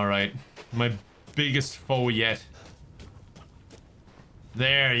 Alright. My biggest foe yet.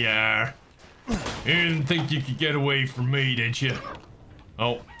 There you are. You didn't think you could get away from me, did you?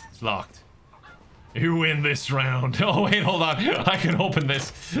 Oh, it's locked. You win this round. Oh, wait, hold on. I can open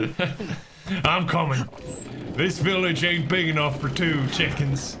this. I'm coming. This village ain't big enough for 2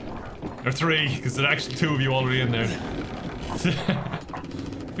 chickens. Or 3, because there's actually 2 of you already in there.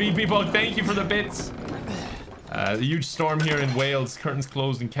 Bug, thank you for the bits. The huge storm here in Wales. Curtains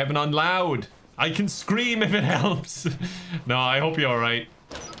closed and Kevin on loud. I can scream if it helps. No, I hope you're alright.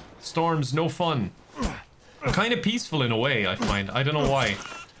 Storms, no fun. Kind of peaceful in a way, I find. I don't know why.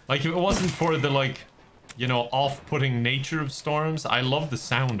 Like, if it wasn't for the, like, you know, off-putting nature of storms, I love the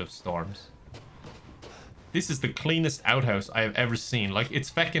sound of storms. This is the cleanest outhouse I have ever seen. Like, it's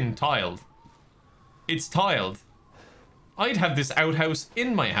feckin' tiled. It's tiled. I'd have this outhouse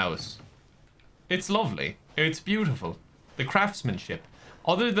in my house. It's lovely. It's beautiful. The craftsmanship.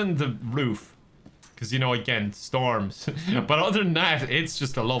 Other than the roof. Because, you know, again, storms. But other than that, it's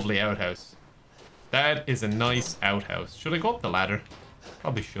just a lovely outhouse. That is a nice outhouse. Should I go up the ladder?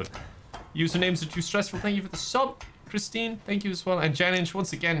 Probably should. Usernames are too stressful. Thank you for the sub. Christine, thank you as well. And Janinch,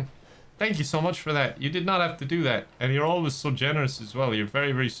 once again, thank you so much for that. You did not have to do that. And you're always so generous as well. You're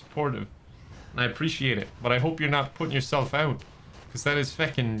very, very supportive. And I appreciate it. But I hope you're not putting yourself out. Because that is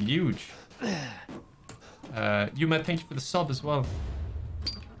feckin' huge. Yumet, thank you for the sub as well.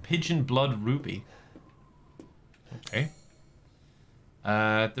 Pigeon Blood Ruby. Okay.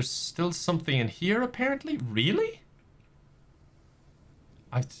 There's still something in here, apparently? Really?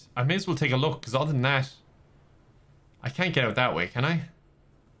 I may as well take a look, because other than that, I can't get out that way, can I?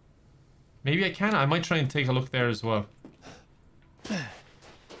 Maybe I can. I might try and take a look there as well. It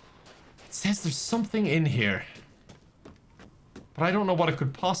says there's something in here. But I don't know what it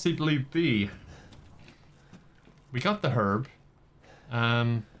could possibly be. We got the herb.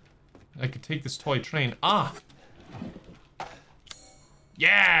 I could take this toy train. Ah!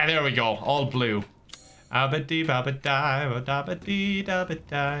 Yeah, there we go. All blue. Abadi babadai, dabadi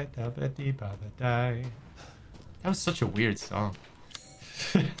dabadai, dabadi babadai. That was such a weird song.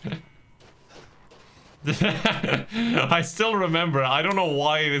 I still remember. I don't know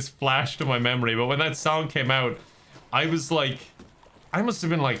why this flashed to my memory, but when that song came out, I was like, I must have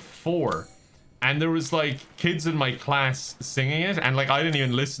been like 4. And there was like kids in my class singing it, and like I didn't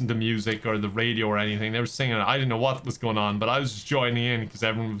even listen to music or the radio or anything. They were singing it. I didn't know what was going on, but I was just joining in because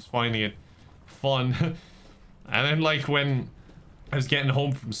everyone was finding it fun. And then like when I was getting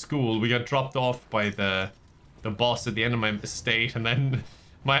home from school, we got dropped off by the bus at the end of my estate, and then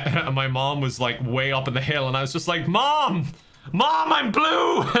my mom was like way up in the hill, and I was just like, Mom, I'm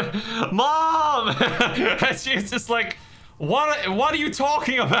blue, Mom. And she's just like, What are you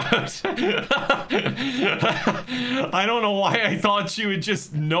talking about? I don't know why I thought she would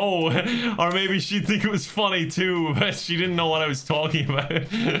just know. Or maybe she'd think it was funny too, but she didn't know what I was talking about.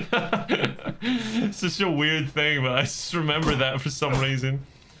 It's such a weird thing, but I just remember that for some reason.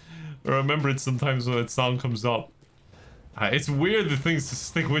 I remember it sometimes when that song comes up. It's weird the things to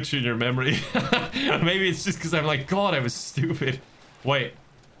stick with you in your memory. Maybe it's just because I'm like, God, I was stupid. Wait,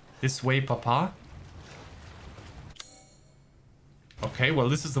 this way, Papa? Okay, well,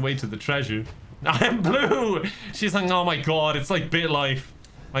 this is the way to the treasure. I'm blue! She's like, oh my God, it's like BitLife.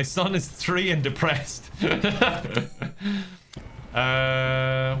 My son is 3 and depressed.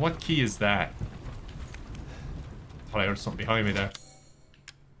 What key is that? Thought I heard something behind me there.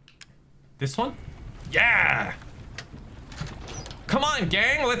 This one? Yeah! Come on,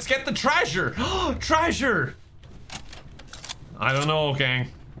 gang, let's get the treasure! Treasure! I don't know, gang.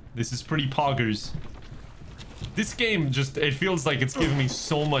 This is pretty poggers. This game just, it feels like it's giving me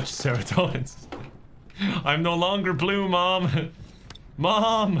so much serotonin. I'm no longer blue, Mom.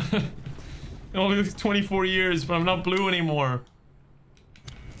 Mom! It only took 24 years, but I'm not blue anymore.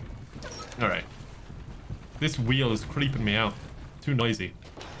 Alright. This wheel is creeping me out. Too noisy.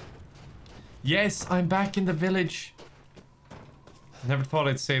 Yes, I'm back in the village. Never thought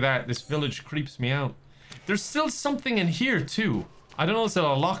I'd say that. This village creeps me out. There's still something in here, too. I don't know if it's a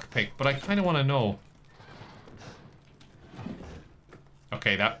lockpick, but I kind of want to know.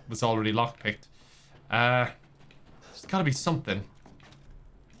 Okay, that was already lockpicked. There's gotta be something.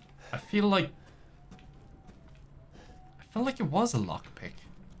 I feel like it was a lockpick.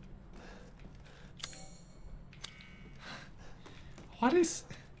 What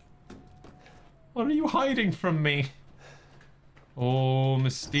are you hiding from me? Oh,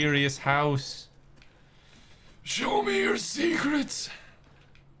 mysterious house. Show me your secrets.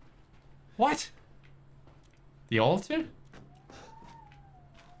 What? The altar?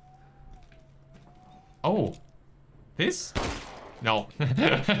 Oh. This? No.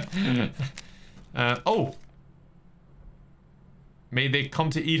 Oh. May they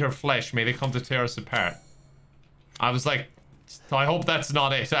come to eat her flesh. May they come to tear us apart. I was like, I hope that's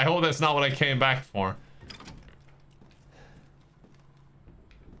not it. I hope that's not what I came back for.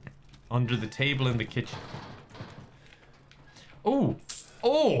 Under the table in the kitchen. Oh.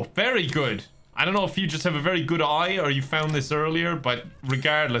 Oh, very good. I don't know if you just have a very good eye or you found this earlier, but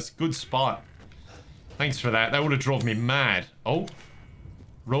regardless, good spot. Thanks for that. That would have drove me mad. Oh.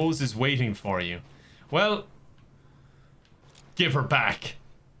 Rose is waiting for you. Well, give her back.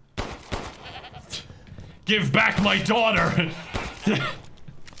 Give back my daughter!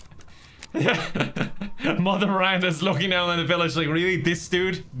 Mother Miranda's looking down on the village like, really? This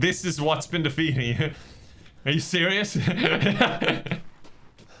dude? This is what's been defeating you? Are you serious? The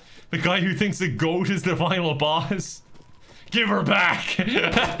guy who thinks the goat is the final boss? Give her back!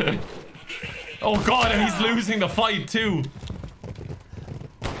 Oh god, and he's losing the fight too!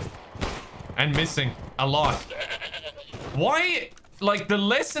 And missing. A lot. Why? Like, the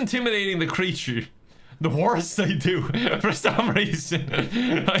less intimidating the creature, the worse I do, for some reason.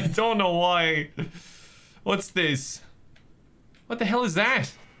 I don't know why. What's this? What the hell is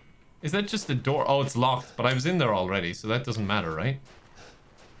that? Is that just a door? Oh, it's locked, but I was in there already, so that doesn't matter, right?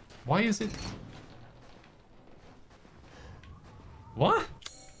 Why is it? What?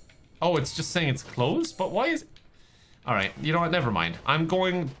 Oh, it's just saying it's closed? But why is it? Alright, you know what? Never mind. I'm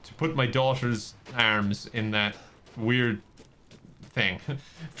going to put my daughter's arms in that weird thing.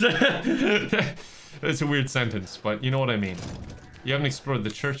 It's a weird sentence, but you know what I mean. You haven't explored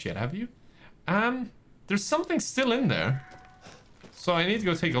the church yet, have you? There's something still in there. So I need to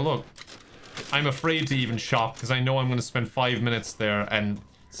go take a look. I'm afraid to even shop, because I know I'm going to spend 5 minutes there and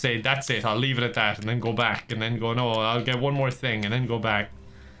say, that's it, I'll leave it at that, and then go back, and then go, no, I'll get one more thing, and then go back.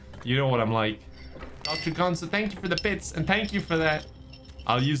 You know what I'm like. Dr. Gonzo, thank you for the bits, and thank you for that.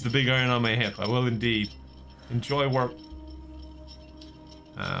 I'll use the big iron on my hip, I will indeed. Enjoy work.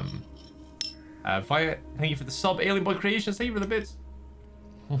 Fire, thank you for the sub. Alien Boy Creations, thank you for the bits.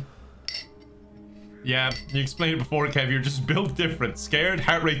 Yeah, you explained it before, Kev. You're just built different. Scared,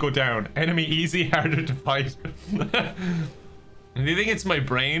 heart rate go down. Enemy easy, harder to fight. Do you think it's my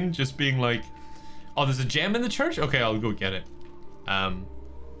brain just being like, oh, there's a gem in the church? Okay, I'll go get it.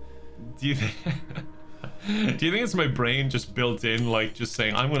 Do you think it's my brain just built in, like, just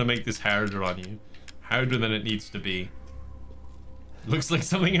saying, I'm gonna make this harder on you. Harder than it needs to be. Looks like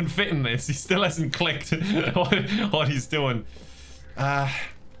something can fit in this. He still hasn't clicked what he's doing.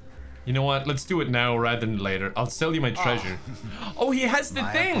 You know what? Let's do it now rather than later. I'll sell you my treasure. Oh, he has the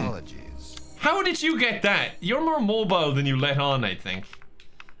thing! Apologies. How did you get that? You're more mobile than you let on, I think.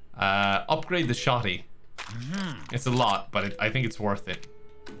 Upgrade the shotty. It's a lot, but I think it's worth it.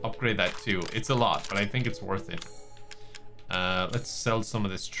 Upgrade that too. It's a lot, but I think it's worth it. Let's sell some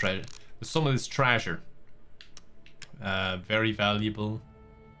of this treasure. Some of this treasure. Very valuable.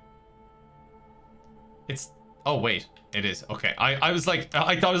 It's... Oh, wait. It is. Okay. I was like...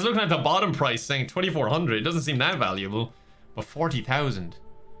 I thought I was looking at the bottom price saying 2,400. It doesn't seem that valuable. But 40,000.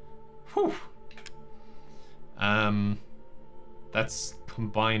 Whew. That's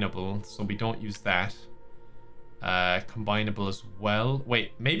combinable, so we don't use that. Combinable as well.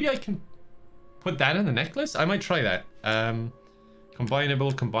 Wait, maybe I can put that in the necklace? I might try that.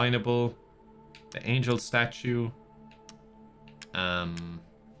 Combinable. The angel statue. I'm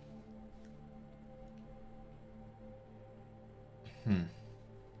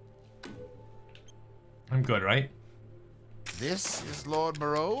good, right? This is Lord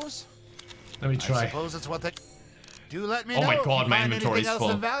Moreau's? Let me try. I suppose it's what they... Do let me know Oh my if god, you my find inventory's anything else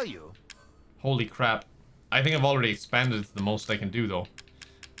full. of value. Holy crap. I think I've already expanded to the most I can do, though.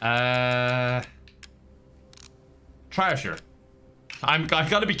 Treasure. I've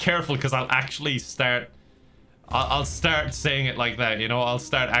got to be careful because I'll actually start... I'll start saying it like that, you know? I'll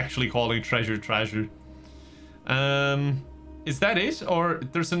start actually calling treasure. Is that it? Or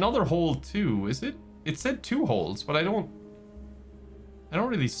there's another hole too, is it? It said 2 holes, but I don't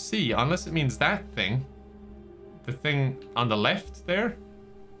really see, unless it means that thing. The thing on the left there?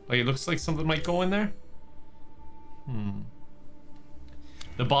 Like, it looks like something might go in there.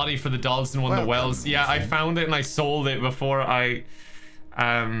 The body for the Dalston one, the wells. Yeah, I found it and I sold it before I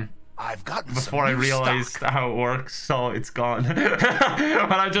realized how it works, so it's gone. But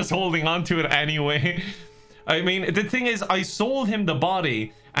I'm just holding on to it anyway. I mean, the thing is, I sold him the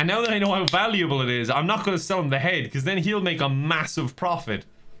body, and now that I know how valuable it is, I'm not going to sell him the head, because then he'll make a massive profit.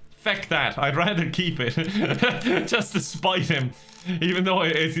 Feck that. I'd rather keep it. Just to spite him. Even though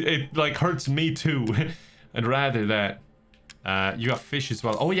it like hurts me too. I'd rather that. You got fish as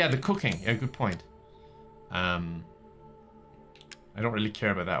well. Oh yeah, the cooking. Yeah, good point. I don't really care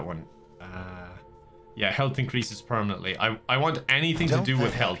about that one. Yeah, health increases permanently. I want anything to do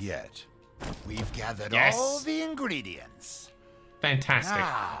with health. Yet. We've gathered Yes. all the ingredients. Fantastic.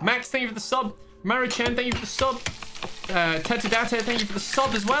 Now. Max, thank you for the sub. Mari-chan, thank you for the sub. Tetadata, thank you for the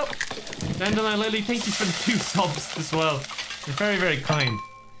sub as well. Dandelion Lily, thank you for the 2 subs as well. You're very, very kind.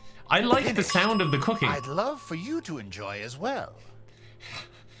 I like the sound of the cooking. I'd love for you to enjoy as well.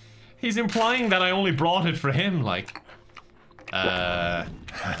 He's implying that I only brought it for him, like...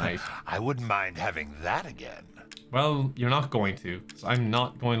 Right. I wouldn't mind having that again. Well, you're not going to, 'cause I'm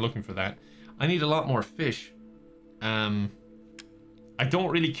not going looking for that. I need a lot more fish. I don't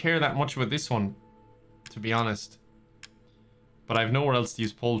really care that much about this one, to be honest. But I have nowhere else to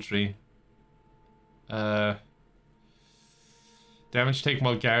use poultry. Damage taken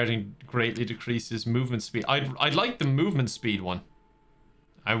while guarding greatly decreases movement speed. I'd like the movement speed one.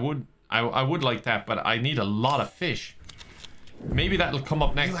 I would like that, but I need a lot of fish. Maybe that'll come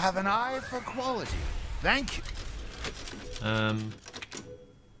up next. You have an eye for quality. Thank you.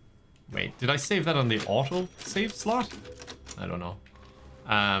 Wait, did I save that on the auto save slot? I don't know.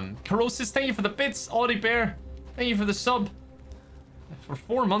 Corrosis, thank you for the bits. Audie Bear, thank you for the sub. For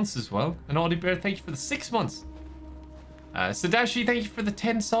 4 months as well. And Audie Bear, thank you for the 6 months. Sadashi, thank you for the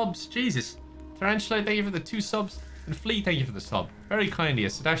 10 subs. Jesus. Tarantula, thank you for the 2 subs. And Flea, thank you for the sub. Very kind of you.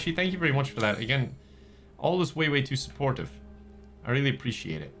 Sadashi, thank you very much for that. Again, always way, way too supportive. I really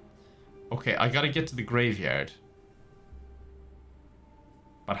appreciate it. Okay, I gotta get to the graveyard.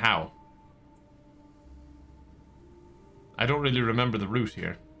 But how? I don't really remember the route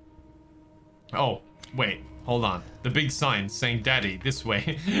here. Oh, wait. Hold on. The big sign saying daddy this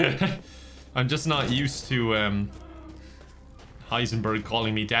way. I'm just not used to Heisenberg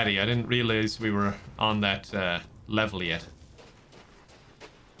calling me daddy. I didn't realize we were on that level yet.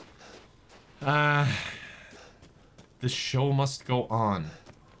 The show must go on.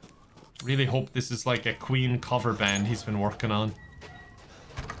 Really hope this is like a Queen cover band he's been working on.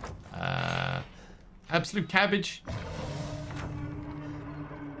 Absolute Cabbage.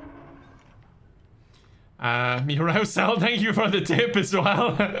 Mirau Sal, thank you for the tip as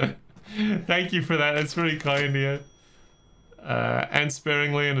well. Thank you for that. That's very kind of you. And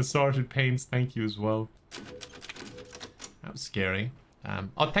Sparingly and Assorted Paints, thank you as well. That was scary.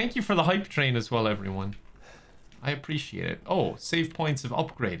 Oh, thank you for the hype train as well, everyone. I appreciate it. Oh, save points have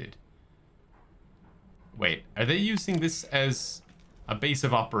upgraded. Wait, are they using this as a base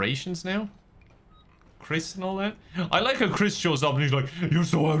of operations now? Chris and all that? I like how Chris shows up and he's like, you're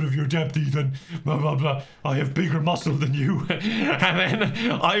so out of your depth, Ethan. Blah, blah, blah. I have bigger muscle than you. And then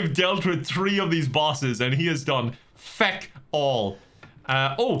I've dealt with 3 of these bosses and he has done feck all.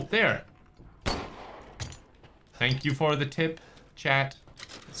 Oh, there. Thank you for the tip, chat.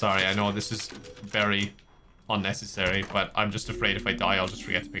 Sorry, I know this is very unnecessary, but I'm just afraid if I die, I'll just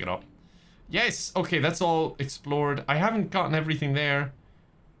forget to pick it up. Yes, okay, that's all explored. I haven't gotten everything there,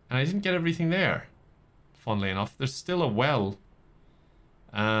 and I didn't get everything there, funnily enough. There's still a well.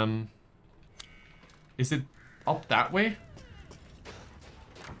 Is it up that way?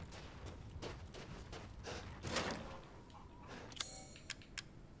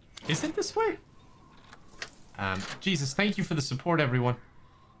 Is it this way? Jesus, thank you for the support, everyone.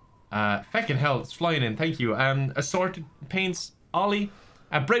 Feckin' hell, it's flying in, thank you. Assorted Paints, Ollie.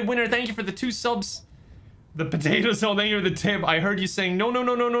 Breadwinner, thank you for the 2 subs. The Potato Zone, thank you for the tip. I heard you saying no, no,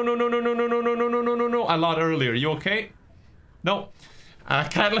 no, no, no, no, no, no, no, no, no, no, no, no, no, no, no, a lot earlier. You okay? No.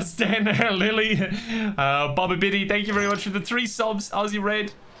 Catalyst Den, Lily, Bobby Biddy, thank you very much for the 3 subs. Aussie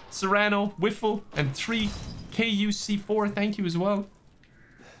Red, Serrano, Wiffle, and 3 KUC4, thank you as well.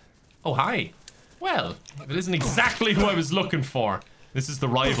 Oh, hi. Well, it isn't exactly who I was looking for. This is the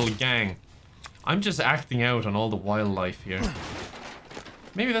rival gang. I'm just acting out on all the wildlife here.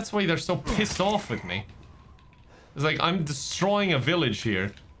 Maybe that's why they're so pissed off with me. It's like, I'm destroying a village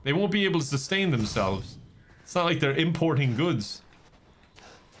here. They won't be able to sustain themselves. It's not like they're importing goods.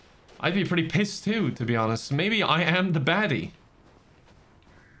 I'd be pretty pissed too, to be honest. Maybe I am the baddie.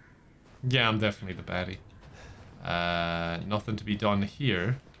 Yeah, I'm definitely the baddie. Nothing to be done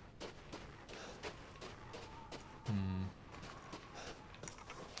here.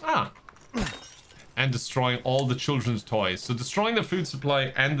 Ah. And destroying all the children's toys. So destroying the food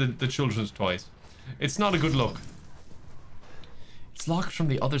supply and the children's toys. It's not a good look. It's locked from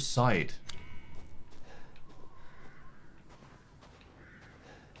the other side.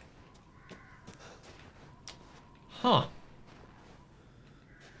 Huh.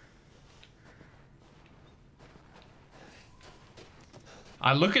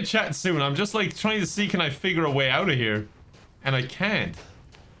 I'll look at chat soon. I'm just like trying to see, can I figure a way out of here? And I can't.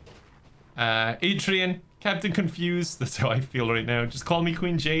 Adrian, Captain Confused. That's how I feel right now. Just call me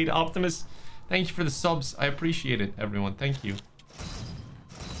Queen Jade. Optimus, thank you for the subs. I appreciate it, everyone. Thank you.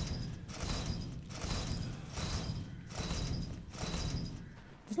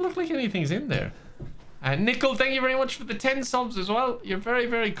 Doesn't look like anything's in there. Nickel, thank you very much for the 10 subs as well. You're very,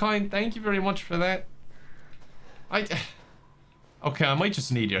 very kind. Thank you very much for that. Okay, I might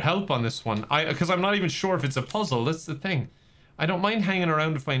just need your help on this one. Because I'm not even sure if it's a puzzle. That's the thing. I don't mind hanging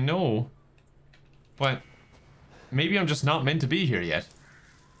around if I know. But maybe I'm just not meant to be here yet.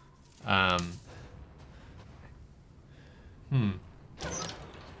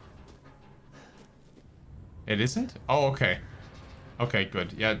 It isn't? Oh, okay. Okay,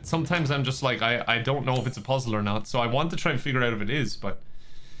 good. Yeah, sometimes I'm just like, I don't know if it's a puzzle or not, so I want to try and figure out if it is, but...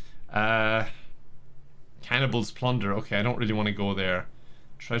 Cannibals plunder. Okay, I don't really want to go there.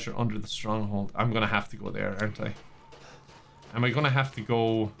 Treasure under the stronghold. I'm gonna have to go there, aren't I? Am I gonna have to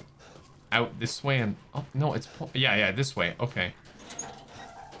go out this way and... Oh, no, it's... Yeah, this way. Okay.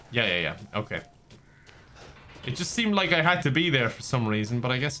 Yeah. Okay. It just seemed like I had to be there for some reason, but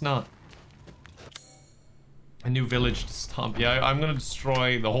I guess not. A new village to stomp. Yeah, I'm gonna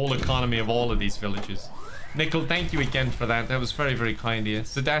destroy the whole economy of all of these villages. Nickel, thank you again for that. That was very, very kind of you.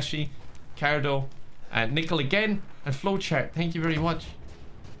 Sadashi, Cardo, Nickel again, and Flowchart, thank you very much.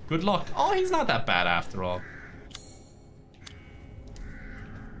 Good luck. Oh, he's not that bad after all.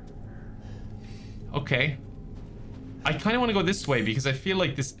 Okay. I kind of want to go this way because I feel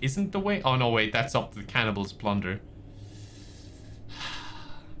like this isn't the way. Oh, no, wait, that's up to the cannibals' plunder.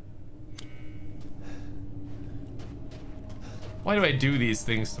 Why do I do these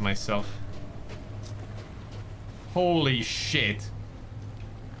things to myself? Holy shit.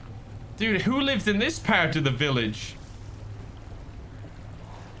 Dude, who lived in this part of the village?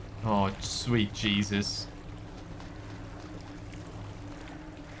 Oh, sweet Jesus.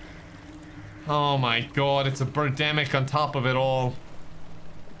 Oh my god, it's a birdemic on top of it all.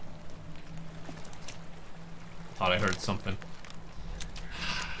 Thought I heard something.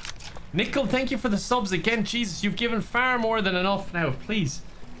 Nickel, thank you for the subs again. Jesus, you've given far more than enough now. Please.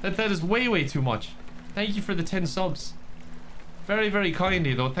 That is way, way too much. Thank you for the 10 subs. Very, very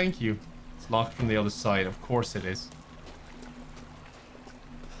kindly though, thank you. It's locked from the other side, of course it is.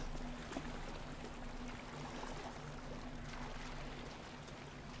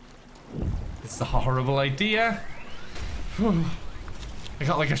 It's a horrible idea. Whew. I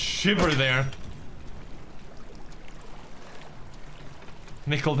got like a shiver there.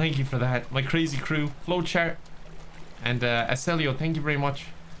 Nickel, thank you for that. My crazy crew, Flowchart, and Aselio, thank you very much.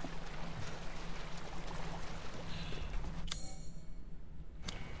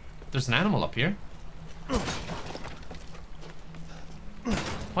 There's an animal up here.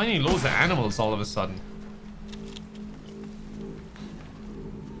 Finding loads of animals all of a sudden.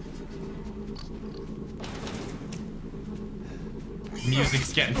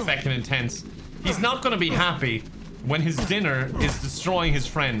 Music's getting feckin' intense. He's not gonna be happy when his dinner is destroying his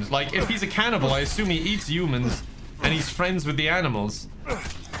friend. Like, if he's a cannibal, I assume he eats humans and he's friends with the animals.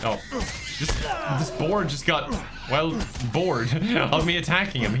 Oh, this board just got, well, bored of me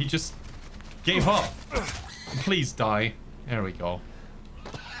attacking him. He just gave up. Please die. There we go.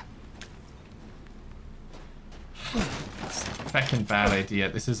 It's a feckin' bad idea.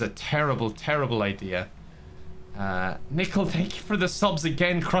 This is a terrible, terrible idea. Nickel, thank you for the subs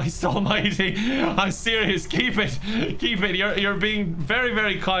again. Christ almighty. I'm serious. Keep it. Keep it. You're being very,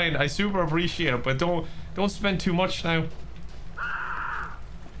 very kind. I super appreciate it, but don't spend too much now.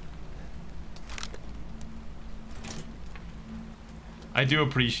 I do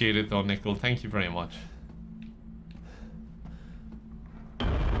appreciate it though, Nickel. Thank you very much.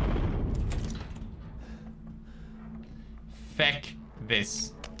 Feck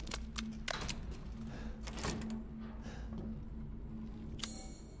this.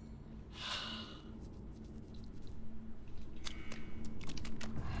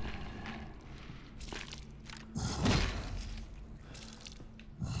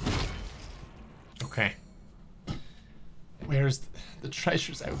 Okay. Where's the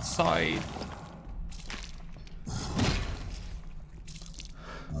treasures outside?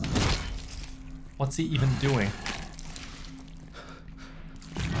 What's he even doing?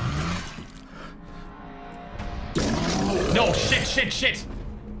 No, shit!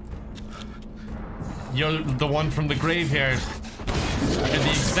 You're the one from the graveyard. You're the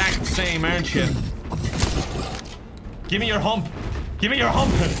exact same, aren't you? Give me your hump! Give me your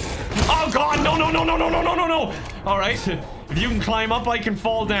hump! Oh god, no! Alright, if you can climb up, I can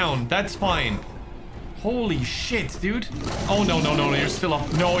fall down. That's fine. Holy shit, dude. Oh, no, you're still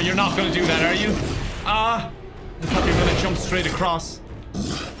up. No, you're not gonna do that, are you? I thought you were gonna jump straight across.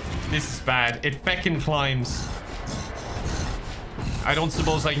 This is bad. It feckin' climbs. I don't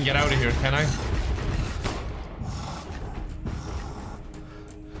suppose I can get out of here, can I?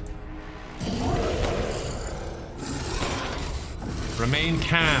 Remain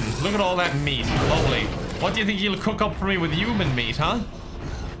calm. Look at all that meat. Lovely. What do you think you'll cook up for me with human meat, huh?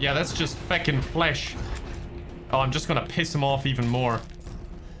 Yeah, that's just feckin' flesh. Oh, I'm just gonna piss him off even more.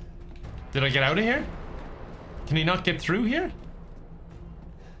 Did I get out of here? Can he not get through here?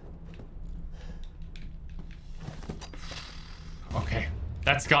 Okay.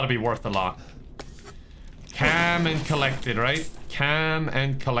 That's gotta be worth a lot. Calm and collected, right? Calm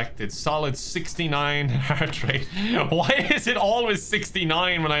and collected. Solid 69 heart rate. Why is it always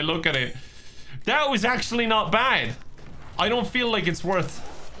 69 when I look at it? That was actually not bad. I don't feel like it's worth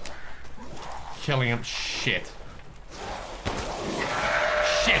killing him. Shit.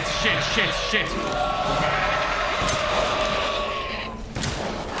 Shit.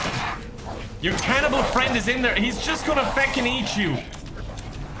 Your cannibal friend is in there. He's just gonna feckin' eat you.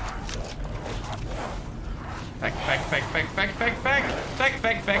 Feck.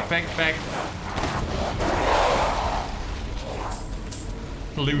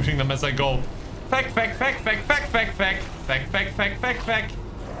 Looting them as I go. Feck.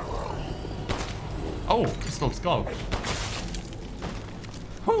 Oh, crystal skull.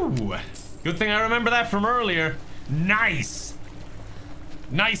 Whew. Good thing I remember that from earlier. Nice.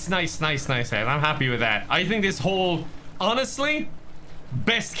 Nice. I'm happy with that. I think this whole, honestly,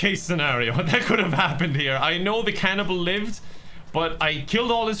 best case scenario that could have happened here. I know the cannibal lived, but I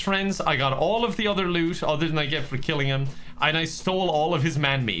killed all his friends. I got all of the other loot other than I get for killing him, and I stole all of his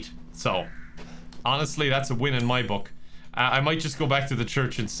man meat. So, honestly, that's a win in my book. I might just go back to the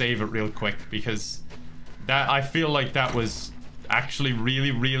church and save it real quick, because that, I feel like that was actually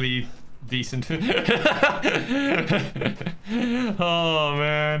really decent. Oh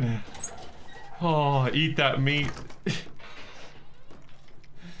man. Oh, eat that meat.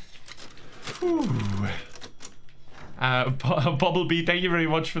 Bubblebee, thank you very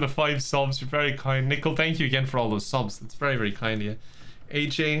much for the 5 subs. You're very kind. Nickel, thank you again for all those subs. That's very kind of you.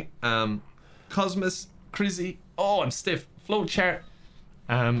 AJ, Cosmos, Crizzy. Oh, I'm stiff. Flowchart.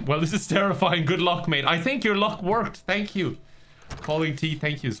 Well, this is terrifying. Good luck, mate. I think your luck worked. Thank you. Calling T,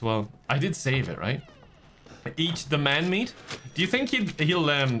 thank you as well. I did save it, right? Eat the man meat. Do you think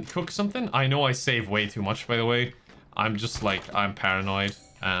he'll cook something? I know I save way too much, by the way. I'm just like, I'm paranoid.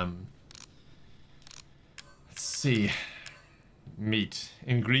 Let's see. Meat.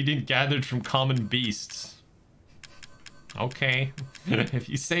 Ingredient gathered from common beasts. Okay. If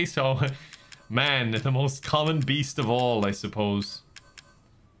you say so. Man, the most common beast of all, I suppose.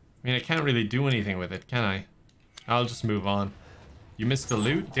 I mean, I can't really do anything with it, can I? I'll just move on. You missed the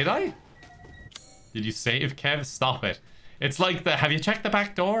loot? Did I? Did you save, Kev? Stop it. It's like the, have you checked the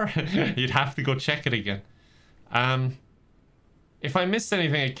back door? You'd have to go check it again. If I missed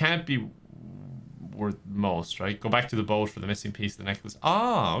anything, it can't be worth most, right? Go back to the boat for the missing piece of the necklace.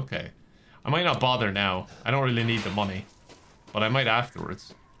 Ah, okay. I might not bother now. I don't really need the money. But I might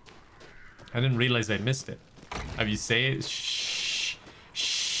afterwards. I didn't realize I missed it. Have you saved it? Shh.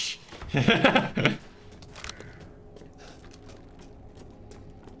 Shh. I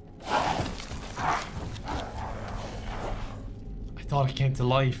thought it came to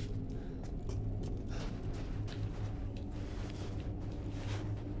life.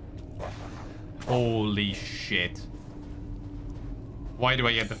 Holy shit. Why do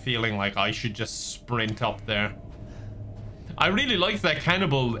I get the feeling like I should just sprint up there? I really liked that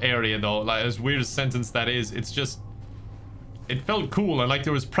cannibal area though, like as weird a sentence that is, it's just, it felt cool and like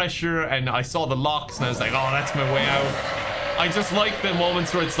there was pressure and I saw the locks and I was like, oh, that's my way out. I just like the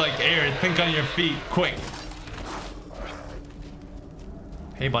moments where it's like, here, think on your feet, quick.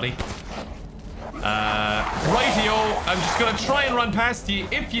 Hey, buddy. Rightio. I'm just gonna try and run past you,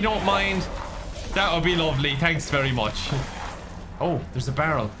 if you don't mind. That would be lovely. Thanks very much. Oh, there's a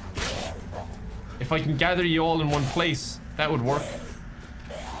barrel. If I can gather you all in one place, that would work.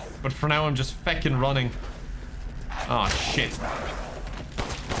 But for now, I'm just feckin' running. Oh, shit.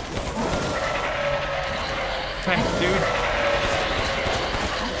 Heck, dude.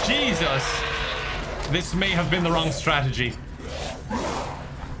 Jesus. This may have been the wrong strategy.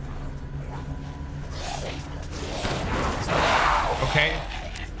 Okay.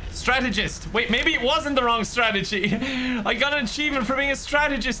 Strategist. Wait, maybe it wasn't the wrong strategy. I got an achievement for being a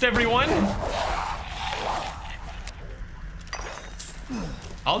strategist, everyone.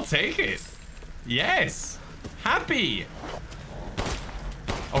 I'll take it. Yes. Happy.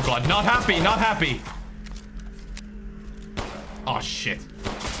 Oh god, not happy, not happy. Oh shit.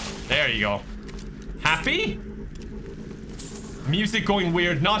 There you go. Happy? Music going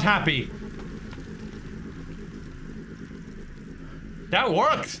weird, not happy. That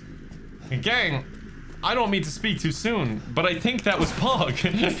worked. Gang, I don't mean to speak too soon, but I think that was Pog.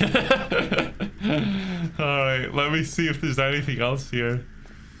 Alright, let me see if there's anything else here.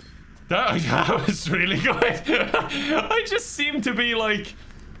 That was really good. I just seem to be like...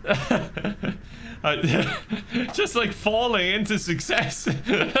 just like falling into success.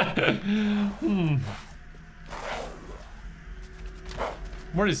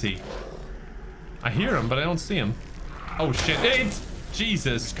 Where is he? I hear him, but I don't see him. Oh shit. It's...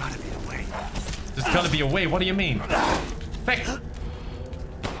 Jesus. There's gotta be a way. There's gotta be a way. What do you mean? Feck.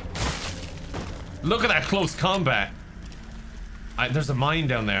 Look at that close combat. There's a mine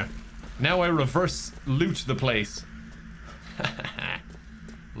down there. Now I reverse loot the place.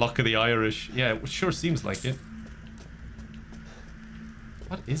 Luck of the Irish. Yeah, it sure seems like it.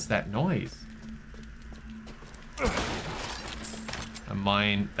 What is that noise? A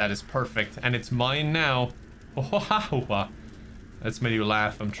mine. That is perfect. And it's mine now. Oh, that's made you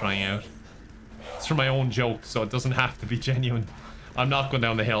laugh. I'm trying out. It's for my own joke, so it doesn't have to be genuine. I'm not going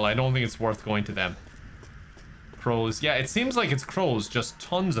down the hill. I don't think it's worth going to them. Crows. Yeah, it seems like it's crows. Just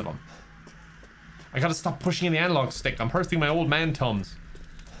tons of them. I gotta stop pushing in the analog stick. I'm hurting my old man tums.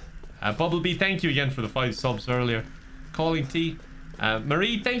 Bubblebee, thank you again for the 5 subs earlier. Calling T.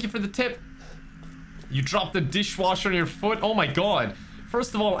 Marie, thank you for the tip. You dropped the dishwasher on your foot. Oh my god.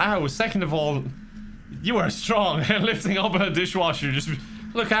 First of all, ow. Second of all, you are strong. Lifting up a dishwasher. Just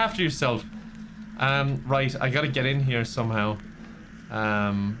look after yourself. Right. I gotta get in here somehow.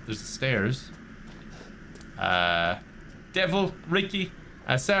 There's the stairs. Devil, Ricky,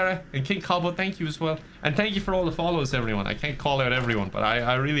 Sarah, and King Cobble, thank you as well. And thank you for all the follows, everyone. I can't call out everyone, but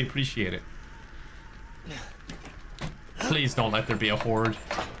I really appreciate it. Please don't let there be a horde.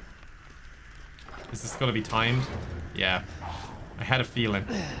 Is this gonna be timed? Yeah. I had a feeling.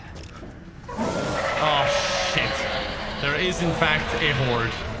 Oh, shit. There is, in fact, a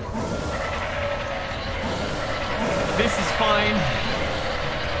horde. This is fine.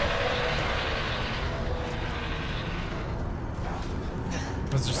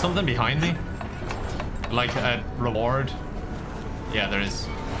 Was there something behind me? Like a reward? Yeah, there is.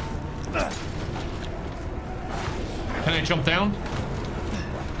 Can I jump down?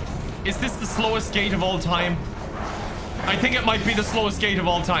 Is this the slowest gate of all time? I think it might be the slowest gate of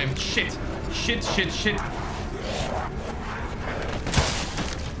all time. Shit. Shit, shit, shit.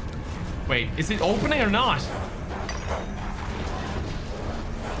 Wait, is it opening or not?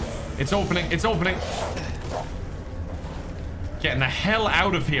 It's opening, it's opening. Getting the hell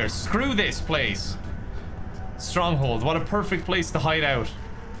out of here. Screw this place. Stronghold. What a perfect place to hide out.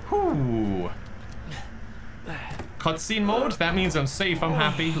 Whoo. Cutscene mode. That means I'm safe. I'm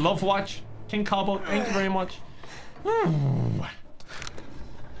happy. Love watch. King Cobble. Thank you very much. Woo.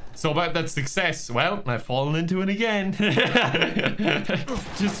 So about that success. Well, I've fallen into it again.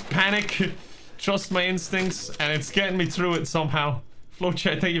 Just panic. Trust my instincts. And it's getting me through it somehow.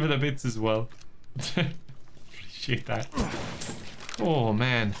 Flowchat, thank you for the bits as well. Appreciate that. Oh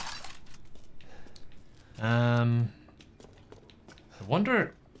man. I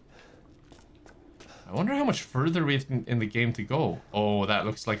wonder how much further we have in the game to go. Oh, that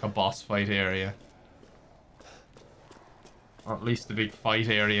looks like a boss fight area. Or at least the big fight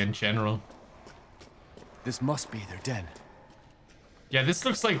area in general. This must be their den. Yeah, this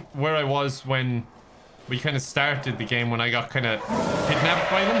looks like where I was when we kind of started the game, when I got kind of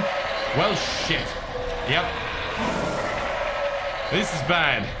kidnapped by them. Well, shit. Yep. This is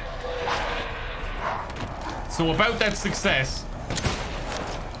bad. So about that success,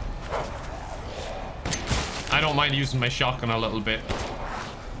 I don't mind using my shotgun a little bit.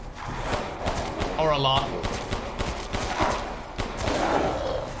 Or a lot.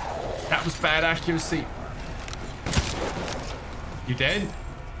 That was bad accuracy. You dead?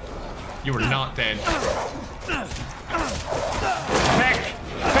 You were not dead.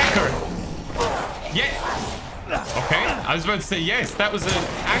 Becker! Yeah! Okay, I was about to say yes, that was an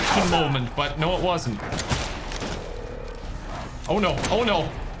action moment, but no it wasn't. Oh no, oh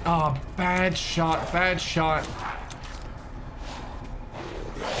no. Oh, bad shot, bad shot.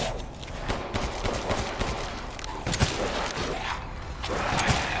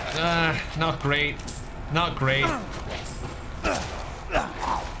 Not great. Not great.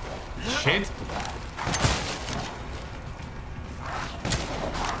 Shit.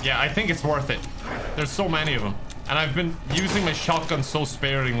 Yeah, I think it's worth it. There's so many of them. And I've been using my shotgun so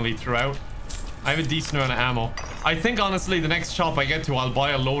sparingly throughout. I have a decent amount of ammo. I think, honestly, the next shop I get to, I'll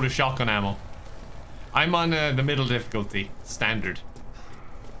buy a load of shotgun ammo. I'm on the middle difficulty. Standard.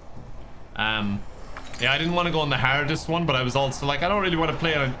 Yeah, I didn't want to go on the hardest one, but I was also like, I don't really want to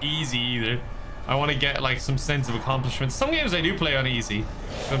play it on easy either. I want to get, like, some sense of accomplishment. Some games I do play on easy.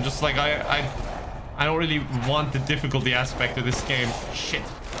 So I'm just like, I don't really want the difficulty aspect of this game. Shit.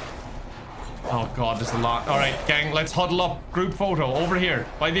 Oh god, there's a lot. Alright, gang, let's huddle up. Group photo, over here,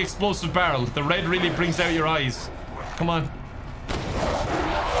 by the explosive barrel. The red really brings out your eyes. Come on.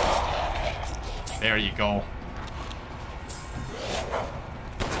 There you go.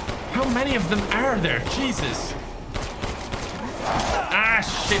 How many of them are there? Jesus. Ah,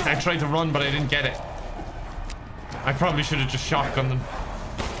 shit, I tried to run, but I didn't get it. I probably should have just shotgunned them.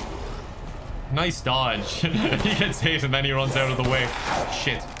 Nice dodge. He gets hit and then he runs out of the way.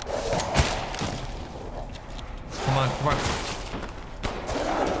 Shit. Come on, come on.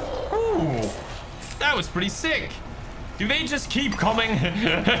 Ooh, that was pretty sick. Do they just keep coming?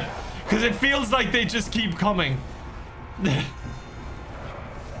 Because it feels like they just keep coming.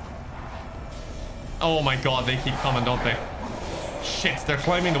 Oh my god, they keep coming, don't they? Shit, they're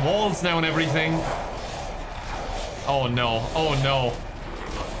climbing the walls now and everything. Oh no, oh no.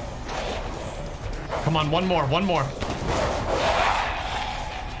 Come on, one more, one more.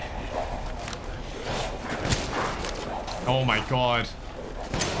 Oh my god.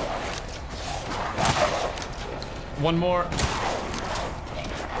 One more.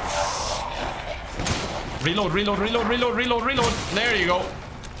 Reload, reload, reload, reload, reload, reload. There you go.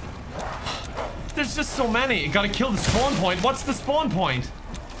 There's just so many. You gotta kill the spawn point. What's the spawn point?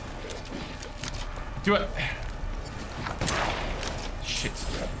 Do it. Shit.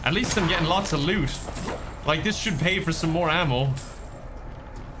 At least I'm getting lots of loot. Like, this should pay for some more ammo.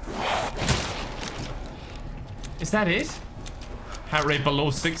 Is that it? Heart rate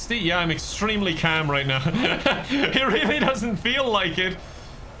below 60? Yeah, I'm extremely calm right now. It really doesn't feel like it.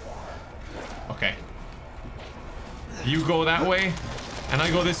 Okay. You go that way, and I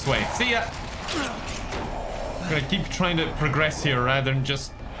go this way. See ya! I'm gonna keep trying to progress here rather than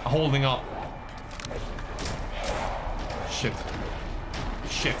just holding up. Shit.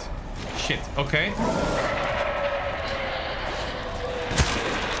 Shit. Shit. Okay.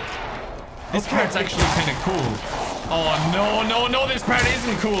 This part's actually kind of cool. Oh, no, no, no, this part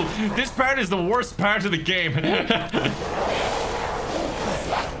isn't cool. This part is the worst part of the game.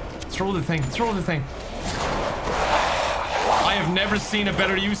 Throw the thing, throw the thing. I have never seen a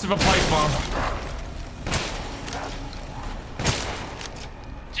better use of a pipe bomb.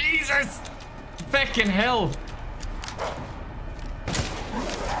 Jesus! Feckin' hell.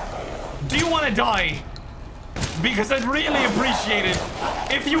 Do you want to die? Because I'd really appreciate it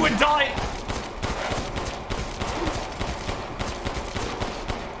if you would die.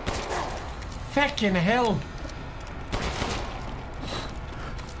 Feckin' hell.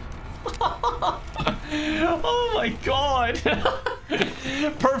 Oh my god.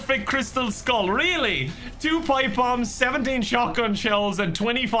 Perfect crystal skull. Really? 2 pipe bombs, 17 shotgun shells, and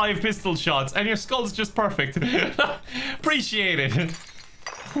 25 pistol shots. And your skull's just perfect. Appreciate it.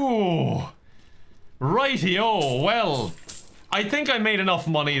 Whew. Rightio. Well, I think I made enough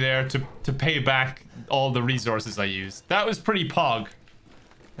money there to pay back all the resources I used. That was pretty pog.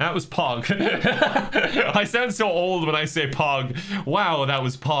 That was pog. I sound so old when I say pog. Wow, that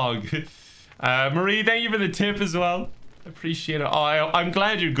was pog. Marie, thank you for the tip as well. Appreciate it. Oh, I'm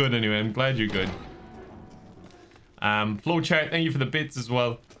glad you're good anyway. I'm glad you're good. Flowchart, thank you for the bits as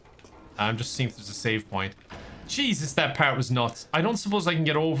well. I'm just seeing if there's a save point. Jesus, that part was nuts. I don't suppose I can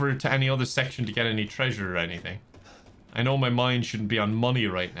get over to any other section to get any treasure or anything. I know my mind shouldn't be on money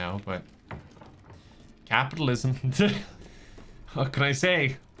right now, but... capitalism. What can I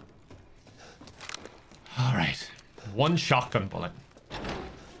say? Alright. 1 shotgun bullet.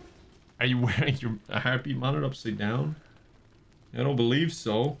 Are you wearing your heartbeat monitor upside down? I don't believe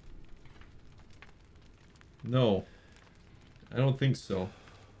so. No. I don't think so.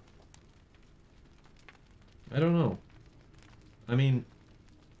 I don't know. I mean...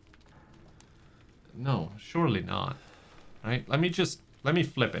 No, surely not. Right? Let me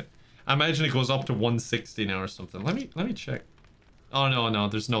flip it. I imagine it goes up to 160 now or something. Let me check. Oh, no,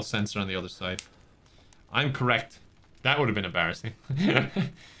 there's no sensor on the other side. I'm correct. That would have been embarrassing. And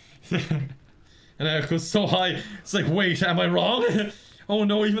it goes so high. It's like, wait, am I wrong? Oh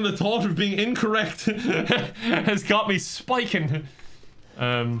no, even the thought of being incorrect has got me spiking.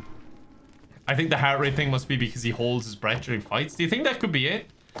 I think the heart rate thing must be because he holds his breath during fights. Do you think that could be it?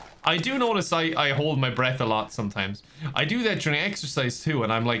 I do notice I hold my breath a lot sometimes. I do that during exercise too,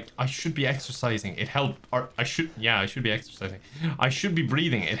 and I'm like, I should be exercising. It helps. Or I should be exercising. I should be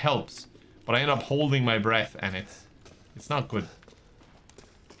breathing. It helps. But I end up holding my breath, and it's not good.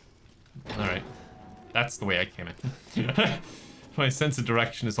 Alright. That's the way I came in. My sense of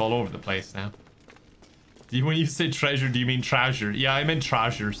direction is all over the place now. When you say treasure, do you mean treasure? Yeah, I meant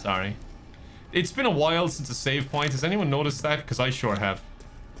treasure, sorry. It's been a while since a save point. Has anyone noticed that? Because I sure have.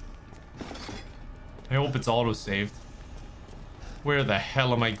 I hope it's auto-saved. Where the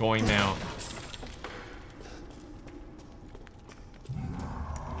hell am I going now?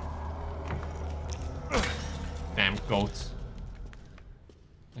 Damn goats.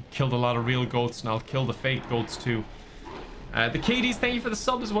 I killed a lot of real goats, and I'll kill the fake goats too. The Katie's, thank you for the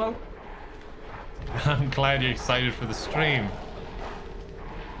sub as well. I'm glad you're excited for the stream.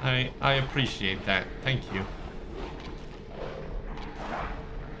 I appreciate that. Thank you.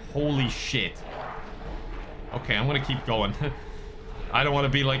 Holy shit. Okay, I'm gonna keep going. I don't want to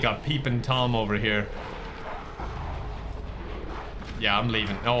be like a peeping Tom over here. Yeah, I'm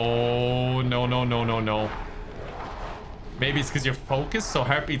leaving. Oh, no. Maybe it's because you're focused, so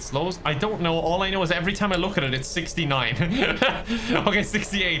heartbeat slows. I don't know. All I know is every time I look at it, it's 69. Okay,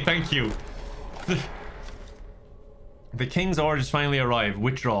 68. Thank you. The king's orders finally arrive.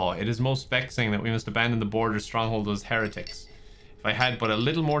 Withdraw. It is most vexing that we must abandon the border stronghold of those heretics. If I had but a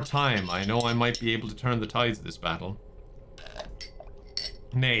little more time, I know I might be able to turn the tides of this battle.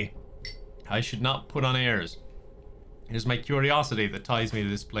 Nay, I should not put on airs. It is my curiosity that ties me to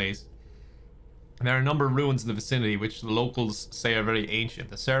this place. There are a number of ruins in the vicinity, which the locals say are very ancient.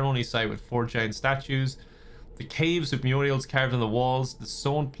 The ceremony site with 4 giant statues, the caves with murals carved on the walls, the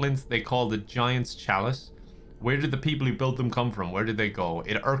stone plinth they call the Giant's Chalice. Where did the people who built them come from? Where did they go?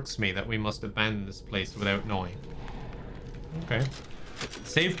 It irks me that we must abandon this place without knowing. Okay.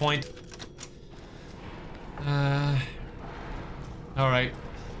 Save point. Alright.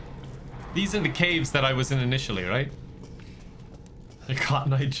 These are the caves that I was in initially, right? I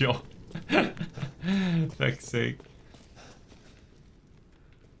Cotton Eye Joe. Fuck's sake.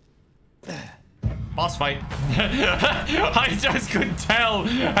 Boss fight. I just couldn't tell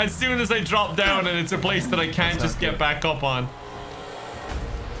as soon as I drop down, and it's a place that I can't just get back up on.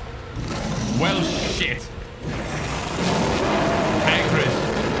 Well, shit. Hagrid.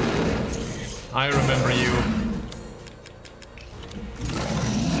 I remember you.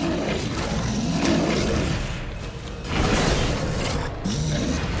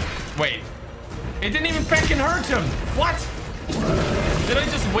 Wait. It didn't even fucking hurt him. What? Did I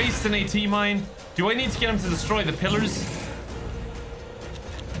just waste an AT mine? Do I need to get him to destroy the pillars?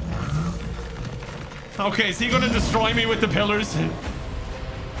 Okay, is he gonna destroy me with the pillars?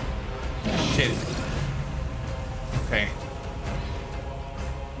 Shit. Okay.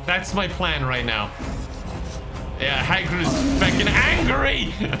 That's my plan right now. Yeah, Hagrid is fucking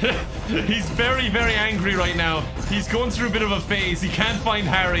angry! He's very, very angry right now. He's going through a bit of a phase. He can't find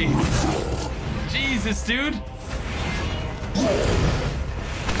Harry. Jesus, dude.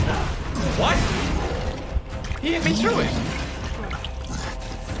 What? He hit me through it.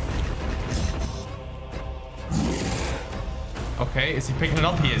 Okay, is he picking it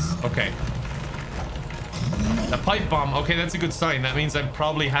up? He is. Okay. The pipe bomb. Okay, that's a good sign. That means I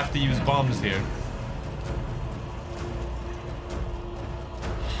probably have to use bombs here.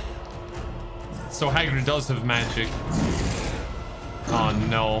 So Hagrid does have magic. Oh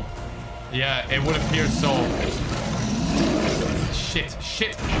no. Yeah, it would appear so. Shit,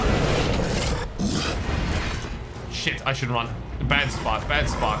 shit. Shit, I should run. Bad spot, bad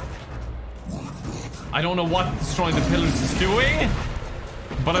spot. I don't know what destroying the pillars is doing,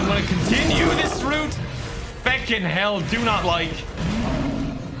 but I'm gonna continue this route. Feckin' hell, do not like.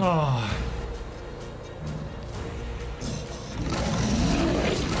 Oh.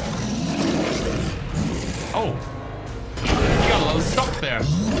 Oh. You got a little stuck there.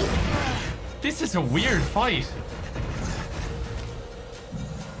 This is a weird fight.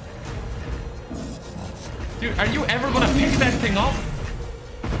 Dude, are you ever gonna pick that thing up?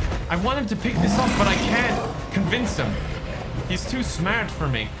 I want him to pick this up, but I can't convince him. He's too smart for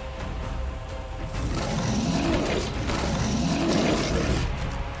me.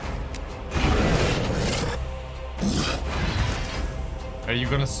 Are you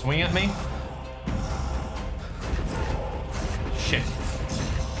gonna swing at me? Shit.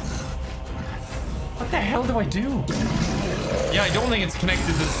 What the hell do I do? Yeah, I don't think it's connected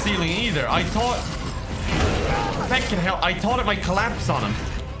to the ceiling either. I thought... Feckin' hell, I thought it might collapse on him.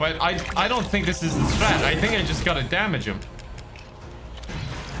 But I don't think this is the strat. I think I just gotta damage him.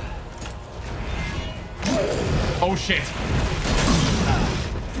 Oh shit.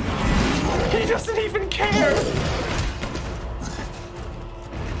 He doesn't even care.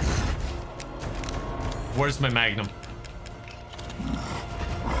 Where's my magnum?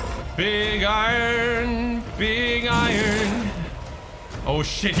 Big iron, big iron. Oh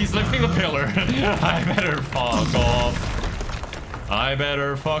shit, he's lifting the pillar. I better fuck off. I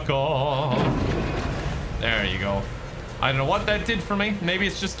better fuck off. There you go. I don't know what that did for me. Maybe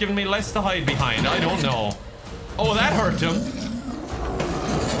it's just giving me less to hide behind. I don't know. Oh, that hurt him.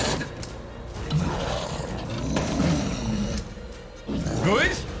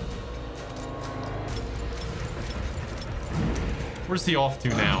 Good? Where's he off to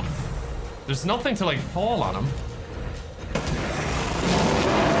now? There's nothing to like fall on him.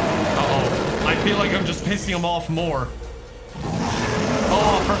 Uh-oh. I feel like I'm just pissing him off more.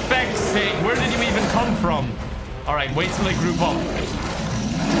 Oh, for feck's sake, where did you even come from? Alright, wait till they group up.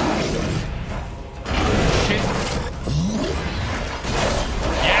 Shit.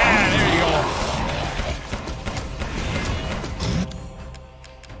 Yeah, there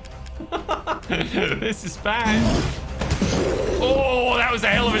you go. This is bad. Oh, that was a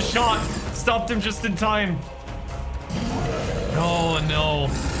hell of a shot. Stopped him just in time. Oh, no.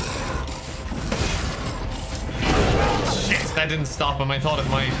 Shit, that didn't stop him. I thought it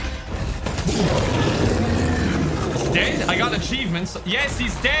might. He's dead? I got achievements. Yes,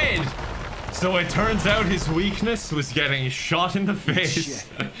 he's dead. So it turns out his weakness was getting shot in the face.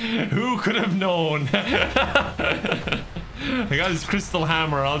 Who could have known? I got his crystal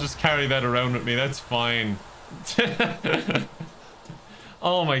hammer. I'll just carry that around with me. That's fine.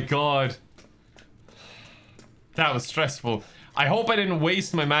 Oh my god. That was stressful. I hope I didn't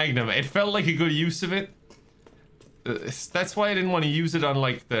waste my magnum. It felt like a good use of it. That's why I didn't want to use it on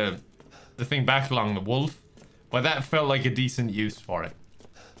like the thing back along the wolf. But that felt like a decent use for it.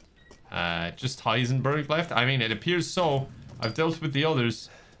 Just Heisenberg left? I mean, it appears so. I've dealt with the others.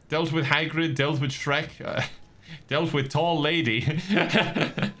 Dealt with Hagrid, dealt with Shrek. Dealt with Tall Lady.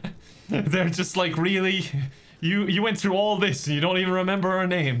 They're just like, really? You went through all this and you don't even remember our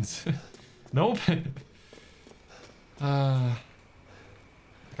names. Nope. Got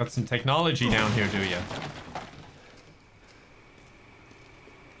some technology down here, do you?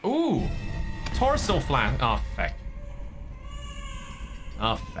 Ooh! Torso flat. Oh, feck.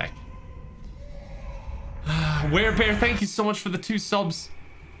 Oh, feck. Werebear, thank you so much for the 2 subs.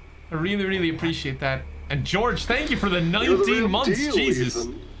 I really, really appreciate that. And George, thank you for the 19 months. Deal, Jesus.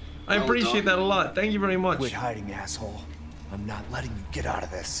 Ethan. I appreciate that a lot. Thank you very much. Quit hiding, asshole. I'm not letting you get out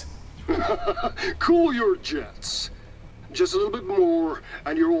of this. Cool your jets. Just a little bit more,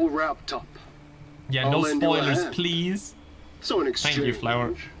 and you're all wrapped up. Yeah, I'll no lend you a spoilers, hand. please. So in exchange... Thank you,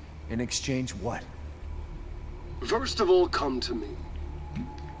 Flower. In exchange, what? First of all, come to me.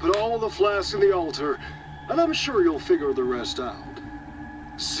 Put all the flasks in the altar, and I'm sure you'll figure the rest out.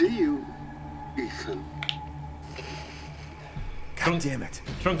 See you, Ethan. God damn it.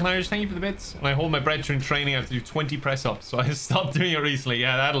 Drunken Irish, thank you for the bits. When I hold my breath during training, I have to do 20 press-ups, so I stopped doing it recently.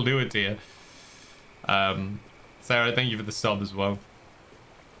 Yeah, that'll do it to you. Sarah, thank you for the sub as well.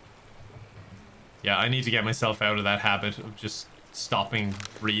 Yeah, I need to get myself out of that habit of just stopping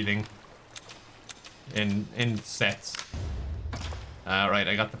breathing in sets. Right,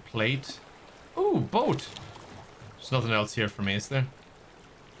 I got the plate. Ooh, boat. There's nothing else here for me, is there?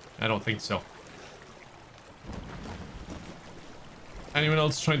 I don't think so. Anyone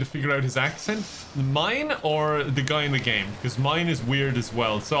else trying to figure out his accent? Mine or the guy in the game? Because mine is weird as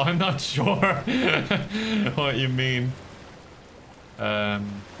well, so I'm not sure what you mean.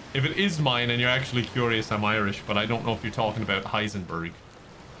 If it is mine and you're actually curious, I'm Irish, but I don't know if you're talking about Heisenberg.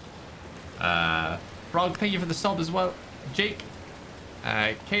 Frog, thank you for the sub as well. Jake,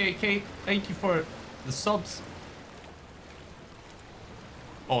 KAK, thank you for the subs.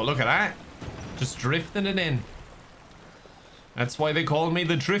 Oh, look at that. Just drifting it in. That's why they call me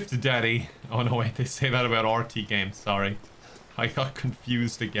the Drift Daddy. Oh no, wait, they say that about RT games. Sorry. I got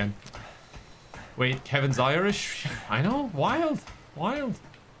confused again. Wait, Kevin's Irish? I know, wild. Wild.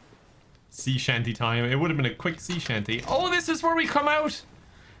 Sea shanty time. It would have been a quick sea shanty. Oh, this is where we come out.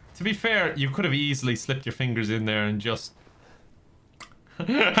 To be fair, you could have easily slipped your fingers in there and just...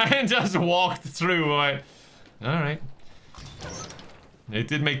 and just walked through. Right. Alright. It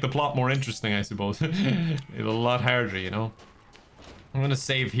did make the plot more interesting, I suppose. It's a lot harder, you know. I'm gonna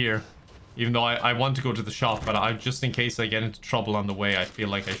save here. Even though I want to go to the shop, but just in case I get into trouble on the way, I feel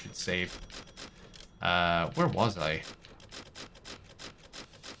like I should save. Where was I?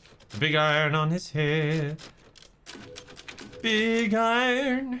 Big iron on his head. Big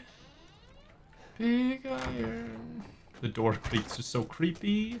iron. Big iron. The door creaks are so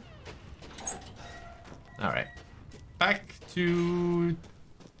creepy. Alright. Back to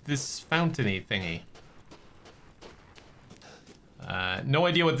this fountainy thingy. No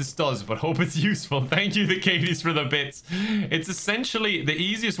idea what this does, but hope it's useful. Thank you, the Katie's, for the bits. It's essentially, the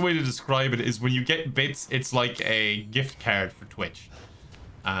easiest way to describe it is when you get bits, it's like a gift card for Twitch.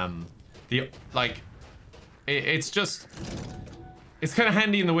 It's just, it's kind of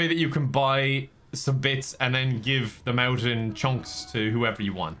handy in the way that you can buy some bits and then give them out in chunks to whoever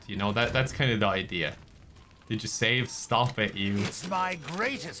you want. You know, that's kind of the idea. Did you save? Stop it, you. It's my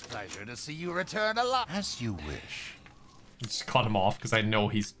greatest pleasure to see you return alive. As you wish. Just cut him off because I know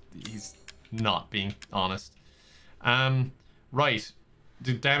he's not being honest. Right.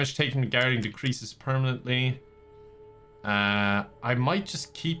 The damage taken to guarding decreases permanently. I might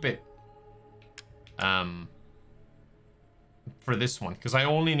just keep it for this one because I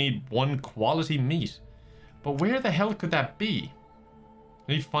only need 1 quality meat. But where the hell could that be?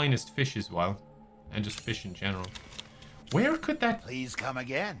 I need finest fish as well, and just fish in general. Where could that please come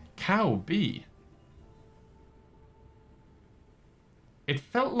again cow be? It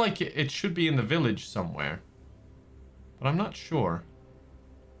felt like it should be in the village somewhere, but I'm not sure.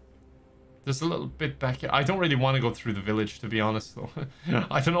 There's a little bit back here. I don't really want to go through the village, to be honest, though.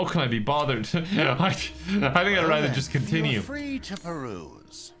 I don't know, can I be bothered? I think I'd rather just continue. Feel free to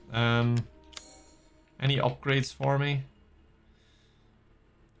peruse. Any upgrades for me?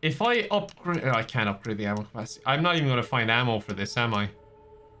 If I upgrade... I can't upgrade the ammo capacity. I'm not even going to find ammo for this, am I?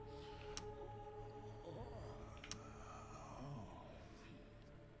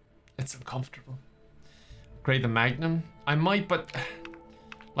 It's uncomfortable. Upgrade the Magnum? I might, but...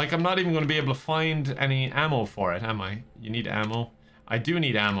 Like, I'm not even going to be able to find any ammo for it, am I? You need ammo? I do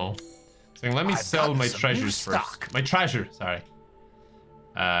need ammo. So let me sell my treasures first. My treasure, sorry.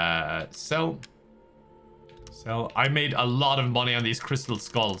 Sell. I made a lot of money on these crystal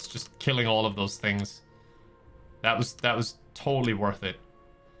skulls, just killing all of those things. That was totally worth it.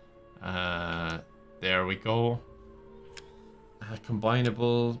 There we go.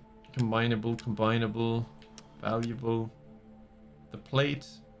 Combinable. Valuable. The plate.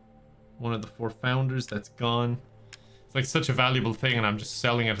 One of the 4 founders, that's gone. It's like such a valuable thing, and I'm just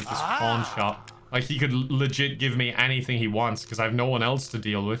selling it at this pawn shop. Like, he could legit give me anything he wants, because I have no one else to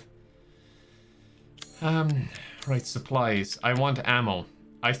deal with. Right, supplies. I want ammo.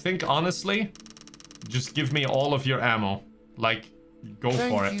 I think, honestly, just give me all of your ammo. Like, go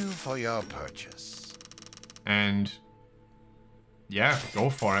for it. Thank you for your purchase. And... yeah, go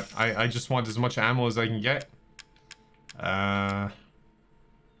for it. I just want as much ammo as I can get.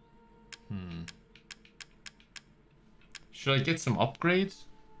 Should I get some upgrades?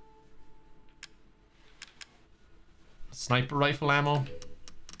 Sniper rifle ammo?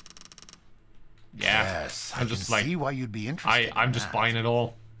 Yeah. Yes, I'm just like, see why you'd be interested. I'm just buying it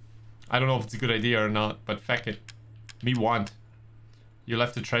all. I don't know if it's a good idea or not, but feck it. Me want. You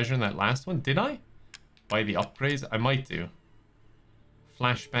left a treasure in that last one? Did I? Buy the upgrades? I might do.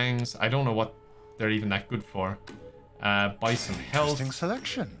 Flashbangs. I don't know what they're even that good for. Buy some health. Interesting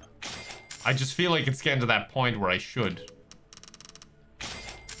selection. I just feel like it's getting to that point where I should.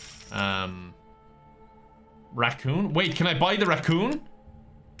 Raccoon? Wait, can I buy the raccoon?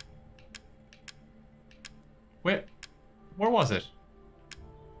 Where was it?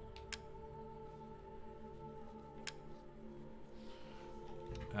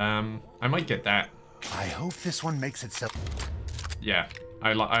 I might get that. I hope this one makes itself. Yeah,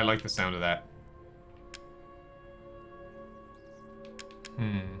 I like the sound of that.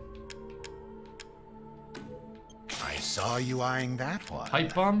 I saw you eyeing that one.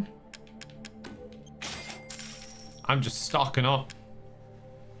 Pipe bomb? I'm just stocking up.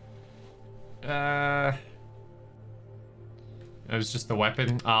 It was just the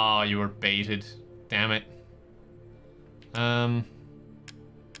weapon. Oh, you were baited. Damn it. I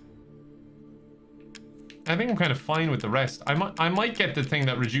think I'm kind of fine with the rest. I might get the thing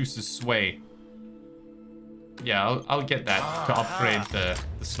that reduces sway. Yeah, I'll get that to upgrade the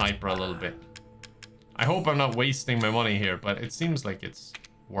sniper a little bit. I hope I'm not wasting my money here, but it seems like it's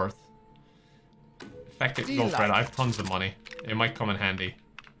worth. Feck it, go for it. I have tons of money. It might come in handy.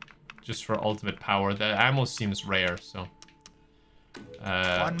 Just for ultimate power. The ammo seems rare, so.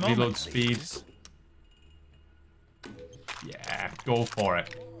 Reload speed. Yeah, go for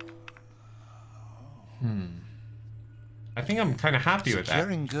it. I think I'm kind of happy with that.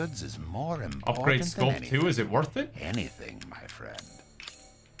 Securing goods is more important Upgrade than scope anything. too. Is it worth it? Anything, my friend.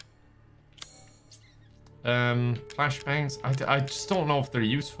 Flashbangs. I just don't know if they're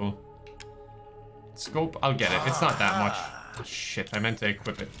useful. Scope. I'll get it. It's not that much. Oh, shit. I meant to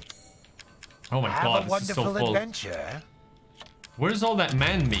equip it. Oh my god. This is so full. Adventure. Where's all that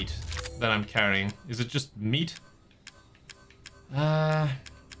man meat that I'm carrying? Is it just meat?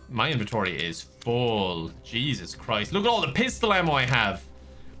 My inventory is full. Jesus Christ. Look at all the pistol ammo I have.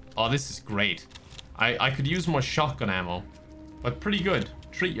 Oh, this is great. I could use more shotgun ammo. But pretty good.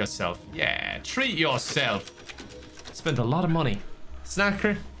 Treat yourself. Yeah, treat yourself. Spent a lot of money.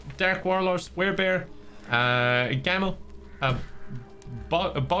 Snacker, Dark Warlord, Werebear, Gamel,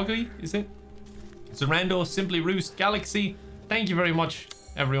 Boggy, is it? Zorando, Simply Roost, Galaxy. Thank you very much,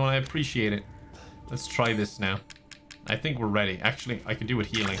 everyone. I appreciate it. Let's try this now. I think we're ready. Actually, I could do with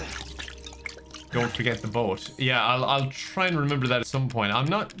healing. Don't forget the boat. Yeah, I'll try and remember that at some point. I'm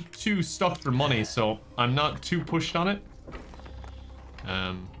not too stuck for money, so I'm not too pushed on it.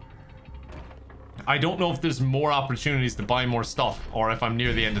 I don't know if there's more opportunities to buy more stuff, or if I'm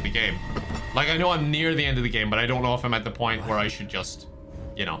near the end of the game. Like, I know I'm near the end of the game, but I don't know if I'm at the point where I should just,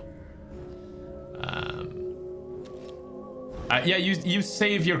 you know. Yeah, you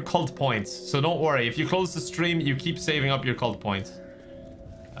save your cult points, so don't worry. If you close the stream, you keep saving up your cult points.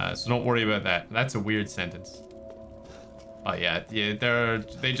 So don't worry about that. That's a weird sentence. Oh yeah,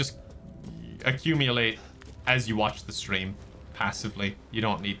 they just accumulate as you watch the stream passively. You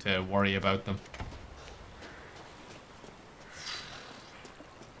don't need to worry about them.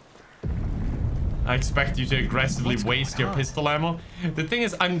 I expect you to aggressively waste your pistol ammo. The thing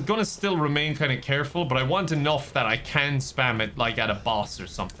is, I'm gonna still remain kind of careful, but I want enough that I can spam it like at a boss or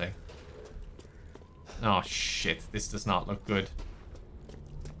something. Oh shit, this does not look good.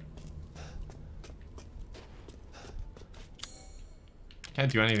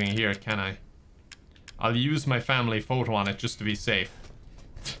 Can't do anything here, can I? I'll use my family photo on it just to be safe.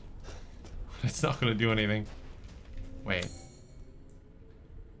 It's not gonna do anything. Wait.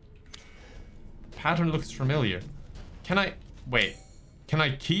 Pattern looks familiar. Can I... Wait. Can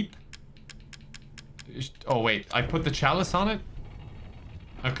I keep... Oh, wait. I put the chalice on it?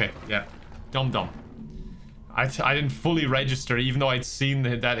 Okay, yeah. Dum-dum. I didn't fully register, even though I'd seen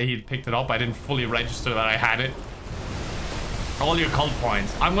that he'd picked it up. I didn't fully register that I had it. All your cult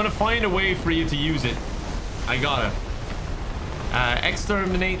points. I'm gonna find a way for you to use it. I gotta.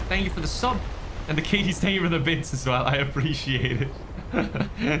 Exterminate, thank you for the sub. And the Katie's, thank you for the bits as well. I appreciate it.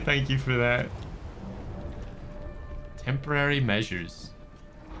 Thank you for that. Temporary measures.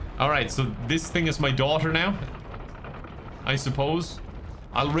 Alright, so this thing is my daughter now, I suppose.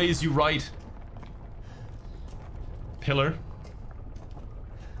 I'll raise you right. Pillar.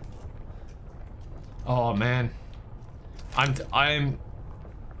 Oh man. I'm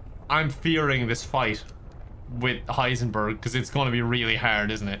fearing this fight with Heisenberg because it's going to be really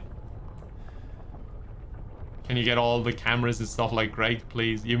hard, isn't it? Can you get all the cameras and stuff like Greg,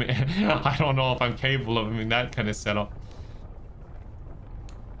 please? You may, I don't know if I'm capable of having that kind of setup.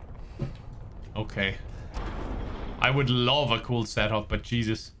 Okay. I would love a cool setup, but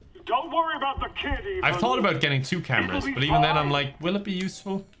Jesus. Don't worry about the kid, Ethan. I've thought about getting 2 cameras, but even then I'm like, will it be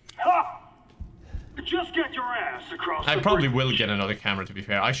useful? Ha! Just get your ass across I the probably bridge. will get another camera, to be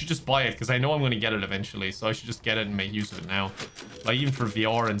fair. I should just buy it, because I know I'm going to get it eventually, so I should just get it and make use of it now. Like, even for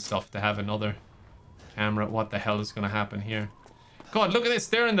VR and stuff, to have another camera. What the hell is going to happen here? God, look at this.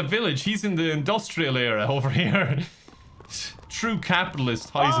 They're in the village. He's in the industrial era over here. True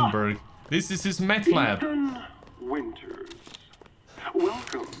capitalist Heisenberg. This is his meth lab. Ethan Winters.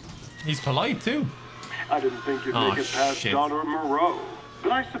 Welcome. He's polite, too. I didn't think you'd make it past shit. Donner Moreau.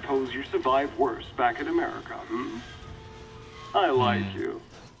 But I suppose you survived worse back in America, hmm? I like you.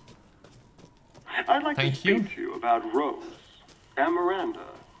 I'd like to speak to you about Rose and Miranda.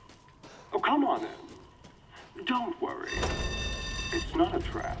 Oh, come on in. Don't worry. It's not a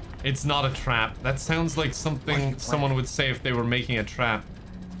trap. It's not a trap. That sounds like something someone would say if they were making a trap.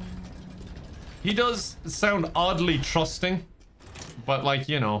 He does sound oddly trusting, but like,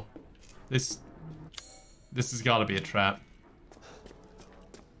 you know, this has got to be a trap.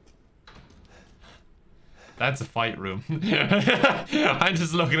 That's a fight room. I'm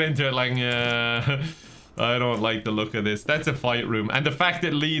just looking into it like, I don't like the look of this. That's a fight room. And the fact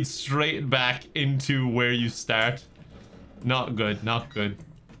it leads straight back into where you start. Not good, not good.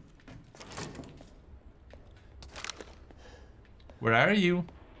 Where are you,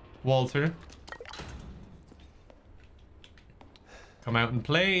 Walter? Come out and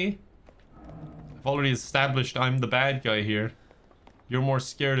play. I've already established I'm the bad guy here. You're more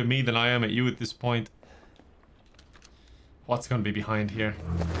scared of me than I am at you at this point. What's gonna be behind here?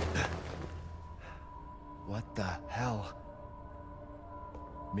 What the hell?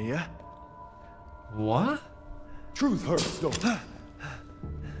 Mia? What? Truth hurts, don't it?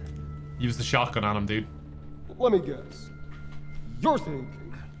 Use the shotgun on him, dude. Let me guess. You're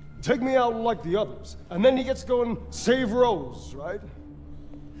thinking, take me out like the others, and then he gets to go and save Rose, right?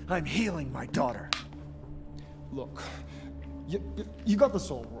 I'm healing my daughter. Look, you got this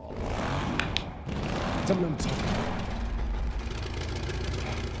all wrong. Tell me what I'm talking about.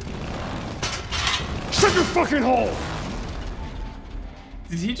 Shut your fucking hole!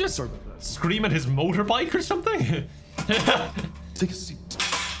 Did he just scream at his motorbike or something? Take a seat.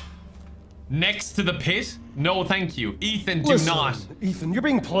 Next to the pit? No, thank you. Ethan, do Listen, not. Ethan, you're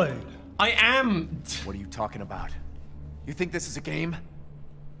being played. I am. What are you talking about? You think this is a game?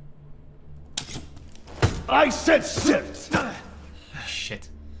 I said sit! Shit.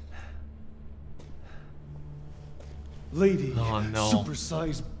 Lady, Oh, no.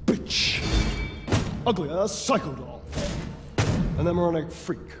 supersized bitch. Ugly ass psycho doll. An embryonic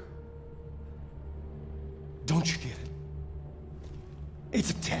freak. Don't you get it? It's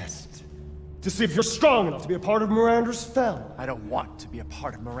a test. To see if you're strong enough to be a part of Miranda's family. I don't want to be a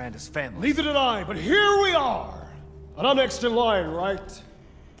part of Miranda's family. Neither did I, but here we are. And I'm next in line, right?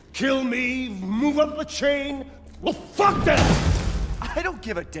 Kill me, move up the chain. Well, fuck that! I don't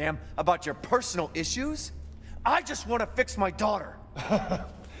give a damn about your personal issues. I just want to fix my daughter.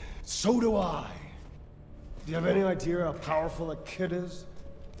 So do I. Do you have any idea how powerful that kid is?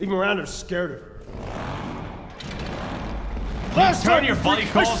 Even Miranda's scared of her. Last turn time your you bike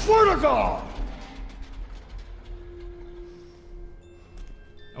freaked, I off. swear to God!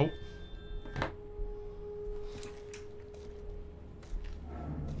 Oh.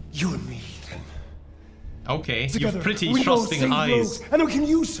 You and me, Ethan. Okay, Together, you've pretty we can go trusting save eyes. Rose, and we can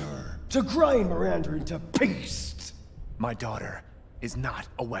use her to grind Miranda into paste. My daughter is not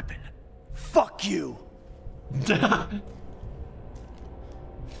a weapon. Fuck you!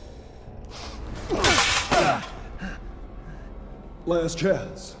 Last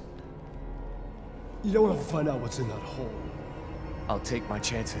chance. You don't want to find out what's in that hole. I'll take my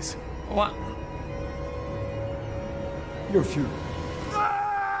chances. What? You're futile.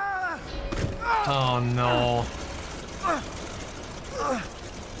 Oh no.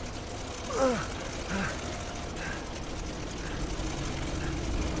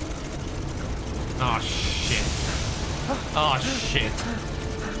 Oh shit. Oh shit.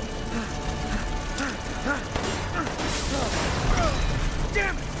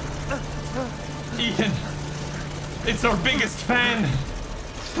 Damn it! Ethan, it's our biggest fan.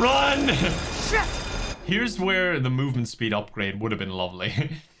 Run! Shit! Here's where the movement speed upgrade would have been lovely.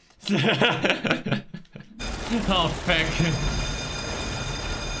 Oh, fuck.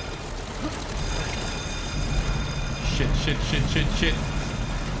 Shit.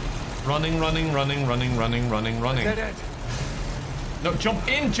 Running. Dead end. No, jump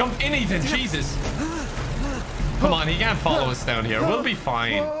in, Ethan, Jesus. Come on, he can't follow us down here. We'll be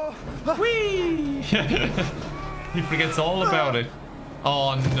fine. Whee! He forgets all about it.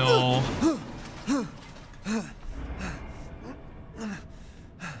 Oh, no.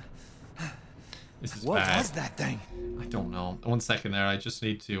 This is What bad. was that thing? I don't know. 1 second there. I just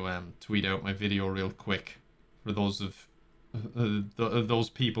need to tweet out my video real quick for those of those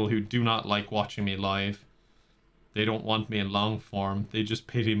people who do not like watching me live. They don't want me in long form. They just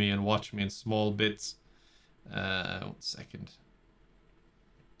pity me and watch me in small bits. 1 second.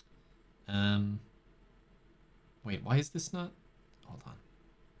 Wait, why is this not? Hold on.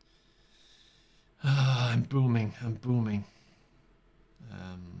 I'm booming.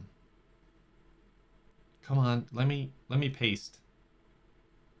 Come on, let me paste.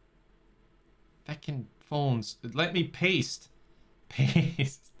 Fucking phones, let me paste.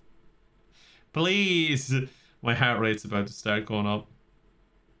 Paste. Please. My heart rate's about to start going up.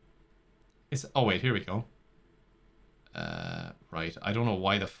 Oh wait, here we go. Right, I don't know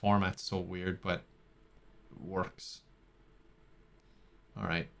why the format's so weird, but it works.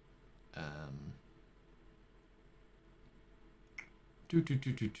 Alright.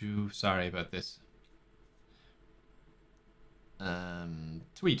 Sorry about this.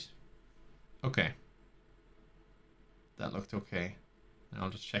 Tweet. Okay. That looked okay. I'll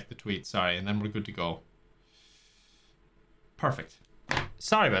just check the tweet, sorry, and then we're good to go. Perfect.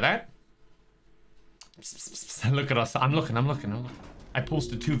 Sorry about that. Look at us. I'm looking. I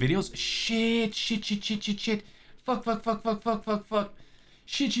posted 2 videos. Shit. Fuck.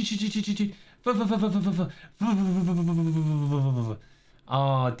 Shit.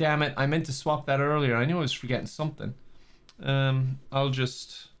 Oh, damn it. I meant to swap that earlier. I knew I was forgetting something. I'll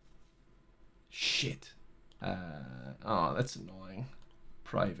just... Shit. Oh, that's annoying.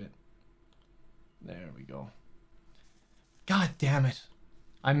 Private. There we go. God damn it.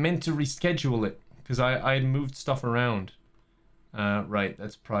 I meant to reschedule it because I moved stuff around. Right,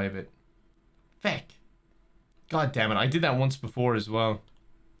 that's private. Feck. God damn it. I did that once before as well.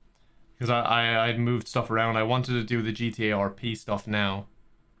 Because I'd moved stuff around. I wanted to do the GTA RP stuff now.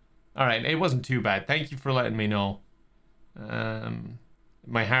 Alright, it wasn't too bad. Thank you for letting me know.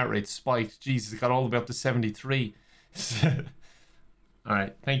 My heart rate spiked. Jesus, it got all the way up to 73.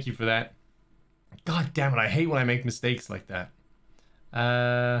 Alright, thank you for that. God damn it, I hate when I make mistakes like that.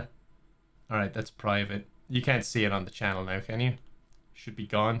 Alright, that's private. You can't see it on the channel now, can you? Should be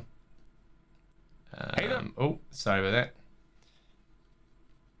gone. Oh, sorry about that.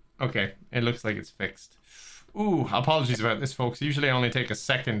 Okay, it looks like it's fixed. Ooh, apologies about this, folks. Usually I only take a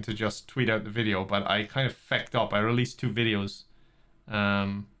second to just tweet out the video, but I kind of fecked up. I released 2 videos.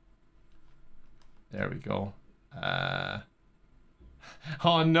 There we go.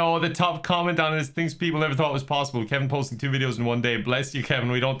 Oh no, the top comment on it is things people never thought was possible. Kevin posting 2 videos in one day. Bless you,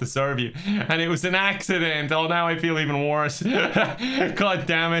 Kevin, we don't deserve you. And it was an accident. Oh, now I feel even worse. God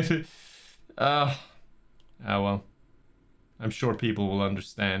damn it. Oh well. I'm sure people will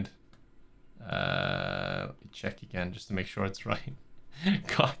understand. Let me check again just to make sure it's right.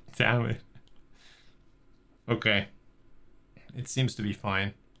 God damn it. Okay. It seems to be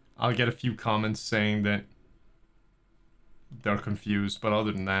fine. I'll get a few comments saying that they're confused, but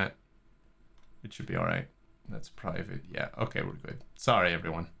other than that, it should be alright. That's private. Yeah, okay, we're good. Sorry,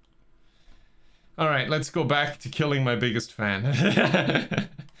 everyone. Alright, let's go back to killing my biggest fan.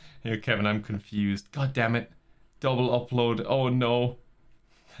 Here, Kevin, I'm confused. God damn it. Double upload. Oh, no.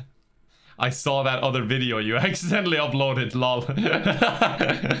 I saw that other video you accidentally uploaded, lol.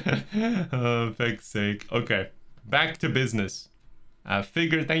 Oh, fuck's sake. Okay, back to business.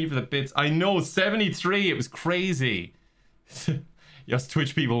 Figure, thank you for the bits. I know, 73, it was crazy. Yes,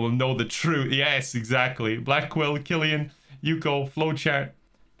 Twitch people will know the truth. Yes, exactly. Black Quill, Killian, Yuko, Flowchart,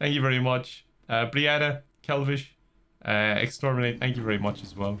 thank you very much. Brianna, Kelvish, Exterminate, thank you very much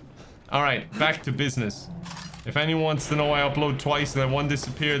as well. Alright, back to business. If anyone wants to know why I upload twice and then one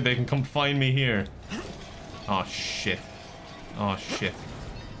disappeared, they can come find me here. Oh, shit. Oh, shit.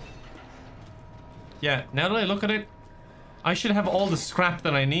 Yeah, now that I look at it, I should have all the scrap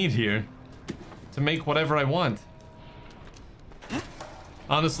that I need here to make whatever I want.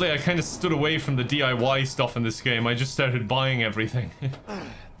 Honestly, I kind of stood away from the DIY stuff in this game. I just started buying everything.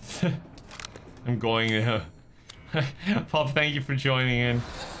 I'm going... Pop, thank you for joining in.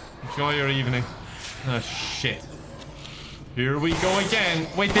 Enjoy your evening. Oh, shit. Here we go again.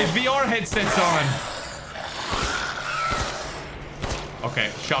 Wait, the VR headset's on. Okay,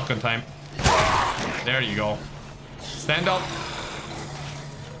 shotgun time. There you go. Stand up.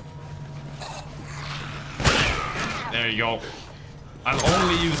 There you go. I'll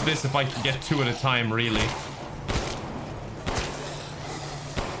only use this if I can get 2 at a time, really.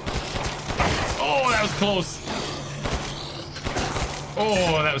 Oh, that was close.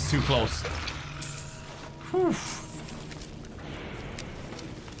 Oh, that was too close. Whew.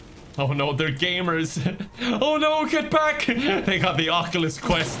 Oh no, they're gamers. Oh no, get back! They got the Oculus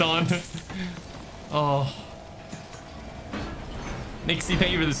Quest on. Oh. Nixie,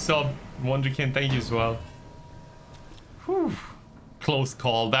 thank you for the sub. Wonderkin, thank you as well. Whew. Close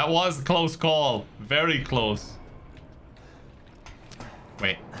call. That was a close call. Very close.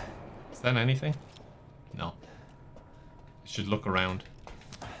 Wait. Is that anything? No. I should look around.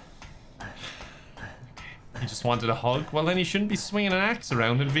 He just wanted a hug? Well, then he shouldn't be swinging an axe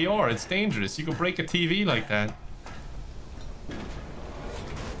around in VR. It's dangerous. You could break a TV like that.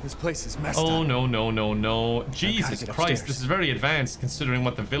 This place is messed up. Oh, no, no, no, no. Jesus Christ, this is very advanced considering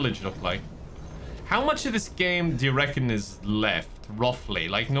what the village looked like. How much of this game do you reckon is left, roughly?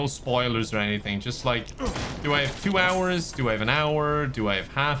 Like, no spoilers or anything. Just like, do I have 2 hours? Do I have an hour? Do I have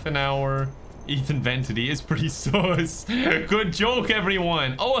half an hour? Ethan vented. He is pretty sus. Good joke,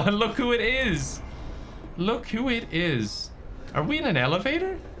 everyone. Oh, look who it is. Look who it is. Are we in an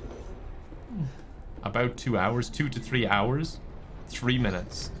elevator? About 2 hours. 2 to 3 hours. 3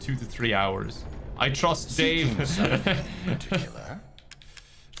 minutes. 2 to 3 hours. I trust Dave.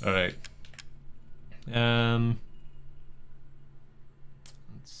 Alright.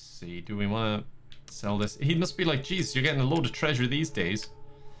 Let's see. Do we want to sell this? He must be like, geez, you're getting a load of treasure these days.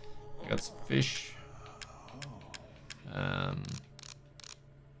 I got some fish.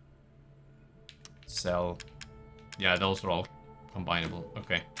 Sell. Yeah, those are all combinable.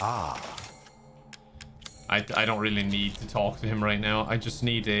 Okay. I don't really need to talk to him right now. I just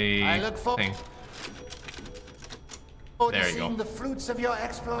need a thing. There you go. The fruits of your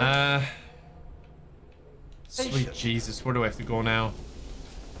exploits. Sweet Jesus, where do I have to go now?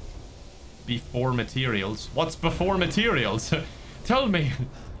 Before materials. What's before materials? Tell me.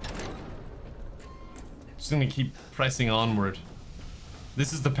 Just gonna keep pressing onward.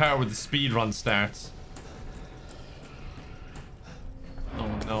 This is the part where the speed run starts. Oh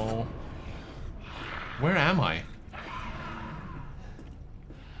no. Where am I?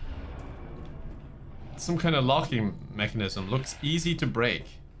 Some kind of locking mechanism. Looks easy to break.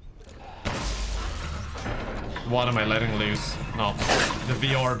 What am I letting loose? No. The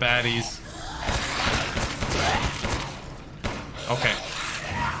VR baddies. Okay.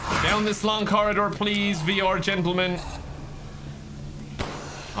 Down this long corridor, please, VR gentlemen.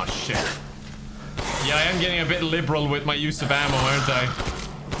 Oh, shit. Yeah, I am getting a bit liberal with my use of ammo, aren't I?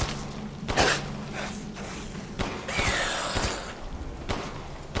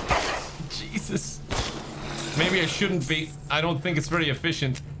 Jesus. Maybe I shouldn't be. I don't think it's very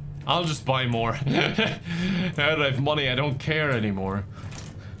efficient. I'll just buy more. Now that I have money, I don't care anymore.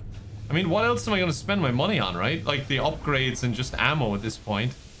 I mean, what else am I going to spend my money on, right? Like the upgrades and just ammo at this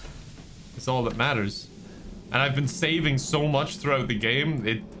point. It's all that matters. And I've been saving so much throughout the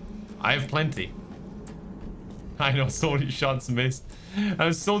game. I have plenty. I know, so many shots missed. I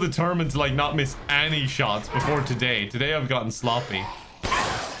was so determined to like not miss any shots before today. Today I've gotten sloppy.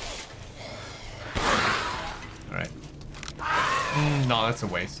 Alright. No, that's a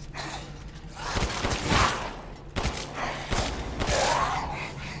waste.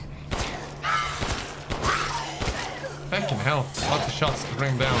 Fucking hell. Lots of shots to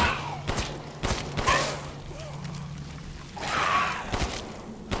bring down.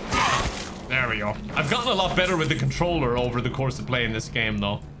 There we go. I've gotten a lot better with the controller over the course of playing this game,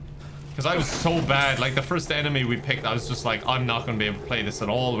 though. Because I was so bad. Like, the first enemy we picked, I was just like, I'm not going to be able to play this at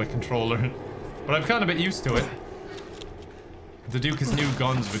all with controller. But I've kind of been used to it. The Duke has new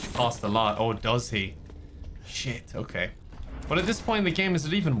guns, which cost a lot. Oh, does he? Shit, okay. But at this point in the game, is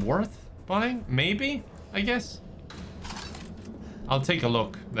it even worth buying? Maybe? I guess. I'll take a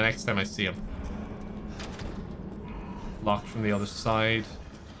look the next time I see him. Locked from the other side.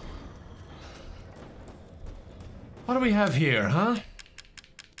 What do we have here, huh? I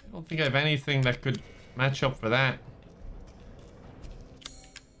don't think I have anything that could match up for that.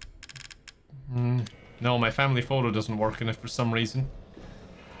 No, my family photo doesn't work in it for some reason.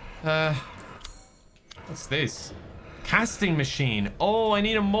 What's this? Casting machine. Oh, I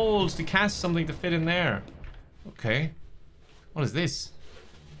need a mold to cast something to fit in there. Okay. What is this?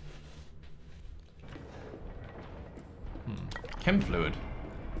 Chem fluid.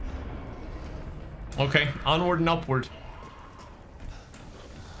 Okay, onward and upward.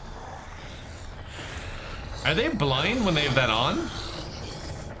 Are they blind when they have that on?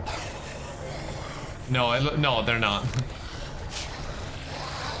 No, no, they're not.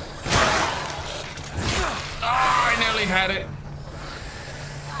 Oh, I nearly had it.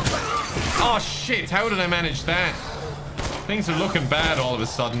 Oh shit, how did I manage that? Things are looking bad all of a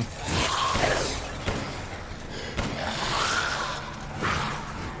sudden.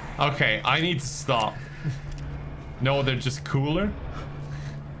 Okay, I need to stop. No, they're just cooler?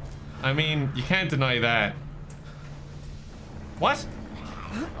 I mean, you can't deny that. What?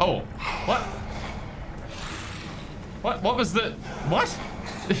 Oh, what? What was the... What?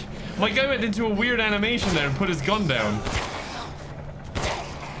 My guy went into a weird animation there and put his gun down.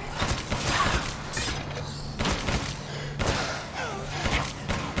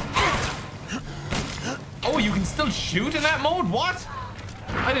 Oh, you can still shoot in that mode? What?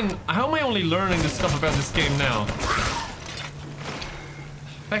 I didn't... How am I only learning this stuff about this game now?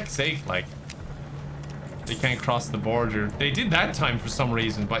 Feck's sake, like... They can't cross the border. They did that time for some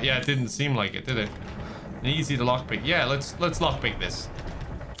reason, but yeah, it didn't seem like it, did it? Easy to lockpick. Yeah, let's lockpick this.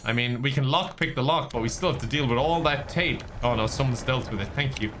 I mean, we can lockpick the lock, but we still have to deal with all that tape. Oh no, someone's dealt with it.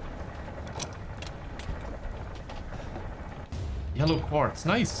 Thank you. Yellow quartz.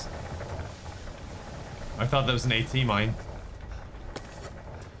 Nice. I thought that was an AT mine.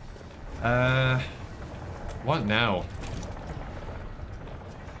 What now?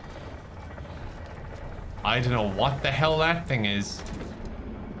 I don't know what the hell that thing is.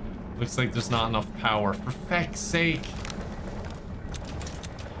 Looks like there's not enough power. For feck's sake.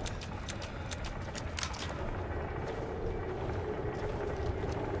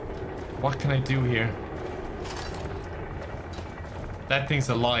 What can I do here? That thing's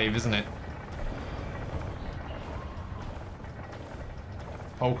alive, isn't it?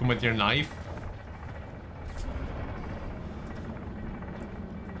 Poke him with your knife.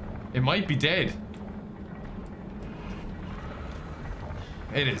 It might be dead.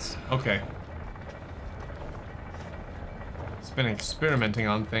 It is. Okay. It's been experimenting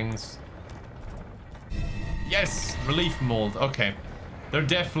on things. Yes, relief mold. Okay. They're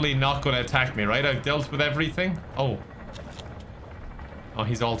definitely not going to attack me, right? I've dealt with everything. Oh. Oh,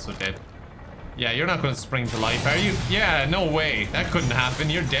 he's also dead. Yeah, you're not going to spring to life, are you? Yeah, no way. That couldn't happen.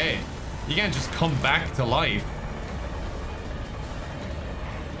 You're dead. You can't just come back to life.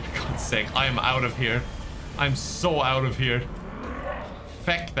 For God's sake, I am out of here. I'm so out of here.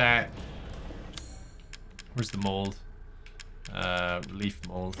 Feck that. Where's the mold? Relief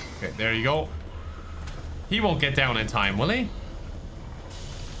mold. Okay, there you go. He won't get down in time, will he?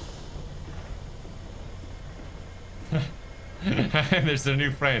 There's a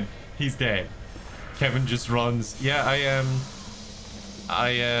new friend. He's dead. Kevin just runs. Yeah,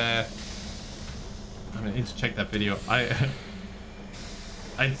 I need to check that video. I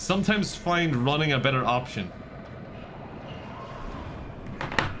sometimes find running a better option.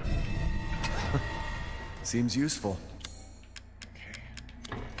 Seems useful. Okay.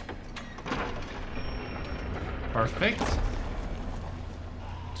 Perfect.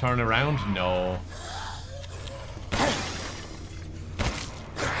 Turn around? No.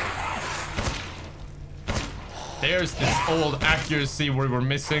 There's this old accuracy we were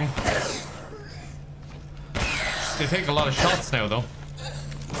missing. They take a lot of shots now, though.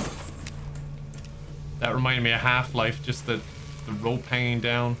 That reminded me of Half-Life, just the rope hanging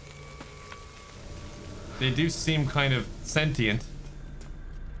down. They do seem kind of sentient.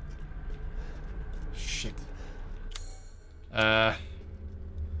 Shit. I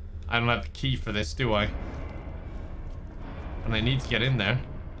don't have the key for this, do I? And I need to get in there.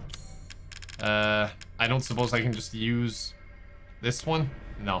 I don't suppose I can just use this one?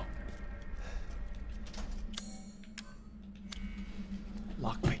 No.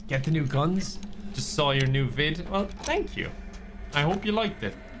 Lockpick. Get the new guns? Just saw your new vid. Well, thank you. I hope you liked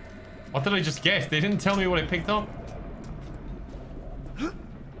it. What did I just get? They didn't tell me what I picked up.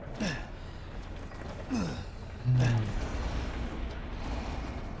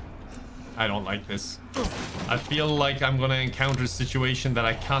 I don't like this. I feel like I'm gonna encounter a situation that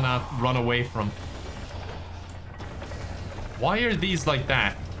I cannot run away from. Why are these like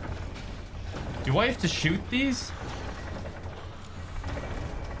that? Do I have to shoot these?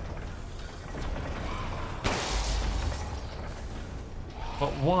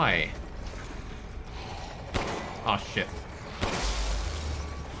 But why? Oh shit.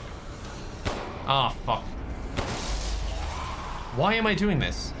 Ah, fuck. Why am I doing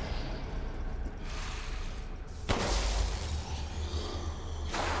this?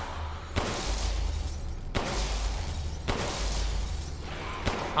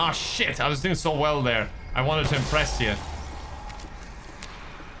 Ah, shit. I was doing so well there. I wanted to impress you.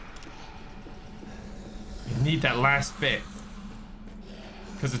 You need that last bit.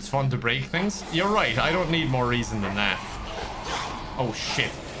 Because it's fun to break things. You're right. I don't need more reason than that. Oh,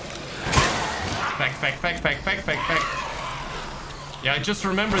 shit. Feck. Yeah, I just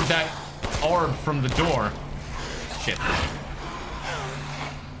remembered that orb from the door. Shit.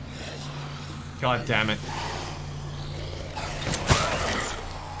 God damn it.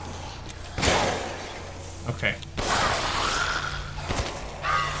 Okay.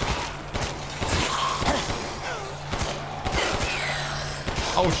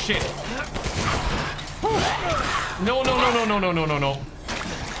 Oh shit. No.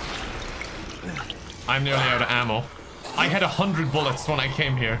 I'm nearly out of ammo. I had 100 bullets when I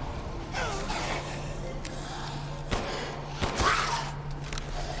came here.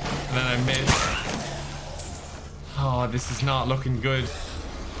 And then I missed. Oh, this is not looking good.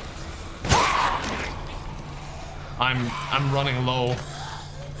 I'm running low.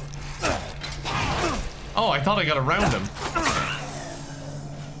 Oh, I thought I got around him.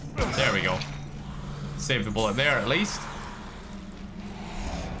 There we go. Save the bullet there at least.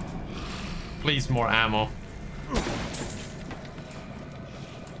 Please, more ammo.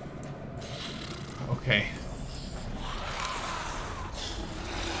 Okay.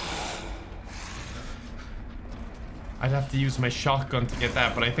 I'd have to use my shotgun to get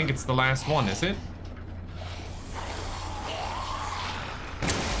that, but I think it's the last one, is it?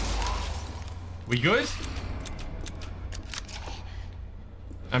 We good?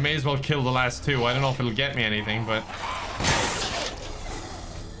 I may as well kill the last two. I don't know if it'll get me anything, but...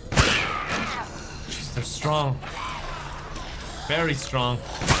 Jeez, they're strong. Very strong.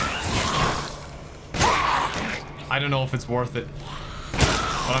 I don't know if it's worth it.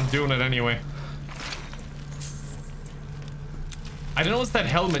 But I'm doing it anyway. I don't know, it's that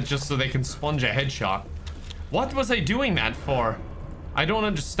helmet just so they can sponge a headshot. What was I doing that for? I don't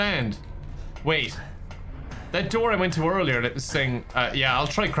understand. Wait. That door I went to earlier that was saying... yeah, I'll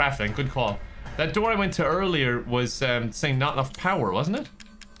try crafting. Good call. That door I went to earlier was saying not enough power, wasn't it?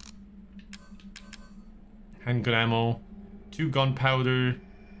 Handgun ammo. 2 gunpowder.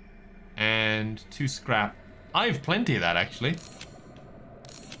 And 2 scrap. I have plenty of that, actually.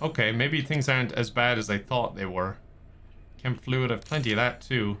 Okay, maybe things aren't as bad as I thought they were. Chem fluid, I've plenty of that,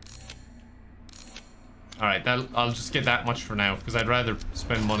 too. Alright, I'll just get that much for now, because I'd rather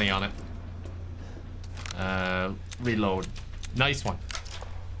spend money on it. Reload. Nice one.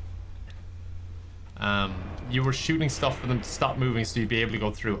 You were shooting stuff for them to stop moving so you'd be able to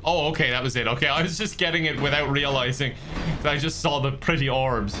go through. Oh, okay, that was it. Okay, I was just getting it without realizing that I just saw the pretty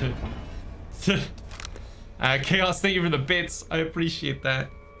orbs. Chaos, thank you for the bits. I appreciate that.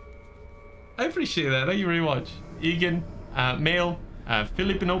 I appreciate that. Thank you very much. Egan, Mail,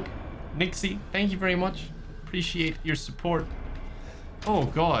 Filipino, Nixie, thank you very much. Appreciate your support. Oh,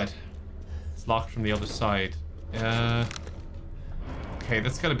 God. It's locked from the other side. Okay,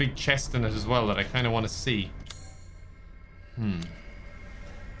 that's got a big chest in it as well that I kind of want to see.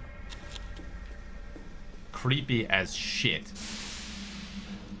 Creepy as shit.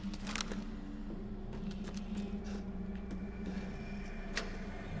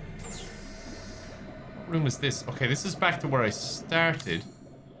 What room is this? Okay, this is back to where I started.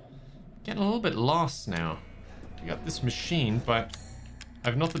 Getting a little bit lost now. I got this machine, but I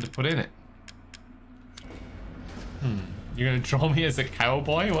have nothing to put in it. You're gonna draw me as a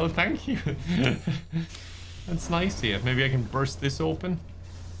cowboy? Well, thank you. That's nice of you. Maybe I can burst this open.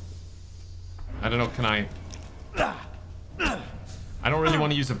 I don't know, can I? I don't really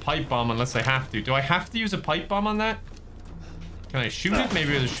want to use a pipe bomb unless I have to. Do I have to use a pipe bomb on that? Can I shoot it?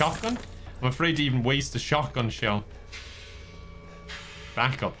 Maybe with a shotgun? I'm afraid to even waste a shotgun shell.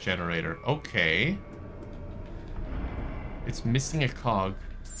 Backup generator. Okay. It's missing a cog.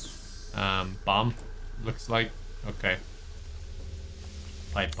 Bomb. Looks like. Okay.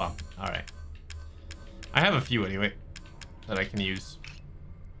 Pipe bomb. Alright. I have a few anyway that I can use.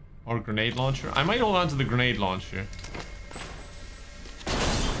 Or grenade launcher. I might hold on to the grenade launcher.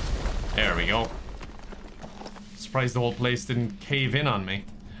 There we go. Surprised the whole place didn't cave in on me.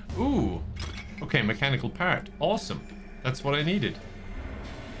 Ooh. Okay, mechanical part. Awesome. That's what I needed.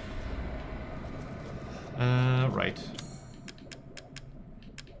 Right.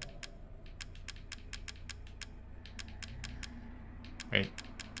 Wait.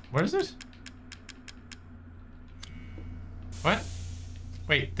 Where is it? What?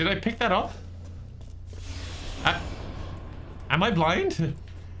 Wait, did I pick that up? Am I blind?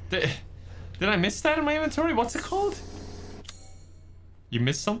 Did I miss that in my inventory? What's it called? You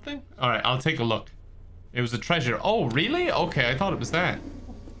missed something? Alright, I'll take a look. It was a treasure. Oh, really? Okay, I thought it was that.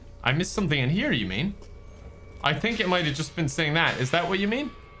 I missed something in here, you mean? I think it might have just been saying that. Is that what you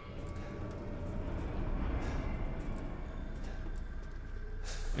mean?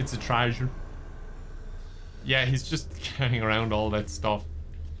 It's a treasure. Yeah, he's just carrying around all that stuff.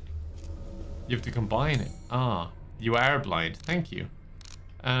 You have to combine it. Ah, you are blind. Thank you.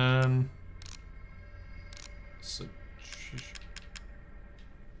 So,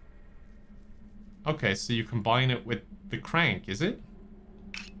 okay, so you combine it with the crank, is it?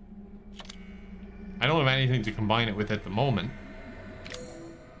 I don't have anything to combine it with at the moment.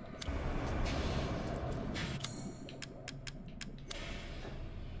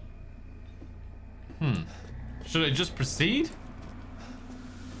 Should I just proceed?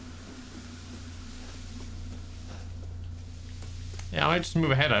 Yeah, I might just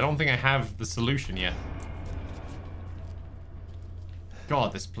move ahead. I don't think I have the solution yet.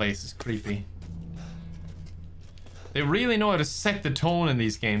 God, this place is creepy. They really know how to set the tone in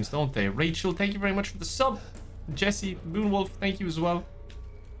these games, don't they? Rachel, thank you very much for the sub. Jesse, Moonwolf, thank you as well.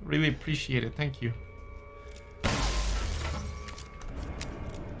 Really appreciate it. Thank you.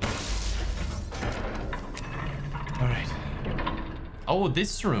 Alright. Oh,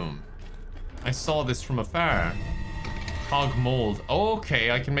 this room. I saw this from afar. Cog mold.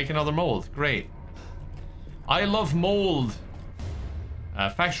 Okay, I can make another mold. Great. I love mold.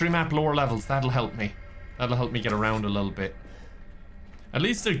 Factory map lower levels. That'll help me. That'll help me get around a little bit. At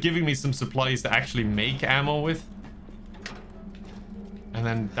least they're giving me some supplies to actually make ammo with. And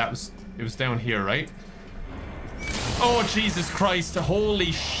then it was down here, right? Oh, Jesus Christ.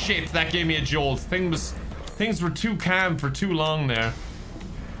 Holy shit, that gave me a jolt. Things were too calm for too long there.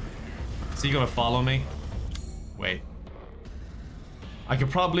 Is he gonna follow me? Wait. I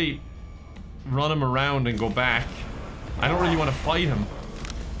could probably run him around and go back. I don't really want to fight him.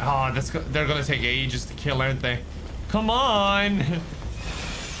 Oh, they're gonna take ages to kill, aren't they? Come on!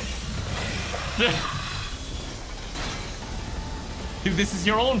 Dude, this is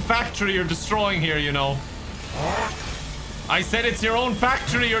your own factory you're destroying here, you know. I said it's your own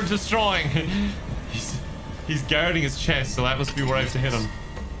factory you're destroying. He's guarding his chest, so that must be where I have to hit him.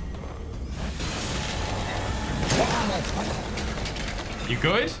 You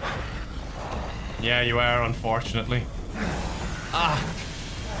good? Yeah, you are, unfortunately.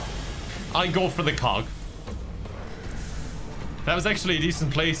 I go for the cog. That was actually a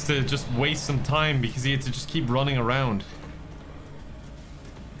decent place to just waste some time because he had to just keep running around.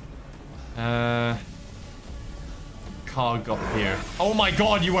 Cog up here. Oh my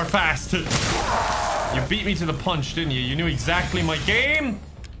god, you are fast! You beat me to the punch, didn't you? You knew exactly my game?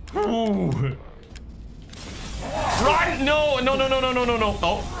 Ooh. Run! No, no, no, no, no, no, no, no.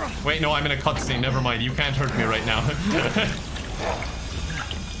 Oh, wait, no, I'm in a cutscene. Never mind. You can't hurt me right now.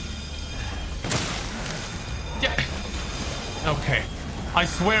 Yeah. Okay. I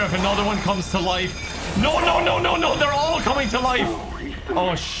swear if another one comes to life. No, no, no, no, no. They're all coming to life.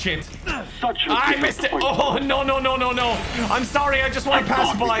 Oh, shit. I missed it. Oh, no, no, no, no, no. I'm sorry. I just want to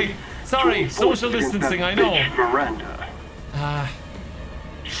pass by. Sorry. Social distancing, I know.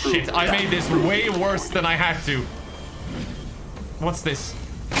 Shit. I made this way worse than I had to. What's this?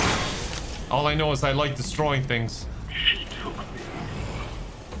 All I know is I like destroying things. She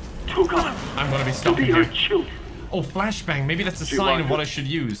took us. I'm gonna be stopping here. Oh, flashbang. Maybe that's a sign of what I should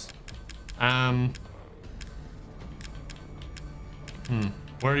use.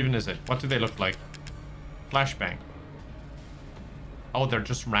 Where even is it? What do they look like? Flashbang. Oh, they're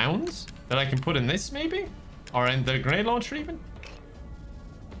just rounds that I can put in this, maybe? Or in the grenade launcher, even?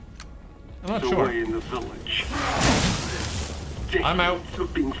 I'm not sure. Away in the village. I'm out.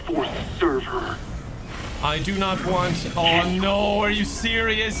 Of being forced to serve her. I do not want. Oh no! Are you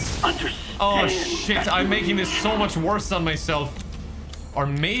serious? Understand. Oh shit! I'm making this so much worse on myself. Or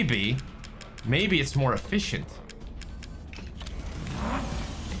maybe it's more efficient.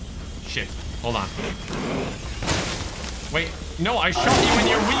 Shit! Hold on. Wait. No, I shot you in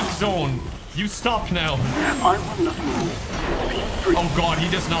your weak zone. You stop now. I want nothing. Oh god, he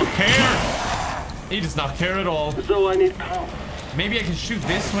does not care. He does not care at all. So I need power. Maybe I can shoot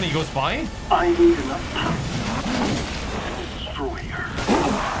this when he goes by? I need enough power to destroy her.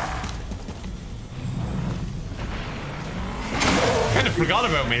 Kind of forgot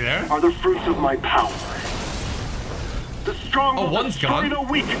about me there. Are the fruits of my power. The strong will one's destroy gone. the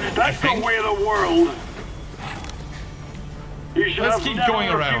weak. That's the way of the world. You should Let's have keep never going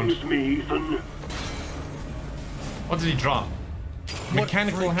around. refused me, Ethan. What did he drop?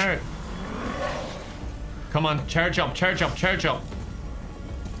 Mechanical heart. Come on, charge up, charge up, charge up.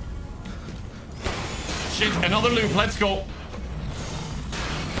 Shit, another loop, let's go.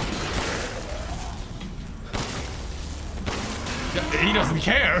 He doesn't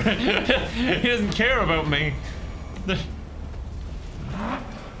care. He doesn't care about me.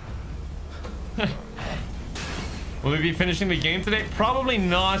 Will we be finishing the game today? Probably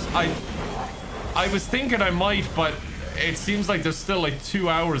not. I was thinking I might, but it seems like there's still like 2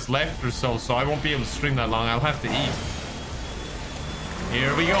 hours left or so, so I won't be able to stream that long. I'll have to eat.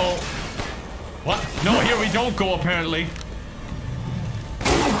 Here we go. What? No, here we don't go, apparently.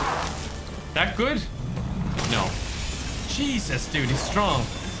 That good? No. Jesus, dude, he's strong.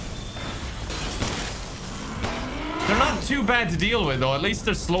 They're not too bad to deal with, though. At least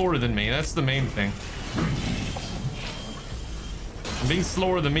they're slower than me. That's the main thing. And being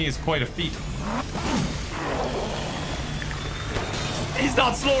slower than me is quite a feat. He's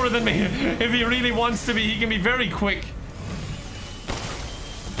not slower than me. If he really wants to be, he can be very quick.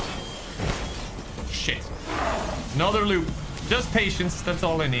 Shit. Another loop. Just patience. That's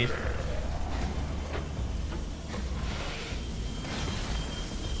all I need.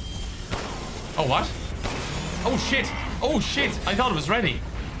 Oh, what? Oh, shit. Oh, shit. I thought it was ready.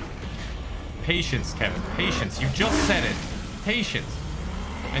 Patience, Kevin. Patience. You just said it. Patience.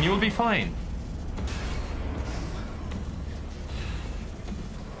 And you'll be fine.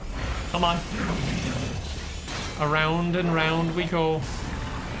 Come on. Around and round we go.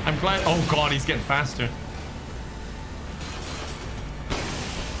 I'm glad. Oh god, he's getting faster.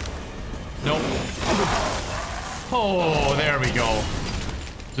 Nope. Oh, there we go.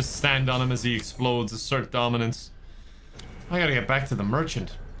 Just stand on him as he explodes. Assert dominance. I gotta get back to the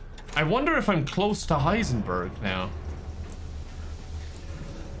merchant. I wonder if I'm close to Heisenberg now.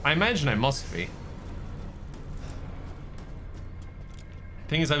 I imagine I must be.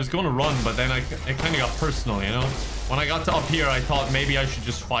 Thing is, I was going to run, but then it kind of got personal, you know? When I got to up here, I thought maybe I should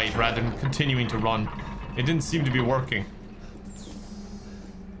just fight rather than continuing to run. It didn't seem to be working.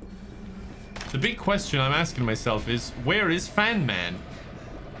 The big question I'm asking myself is, where is Fan Man?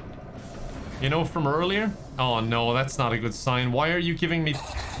 You know, from earlier? Oh no, that's not a good sign. Why are you giving me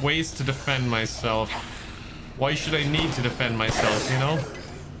ways to defend myself? Why should I need to defend myself, you know?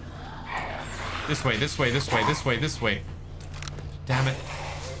 This way, this way, this way, this way, this way. Damn it.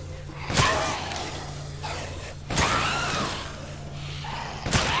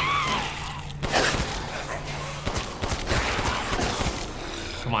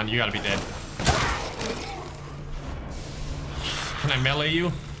 Come on, you gotta be dead. Can I melee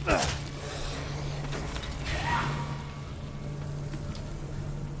you?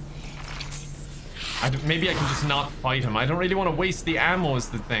 Maybe I can just not fight him. I don't really want to waste the ammo is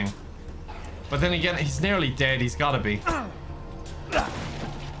the thing. But then again, he's nearly dead. He's gotta be.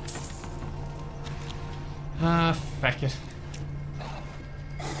 Feck it.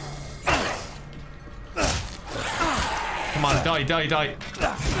 Come on, die, die, die.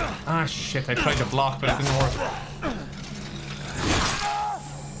 Ah, shit. I tried to block, but it didn't work.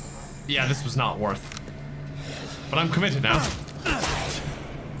 Yeah, this was not worth. But I'm committed now.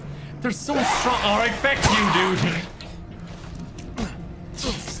 They're so strong. Alright, feck you, dude.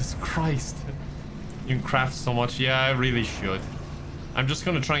 Jesus Christ. You can craft so much. Yeah, I really should. I'm just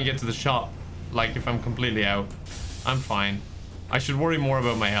gonna try and get to the shop. Like, if I'm completely out. I'm fine. I should worry more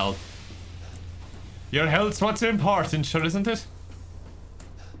about my health. Your health's what's important, sure, isn't it?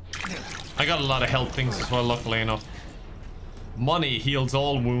 I got a lot of health things as well, luckily enough. Money heals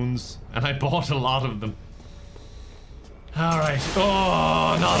all wounds, and I bought a lot of them. Alright.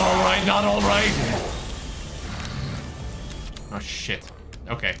 Oh, not alright, not alright. Oh, shit.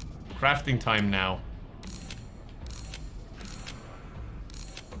 Okay. Crafting time now.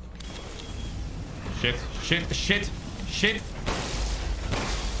 Shit, shit, shit, shit.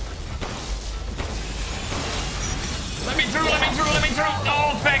 Let me through, let me through, let me through.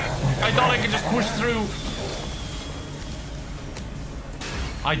 Oh, feck. I thought I could just push through.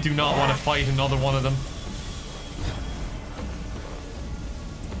 I do not want to fight another one of them.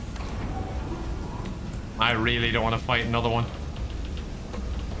 I really don't want to fight another one.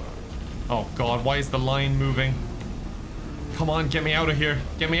 Oh god, why is the line moving? Come on, get me out of here.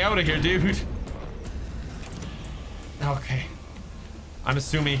 Get me out of here, dude. Okay. I'm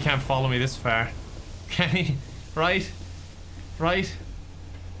assuming he can't follow me this far. Can he? Right? Right?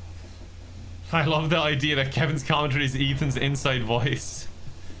 I love the idea that Kevin's commentary is Ethan's inside voice.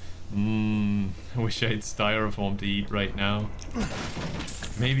 I wish I had styrofoam to eat right now.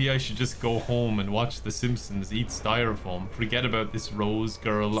 Maybe I should just go home and watch The Simpsons, eat styrofoam. Forget about this Rose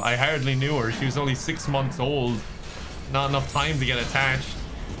girl. I hardly knew her. She was only 6 months old. Not enough time to get attached.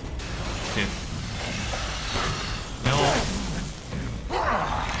 Shit. No.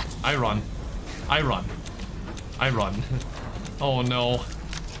 I run. I run. I run. Oh no.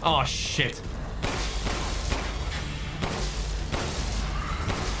 Oh shit.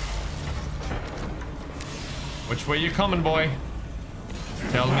 Which way you coming, boy?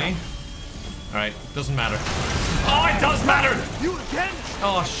 Tell me. Alright, doesn't matter. Oh, it does matter! You again?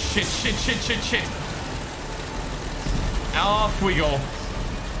 Oh, shit, shit, shit, shit, shit. Off we go.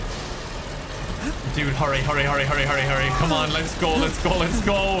 Dude, hurry, hurry, hurry, hurry, hurry, hurry. Come on, let's go, let's go, let's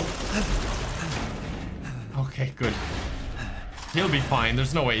go. Okay, good. He'll be fine.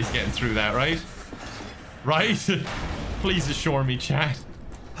 There's no way he's getting through that, right? Right? Please assure me, chat.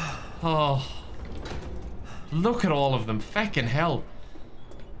 Oh. Look at all of them. Feckin' hell.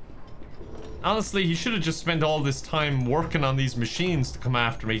 Honestly, he should have just spent all this time working on these machines to come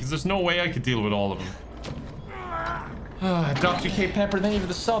after me, because there's no way I could deal with all of them. Dr. K. Pepper, thank you for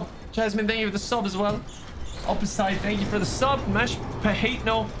the sub. Jasmine, thank you for the sub as well. Upside, thank you for the sub. Mash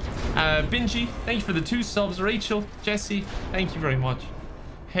Pahatno. Benji, thank you for the 2 subs. Rachel, Jesse, thank you very much.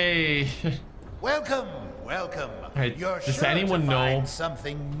 Hey. Welcome, welcome. Hey, You're does sure anyone to know find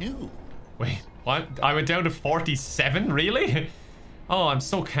something new? Wait, what? I went down to 47? Really? Oh, I'm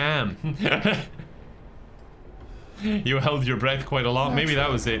so calm. You held your breath quite a lot. Maybe that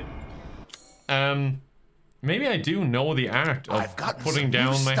was it. Maybe I do know the art of putting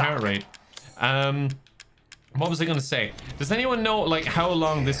down my heart rate. What was I gonna say? Does anyone know, like, how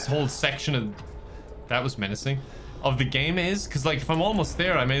long this whole section of... That was menacing. Of the game is? Because, like, if I'm almost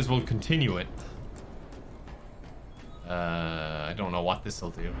there, I may as well continue it. I don't know what this'll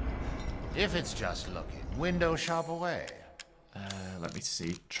do. If it's just looking, window shop away. Let me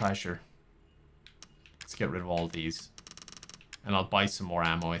see. Treasure. Let's get rid of all these. And I'll buy some more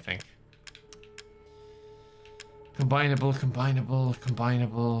ammo, I think. Combinable, combinable,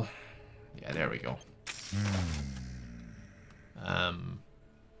 combinable. Yeah, there we go.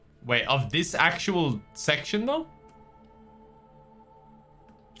 Wait, of this actual section, though?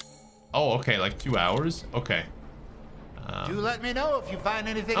 Oh, okay, like 2 hours? Okay. Do let me know if you find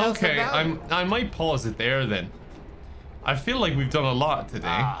anything else of Okay, value. I might pause it there, then. I feel like we've done a lot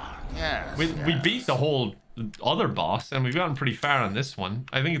today. Yes, We beat the whole other boss, and we've gotten pretty far on this one.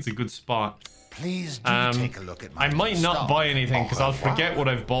 I think it's a good spot. Please do take a look at my I might not stall. buy anything, because I'll forget what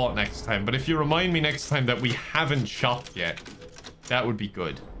I've bought next time. But if you remind me next time that we haven't shopped yet, that would be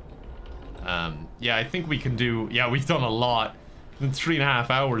good. Yeah, I think we can do... Yeah, we've done a lot. than 3.5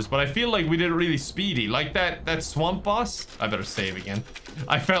 hours, but I feel like we did it really speedy. Like that swamp boss. I better save again.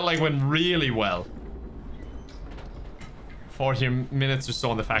 I felt like went really well. 40 minutes or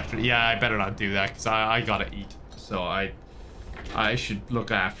so in the factory. Yeah, I better not do that because I gotta eat. So I should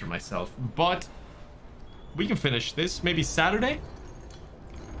look after myself. But we can finish this maybe Saturday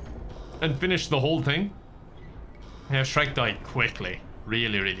and finish the whole thing. Yeah, Shrek died quickly.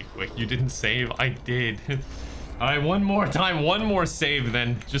 Really, really quick. You didn't save? I did. Alright, one more time. One more save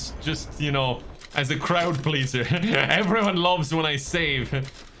then. Just, you know, as a crowd pleaser. Everyone loves when I save.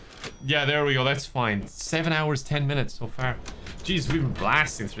 Yeah, there we go. That's fine. 7 hours, 10 minutes so far. Jeez, we've been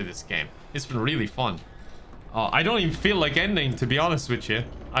blasting through this game. It's been really fun. I don't even feel like ending, to be honest with you.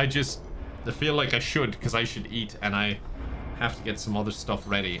 I feel like I should, because I should eat, and I have to get some other stuff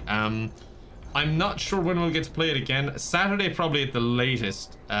ready. I'm not sure when we'll get to play it again. Saturday, probably at the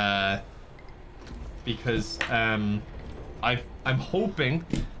latest. Because I'm hoping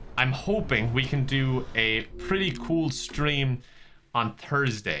we can do a pretty cool stream on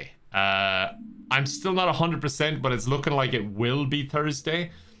Thursday. I'm still not 100%, but it's looking like it will be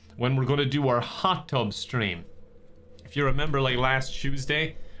Thursday when we're going to do our hot tub stream. If you remember, like last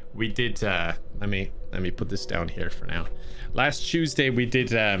Tuesday, we did let me put this down here for now. Last Tuesday we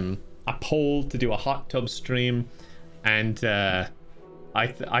did a poll to do a hot tub stream, and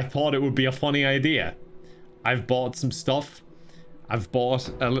I thought it would be a funny idea. I've bought some stuff. I've bought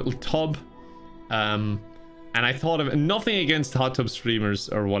a little tub, and I thought of nothing against hot tub streamers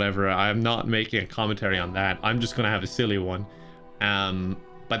or whatever. I'm not making a commentary on that. I'm just gonna have a silly one.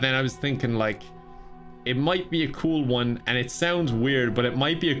 But then I was thinking, like, it might be a cool one, and it sounds weird, but it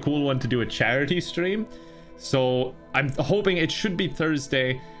might be a cool one to do a charity stream. So I'm hoping it should be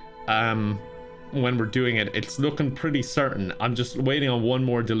Thursday when we're doing it. It's looking pretty certain. I'm just waiting on one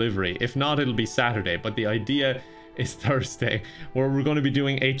more delivery. If not, it'll be Saturday. But the idea is Thursday, where we're going to be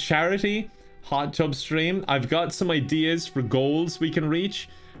doing a charity hot tub stream. I've got some ideas for goals we can reach.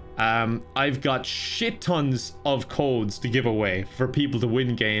 I've got shit tons of codes to give away for people to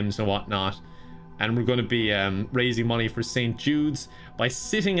win games and whatnot. And we're going to be raising money for St. Jude's by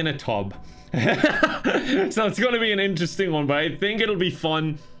sitting in a tub. So it's going to be an interesting one, but I think it'll be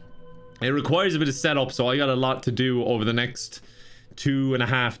fun. It requires a bit of setup, so I got a lot to do over the next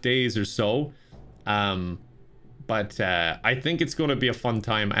 2.5 days or so. But I think it's going to be a fun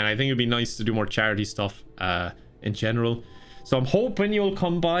time, and I think it'd be nice to do more charity stuff in general. So I'm hoping you'll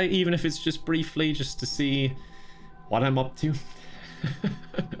come by, even if it's just briefly, just to see what I'm up to.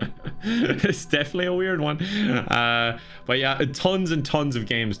 It's definitely a weird one. But yeah, tons and tons of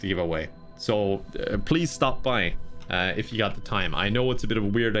games to give away. So please stop by if you got the time. I know it's a bit of a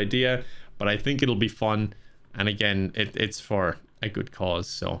weird idea, but I think it'll be fun. And again, it's for a good cause.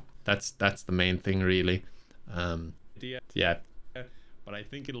 So that's the main thing, really. Yeah, but I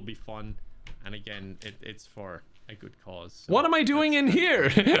think it'll be fun. And again, it's for a good cause. So what am I doing in here?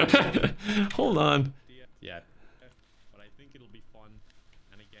 Hold on. Yeah. But I think it'll be fun.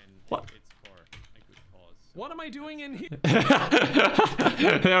 And again, it's for a good cause. So what am I doing in here?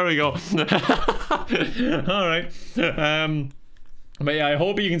 There we go. All right. But yeah, I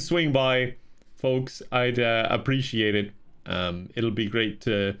hope you can swing by, folks. I'd appreciate it. It'll be great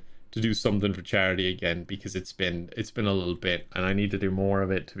to do something for charity again, because it's been a little bit, and I need to do more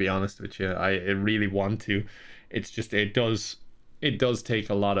of it, to be honest with you. I really want to. It's just it does take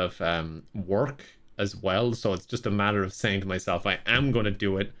a lot of work as well, so it's just a matter of saying to myself, I am going to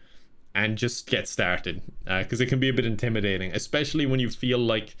do it and just get started, because it can be a bit intimidating, especially when you feel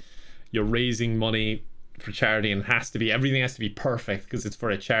like you're raising money for charity and everything has to be perfect because it's for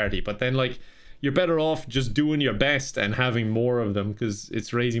a charity. But then, like, you're better off just doing your best and having more of them, because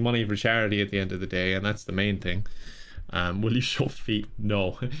it's raising money for charity at the end of the day, and that's the main thing. Will you show feet?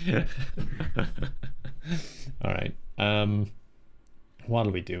 No. All right.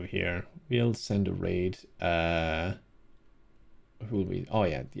 What'll we do here? We'll send a raid. Who will we? Oh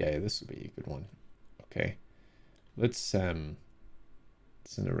yeah, this will be a good one. Okay, let's send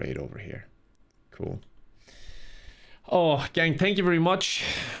a raid over here. Cool. Oh, gang, thank you very much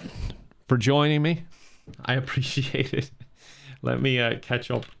for joining me. I appreciate it. Let me catch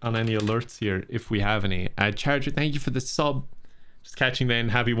up on any alerts here if we have any. Charger, thank you for the sub. Just catching then.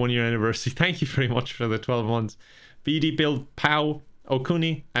 Happy 1 year anniversary. Thank you very much for the 12 months. BD Build, Pow,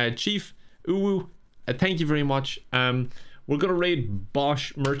 Okuni, Chief, Uwu, thank you very much. We're gonna raid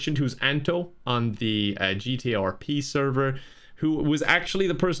Bosch Merchant, who's Anto on the GTRP server, who was actually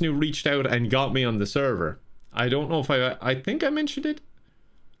the person who reached out and got me on the server. I don't know if I think I mentioned it.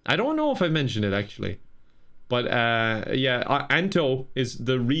 I don't know if I mentioned it actually, but yeah, Anto is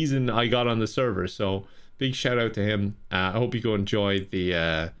the reason I got on the server. So big shout out to him. I hope you go enjoy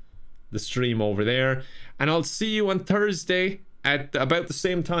the stream over there, and I'll see you on Thursday at about the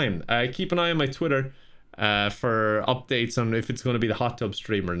same time. Keep an eye on my Twitter for updates on if it's going to be the hot tub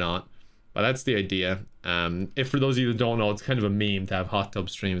stream or not. But that's the idea. If for those of you that don't know, it's kind of a meme to have hot tub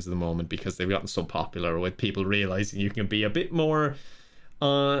streams at the moment because they've gotten so popular with people realizing you can be a bit more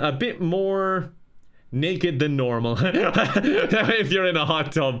naked than normal if you're in a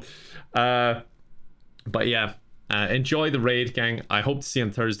hot tub. But yeah, enjoy the raid, gang. I hope to see you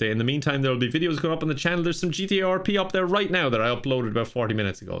on Thursday. In the meantime, there will be videos going up on the channel. There's some GTA RP up there right now that I uploaded about 40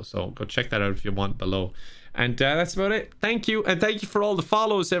 minutes ago, so go check that out if you want below. And that's about it. Thank you, and thank you for all the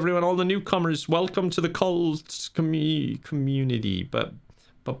follows, everyone, all the newcomers. Welcome to the cult community. But